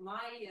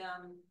 My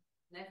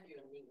nephew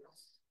and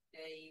niece,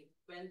 they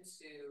went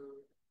to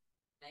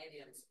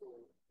Canadian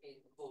school in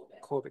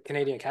Kobe.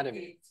 Canadian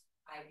Academy.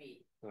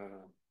 IB.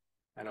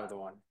 I know the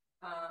one.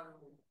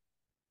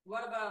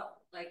 What about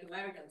like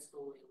American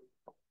school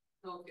in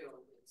Tokyo?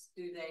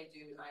 Do they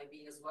do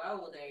IB as well,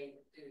 or they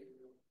do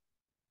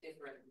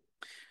different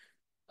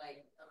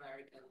like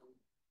American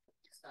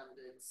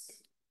standards?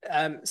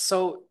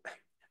 So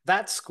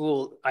that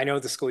school, I know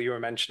the school you were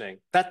mentioning.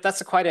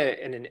 That's quite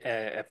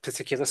a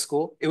particular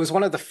school. It was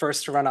one of the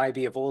first to run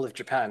IB of all of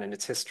Japan in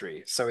its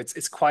history. So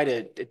it's quite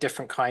a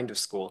different kind of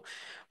school.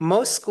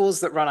 Most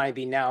schools that run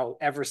IB now,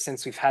 ever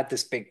since we've had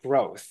this big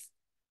growth,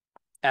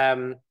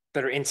 that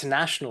are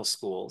international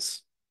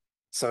schools.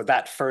 So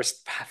that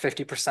first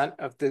 50%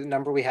 of the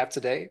number we have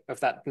today, of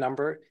that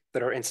number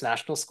that are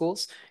international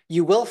schools,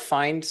 you will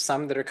find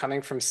some that are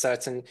coming from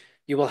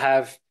you will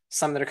have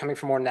some that are coming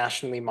from more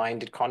nationally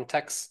minded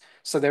contexts.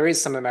 So there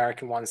is some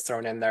American ones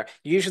thrown in there.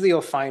 Usually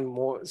you'll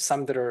find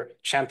some that are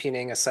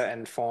championing a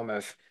certain form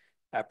of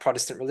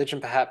Protestant religion,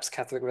 perhaps,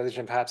 Catholic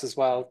religion, perhaps as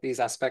well, these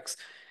aspects.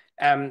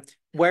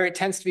 Where it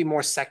tends to be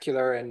more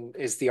secular and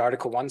is the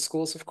Article 1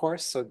 schools, of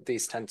course. So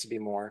these tend to be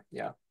more,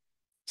 yeah.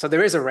 So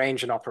there is a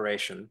range in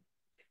operation.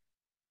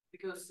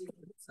 Because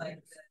it's like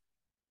the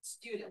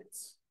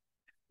students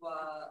were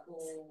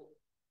all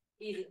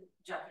either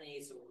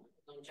Japanese or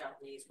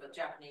non-Japanese, but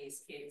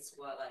Japanese kids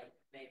were like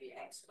maybe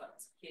expert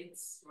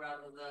kids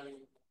rather than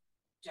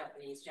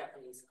Japanese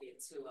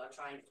kids who are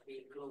trying to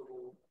be a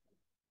global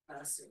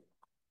person.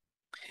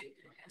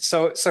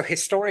 So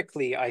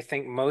historically, I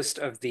think most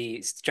of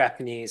the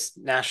Japanese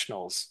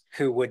nationals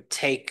who would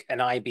take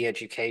an IB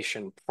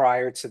education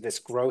prior to this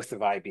growth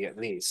of IB, at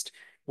least,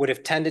 would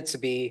have tended to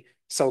be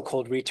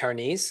so-called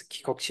returnees,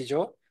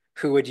 kikokushijo,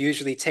 who would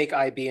usually take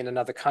IB in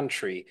another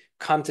country,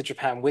 come to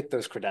Japan with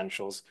those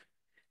credentials,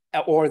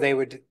 or they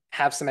would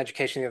have some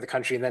education in the other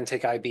country and then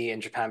take IB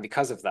in Japan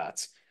because of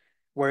that.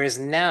 Whereas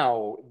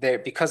now,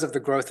 because of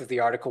the growth of the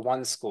Article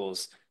 1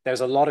 schools,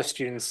 there's a lot of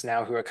students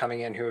now who are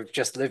coming in who have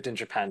just lived in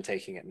Japan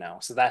taking it now.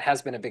 So that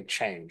has been a big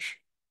change.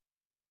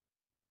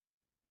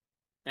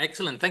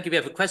 Excellent. Thank you. We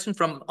have a question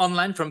from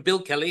online from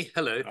Bill Kelly.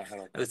 Hello.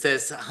 Hello. It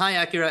says, hi,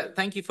 Akira.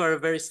 Thank you for a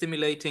very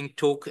stimulating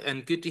talk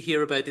and good to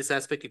hear about this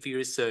aspect of your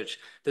research.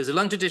 There's a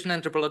long tradition in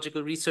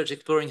anthropological research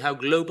exploring how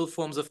global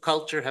forms of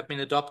culture have been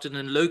adopted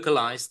and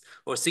localized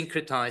or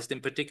syncretized in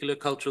particular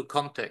cultural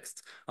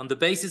contexts. On the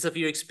basis of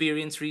your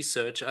experience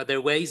research, are there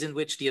ways in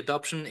which the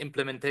adoption and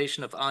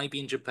implementation of IB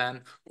in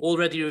Japan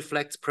already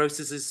reflects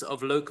processes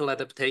of local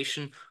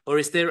adaptation, or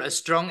is there a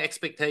strong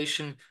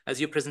expectation, as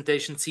your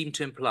presentation seemed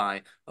to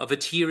imply, of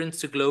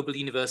adherence to global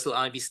universal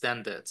IB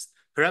standards?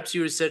 Perhaps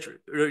your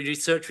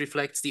research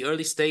reflects the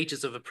early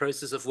stages of a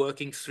process of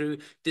working through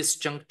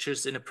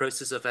disjunctures in a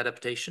process of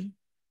adaptation.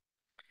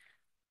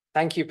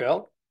 Thank you,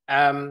 Bill.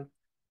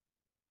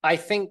 I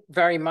think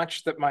very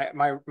much that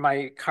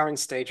my current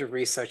stage of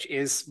research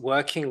is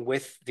working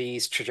with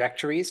these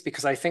trajectories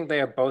because I think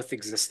they are both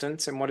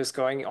existent in what is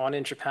going on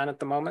in Japan at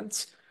the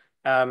moment.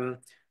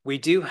 We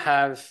do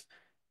have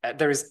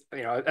there is,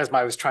 as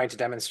I was trying to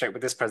demonstrate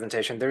with this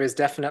presentation, there is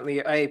definitely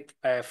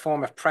a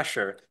form of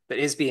pressure that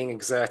is being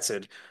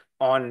exerted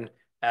on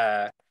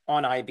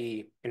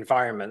IB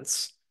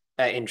environments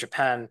in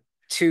Japan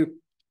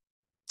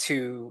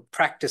to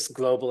practice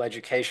global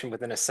education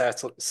within a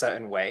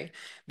certain way.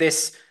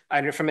 This,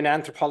 from an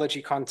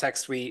anthropology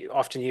context, we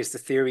often use the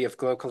theory of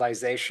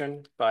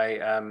globalization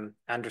by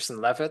Anderson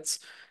Levitz.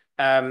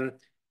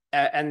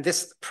 And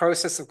this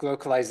process of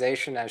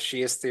globalization, as she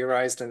has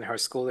theorized and her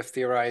school have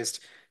theorized,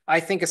 I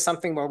think is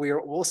something where we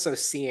are also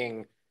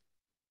seeing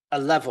a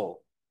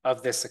level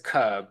of this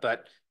occur.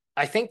 But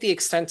I think the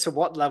extent to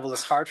what level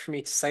is hard for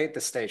me to say at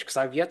this stage because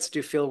I've yet to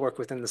do fieldwork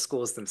within the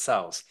schools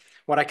themselves.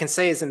 What I can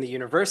say is in the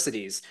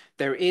universities,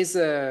 there is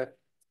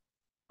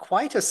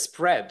quite a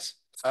spread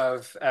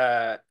of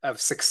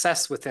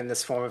success within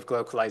this form of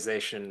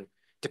globalization,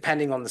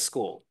 depending on the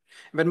school.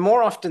 But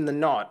more often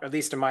than not, at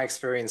least in my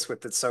experience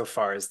with it so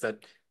far, is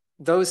that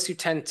those who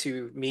tend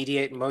to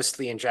mediate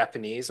mostly in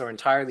Japanese or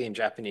entirely in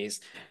Japanese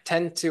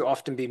tend to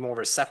often be more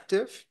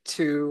receptive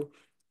to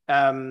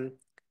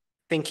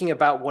thinking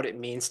about what it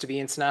means to be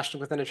international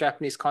within a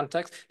Japanese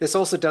context. This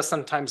also does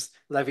sometimes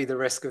levy the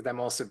risk of them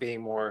also being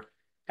more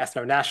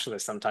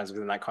ethno-nationalist sometimes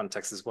within that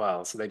context as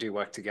well. So they do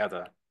work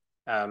together.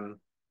 But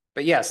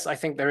yes, I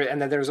think and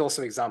then there's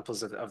also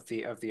examples of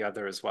the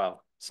other as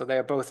well. So they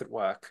are both at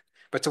work.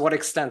 But to what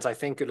extent, I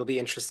think it'll be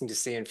interesting to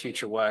see in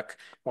future work,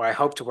 where I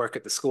hope to work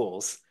at the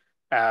schools,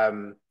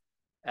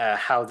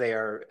 how they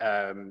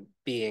are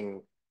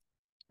being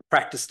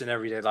practiced in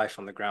everyday life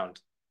on the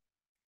ground.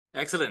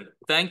 Excellent.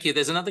 Thank you.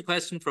 There's another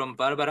question from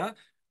Barbara.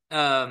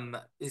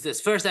 He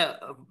says, first,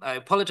 I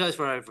apologize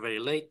for arriving very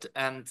late,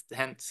 and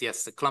hence,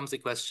 yes, a clumsy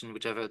question,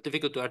 which I've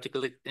difficult to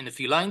articulate in a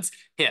few lines.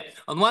 Here,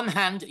 on one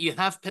hand, you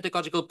have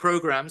pedagogical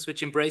programs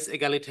which embrace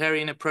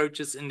egalitarian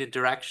approaches and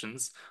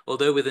interactions,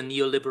 although with a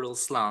neoliberal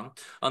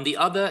slant. On the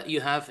other, you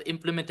have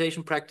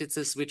implementation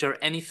practices which are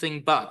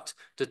anything but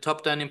the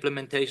top-down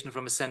implementation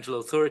from a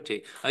central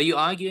authority. Are you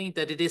arguing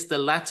that it is the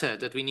latter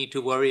that we need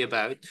to worry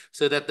about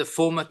so that the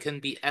former can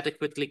be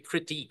adequately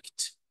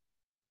critiqued?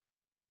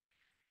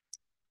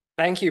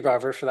 Thank you,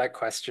 Barbara, for that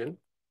question.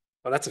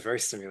 Well, that's a very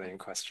stimulating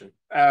question.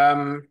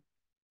 I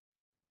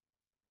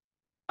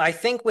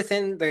think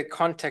within the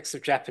context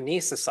of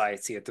Japanese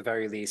society, at the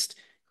very least,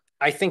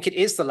 I think it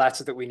is the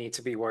latter that we need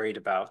to be worried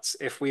about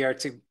if we are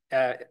to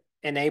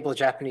enable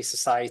Japanese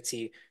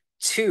society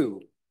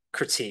to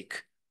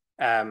critique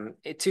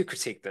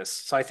this.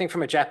 So I think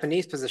from a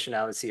Japanese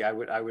positionality,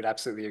 I would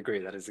absolutely agree.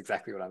 That is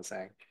exactly what I'm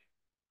saying.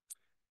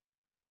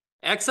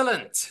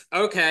 Excellent.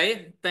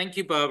 Okay. Thank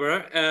you,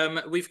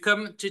 Barbara. We've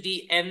come to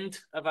the end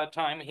of our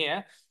time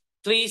here.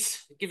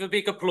 Please give a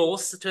big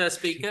applause to our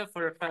speaker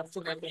for a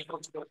fascinating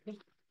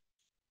contribution.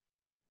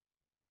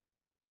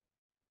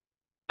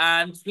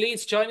 And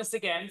please join us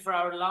again for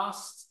our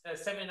last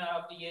seminar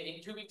of the year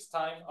in 2 weeks'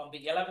 time on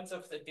the 11th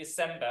of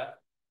December,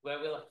 where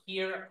we'll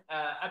hear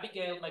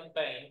Abigail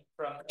McBain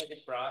from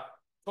Edinburgh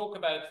talk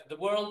about the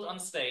world on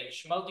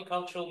stage,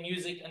 multicultural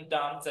music and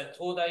dance at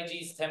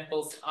Todaiji's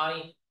temple's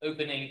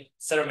eye-opening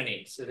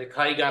ceremony. So the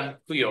Kaigan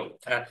Kuyo,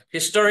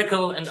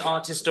 historical and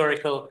art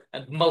historical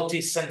and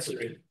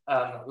multi-sensory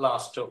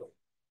last talk.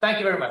 Thank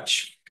you very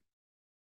much.